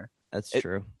anymore. That's It-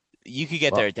 true. You could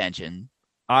get Well, their attention.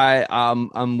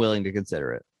 I'm willing to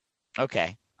consider it.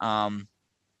 Okay. And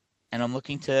I'm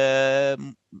looking to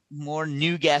more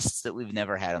new guests that we've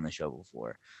never had on the show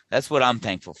before. That's what I'm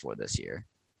thankful for this year.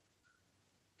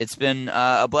 It's been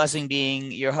a blessing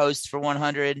being your host for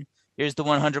 100. Here's the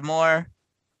 100 more.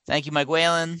 Thank you, Mike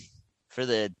Whalen, for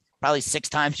the probably 6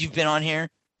 times you've been on here.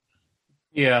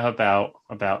 Yeah, about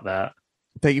that.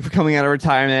 Thank you for coming out of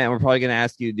retirement, and we're probably going to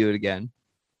ask you to do it again.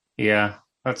 Yeah,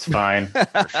 that's fine.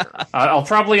 For sure. I'll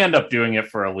probably end up doing it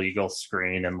for a legal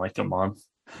screen in like a month.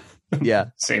 Yeah.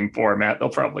 Same format. They'll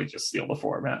probably just steal the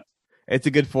format. It's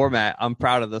a good format. I'm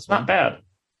proud of this one. Not bad.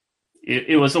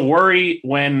 It was a worry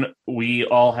when we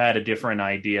all had a different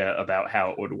idea about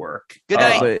how it would work. Good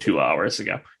night. 2 hours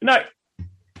ago. Good night.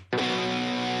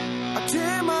 I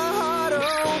tear my heart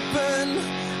open,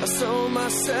 I sew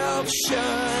myself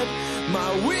shut.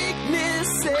 My weakness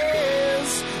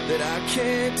is that I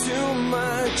can't do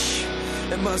much,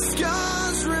 and my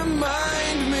scars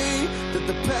remind me that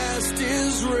the past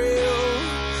is real.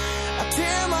 I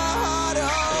tear my heart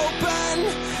open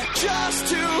just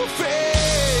to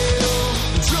fail.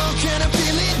 I'm drunk and I'm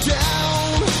feeling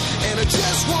down, and I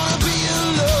just wanna be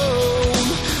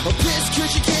alone. I'm pissed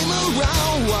 'cause you came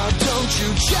around. Why don't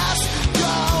you just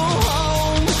go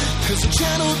home? 'Cause I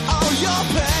channeled all your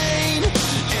pain,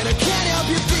 and I can't help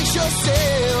you fix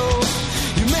yourself.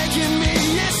 You're making me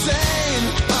insane.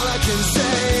 All I can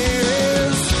say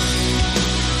is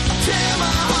I tear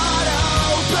my heart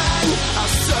open, I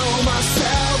sew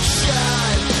myself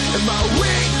shut, and my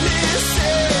weakness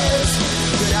is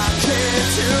that I can't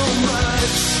do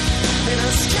much, and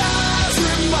our scars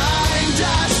remind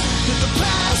us that the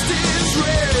past is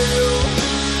real.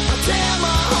 I tear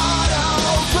my heart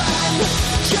open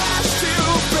just to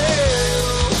feel.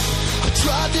 I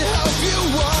tried to help you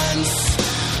once,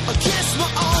 against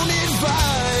my own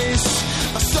advice.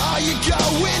 I saw you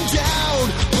going down,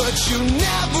 but you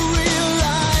never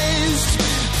realized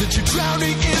that you're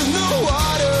drowning in the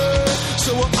water.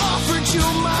 So I offered you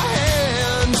my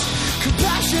hand.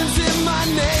 Compassion's in my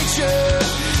nature.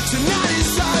 Tonight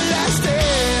is our last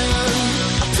stand.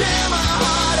 I tear my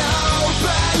heart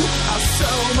open, I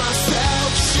sew myself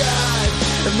shut,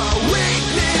 and my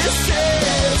weakness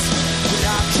is that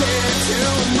I can't do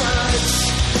much,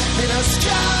 and our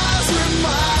scars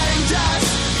remind us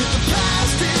that the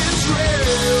past is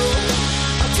real.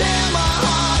 I tear my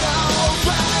heart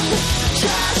open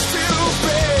just to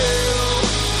feel.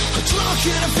 I'm drunk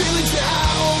and I'm feeling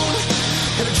down,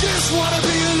 and I just wanna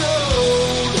be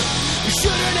alone. You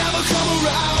shouldn't ever come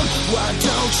around. Why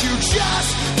don't you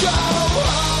just go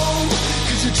home?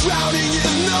 'Cause you're drowning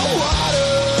in the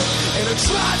water, and I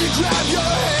tried to grab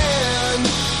your hand.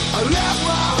 I left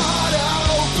my heart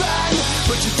open,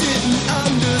 but you didn't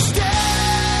understand.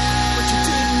 But you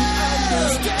didn't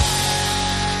understand.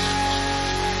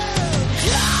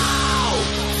 Go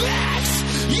fix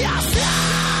yourself.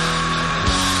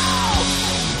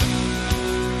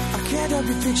 I can't help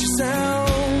you fix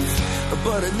yourself,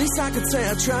 but at least I could say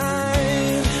I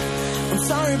tried. I'm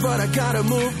sorry, but I gotta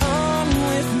move on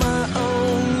with my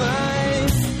own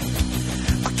life.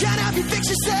 I can't help you fix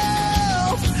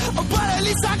yourself, but at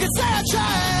least I could say I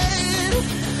tried.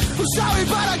 I'm sorry,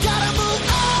 but I gotta move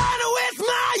on with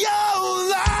my own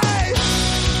life.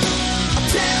 I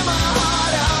tear my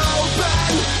heart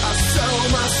open, I sew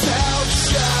myself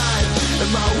shut,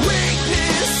 and my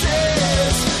weakness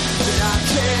is that I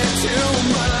can't do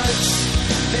much,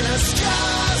 and our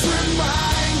scars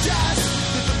remind us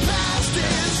that the past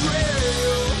is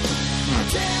real. I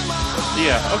tear my heart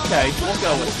Yeah, okay, we'll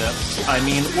go with this. I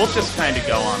mean, we'll just kind of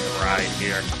go on the ride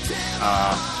here.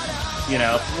 You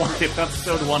know, if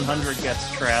episode 100 gets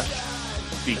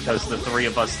trashed because the three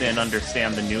of us didn't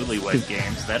understand the Newlywed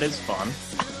Games, that is fun.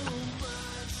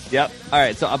 Yep. All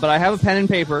right. So, but I have a pen and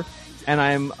paper, and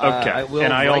I'm Okay,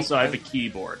 I also have a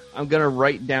keyboard. I'm gonna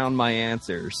write down my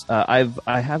answers. I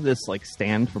have this like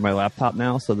stand for my laptop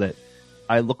now, so that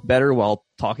I look better while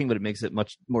talking, but it makes it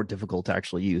much more difficult to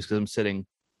actually use because I'm sitting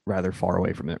rather far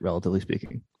away from it, relatively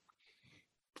speaking.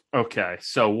 Okay,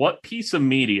 so what piece of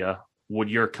media would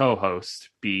your co-host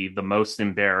be the most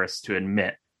embarrassed to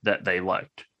admit that they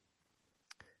liked?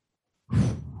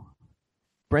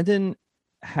 Brendan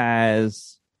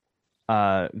has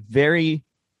very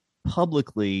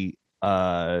publicly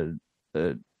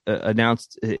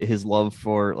announced his love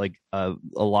for like a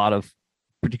lot of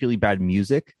particularly bad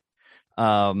music.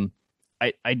 I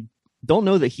don't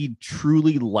know that he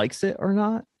truly likes it or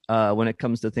not when it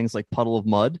comes to things like Puddle of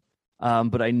Mud,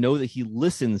 but I know that he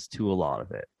listens to a lot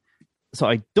of it. So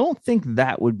I don't think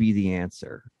that would be the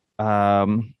answer.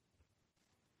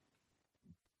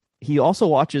 He also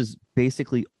watches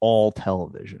basically all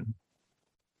television.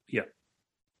 Yeah.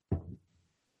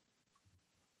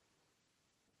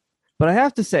 But I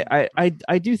have to say,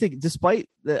 I do think, despite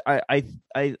that, I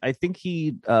think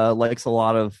he likes a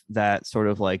lot of that sort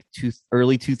of like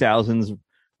early 2000s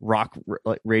rock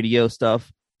radio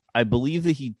stuff. I believe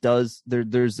that he does.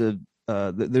 There's a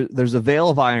veil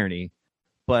of irony,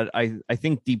 but I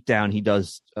think deep down he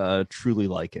does truly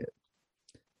like it.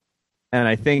 And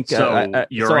I think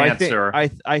your answer.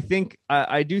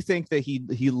 I do think that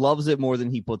he loves it more than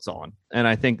he puts on, and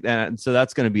I think so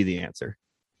that's going to be the answer.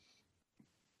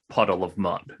 Puddle of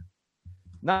Mud.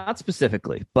 Not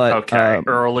specifically, but okay,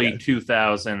 early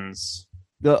 2000s.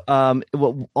 The on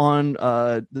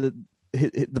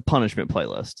the punishment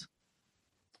playlist.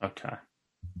 Okay.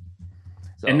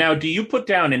 So, and now, do you put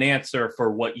down an answer for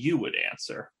what you would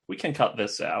answer? We can cut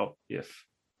this out if.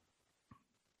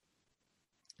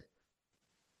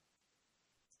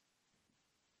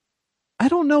 I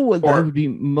don't know what I would be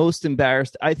most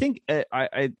embarrassed. I think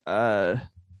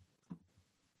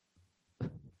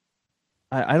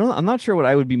I'm not sure what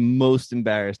I would be most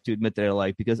embarrassed to admit that I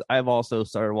like, because I've also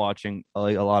started watching a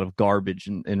lot of garbage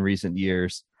in recent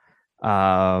years.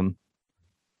 So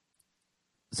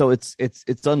it's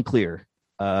unclear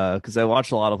because I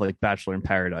watch a lot of like Bachelor in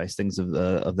Paradise, things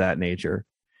of that nature.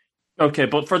 Okay,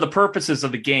 but for the purposes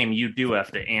of the game, you do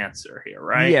have to answer here,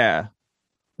 right? Yeah,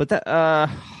 but that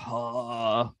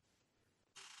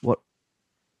what?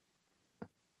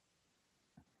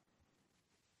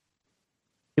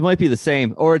 It might be the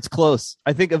same, or it's close.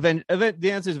 I think the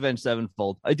answer is Avenged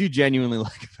Sevenfold. I do genuinely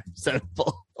like Avenged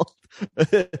Sevenfold,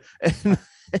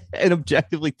 and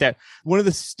objectively, one of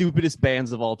the stupidest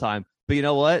bands of all time. But you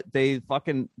know what? It's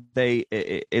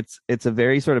a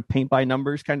very sort of paint by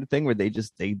numbers kind of thing where they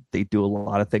do a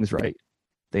lot of things right.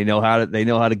 They know how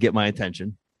to get my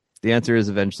attention. The answer is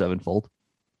Avenged Sevenfold.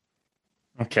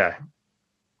 Okay.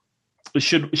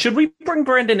 Should we bring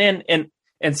Brendan in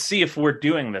and see if we're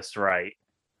doing this right?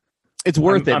 It's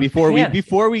worth it before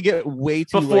we get way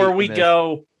too before late we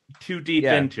go too deep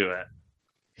into it.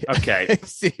 Okay,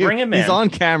 bring him in. He's on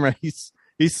camera. He's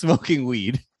smoking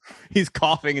weed. He's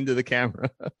coughing into the camera.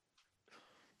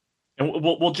 And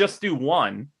we'll just do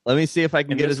one. Let me see if I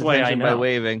can get his attention by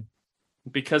waving.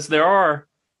 Because there are.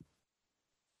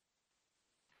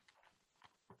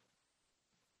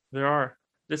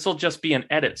 This will just be an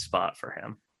edit spot for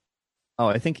him. Oh,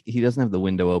 I think he doesn't have the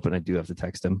window open. I do have to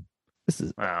text him. This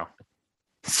is wow.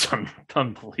 It's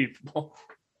unbelievable.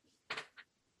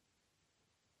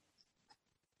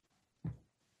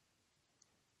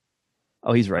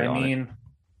 Oh, he's right on it.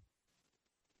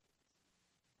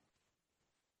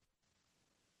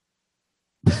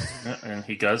 And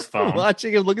he does phone.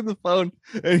 Watching him look at the phone,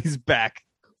 and he's back.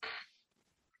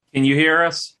 Can you hear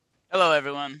us? Hello,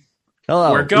 everyone.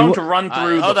 Hello. We're going to run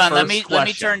through. Hold on. Let me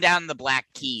question. turn down the black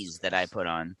keys that I put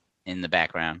on in the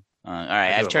background. All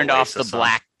right, I've turned off the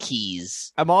black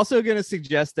keys. I'm also going to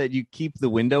suggest that you keep the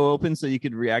window open so you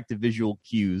could react to visual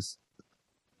cues.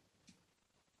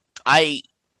 I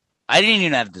didn't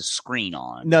even have the screen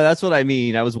on. No, that's what I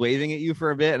mean. I was waving at you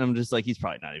for a bit, and I'm just like, he's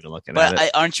probably not even looking at it.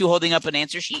 But aren't you holding up an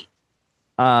answer sheet?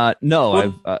 No,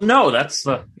 well, no, that's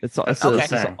it's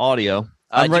audio.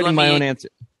 I'm writing my own answer.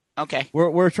 Okay,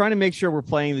 we're trying to make sure we're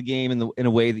playing the game in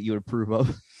a way that you would approve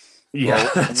of. Yeah,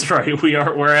 that's right.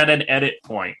 We're at an edit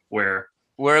point where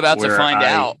we're about to find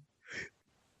out.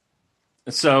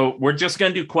 So we're just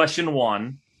going to do question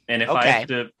one, and if I have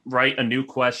to write a new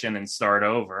question and start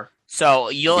over. So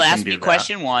you'll ask me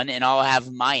question one, and I'll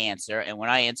have my answer. And when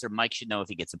I answer, Mike should know if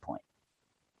he gets a point.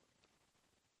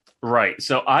 Right.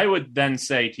 So I would then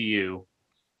say to you,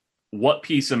 what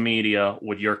piece of media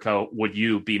would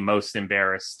you be most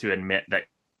embarrassed to admit that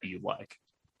you like?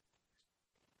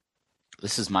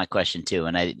 This is my question too,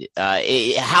 and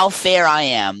how fair I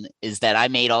am is that I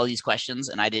made all these questions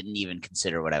and I didn't even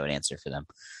consider what I would answer for them.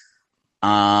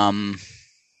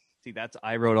 See,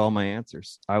 I wrote all my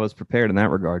answers. I was prepared in that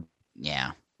regard.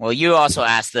 Yeah. Well, you also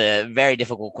asked the very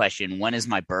difficult question: when is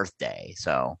my birthday?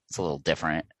 So it's a little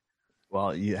different.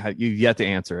 Well, you've yet to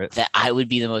answer it. That I would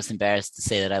be the most embarrassed to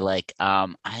say that I like.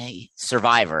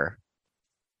 Survivor.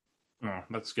 Oh,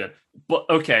 that's good. But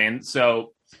okay, and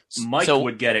so Mike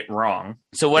would get it wrong.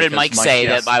 So what did Mike say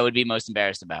that I would be most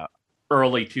embarrassed about?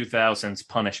 Early 2000s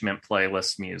punishment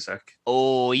playlist music.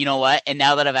 Oh, you know what? And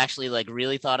now that I've actually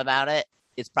really thought about it,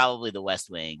 it's probably The West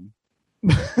Wing.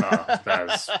 Oh,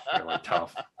 that's really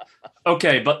tough.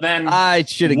 Okay, but then I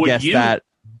should have guessed that.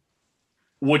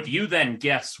 Would you then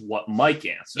guess what Mike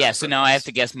answered? Yeah, so now I have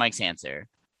to guess Mike's answer.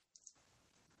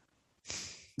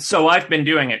 So I've been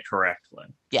doing it correctly.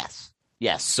 Yes.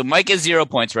 So Mike has 0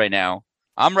 points right now.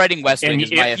 I'm writing West Wing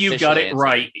as my official if you got it answer.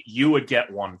 right, you would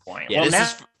get 1 point. Yeah,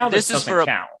 well, this is for a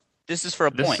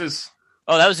point. Oh,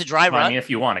 Oh, that was a dry Well, I run? mean, if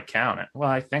you want to count it. Well,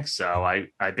 I think so.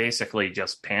 I basically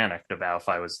just panicked about if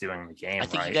I was doing the game I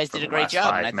think right. you guys for did a the great last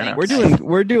job, 5 and I think- minutes.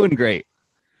 We're doing great.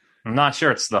 I'm not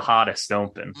sure it's the hottest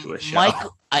open to a show. Mike,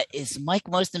 is Mike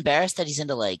most embarrassed that he's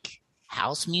into like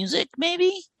house music,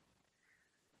 maybe?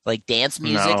 Like dance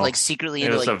music, No, like secretly it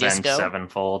into was like Avenged disco?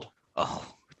 Sevenfold. Oh,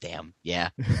 damn. Yeah.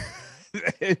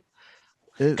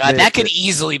 They- God, that could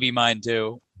easily be mine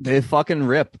too. They fucking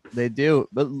rip. They do.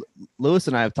 But Lewis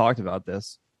and I have talked about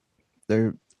this.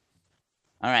 They're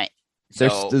All right. they're,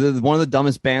 So, they're one of the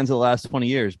dumbest bands of the last 20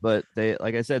 years. But they,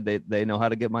 like I said, they know how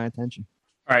to get my attention.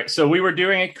 All right, so we were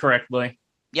doing it correctly.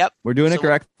 yep. We're doing it So-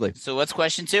 correctly. So what's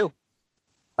question 2?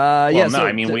 Well, Yeah. no, so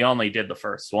I mean, the- we only did the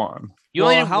first one. You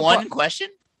Well, only did how one far- question?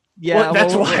 Yeah, Well,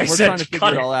 that's well, why I we're said trying to cut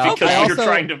figure it all it, out. because Okay. you're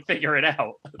trying to figure it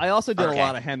out. I also did Okay. a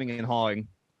lot of hemming and hawing.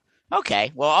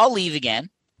 Okay. Well, I'll leave again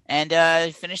and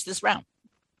finish this round.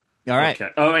 All right.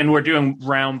 Okay. Oh, and we're doing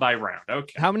round by round.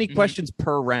 Okay. How many Mhm. questions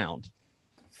per round?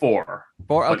 4.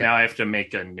 Four. But Okay. now I have to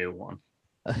make a new one.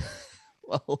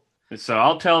 Well, So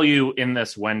I'll tell you in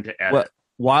this when to edit. Well,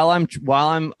 while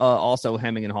I'm also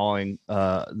hemming and hawing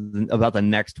about the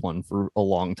next one for a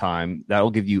long time,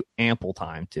 that'll give you ample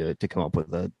time to come up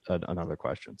with another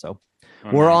question. So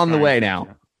we're I'm on the trying way to-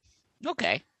 now.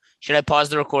 Okay. Should I pause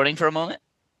the recording for a moment?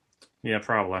 Yeah,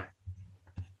 probably.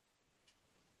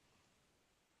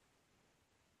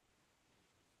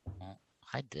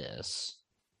 Hide this.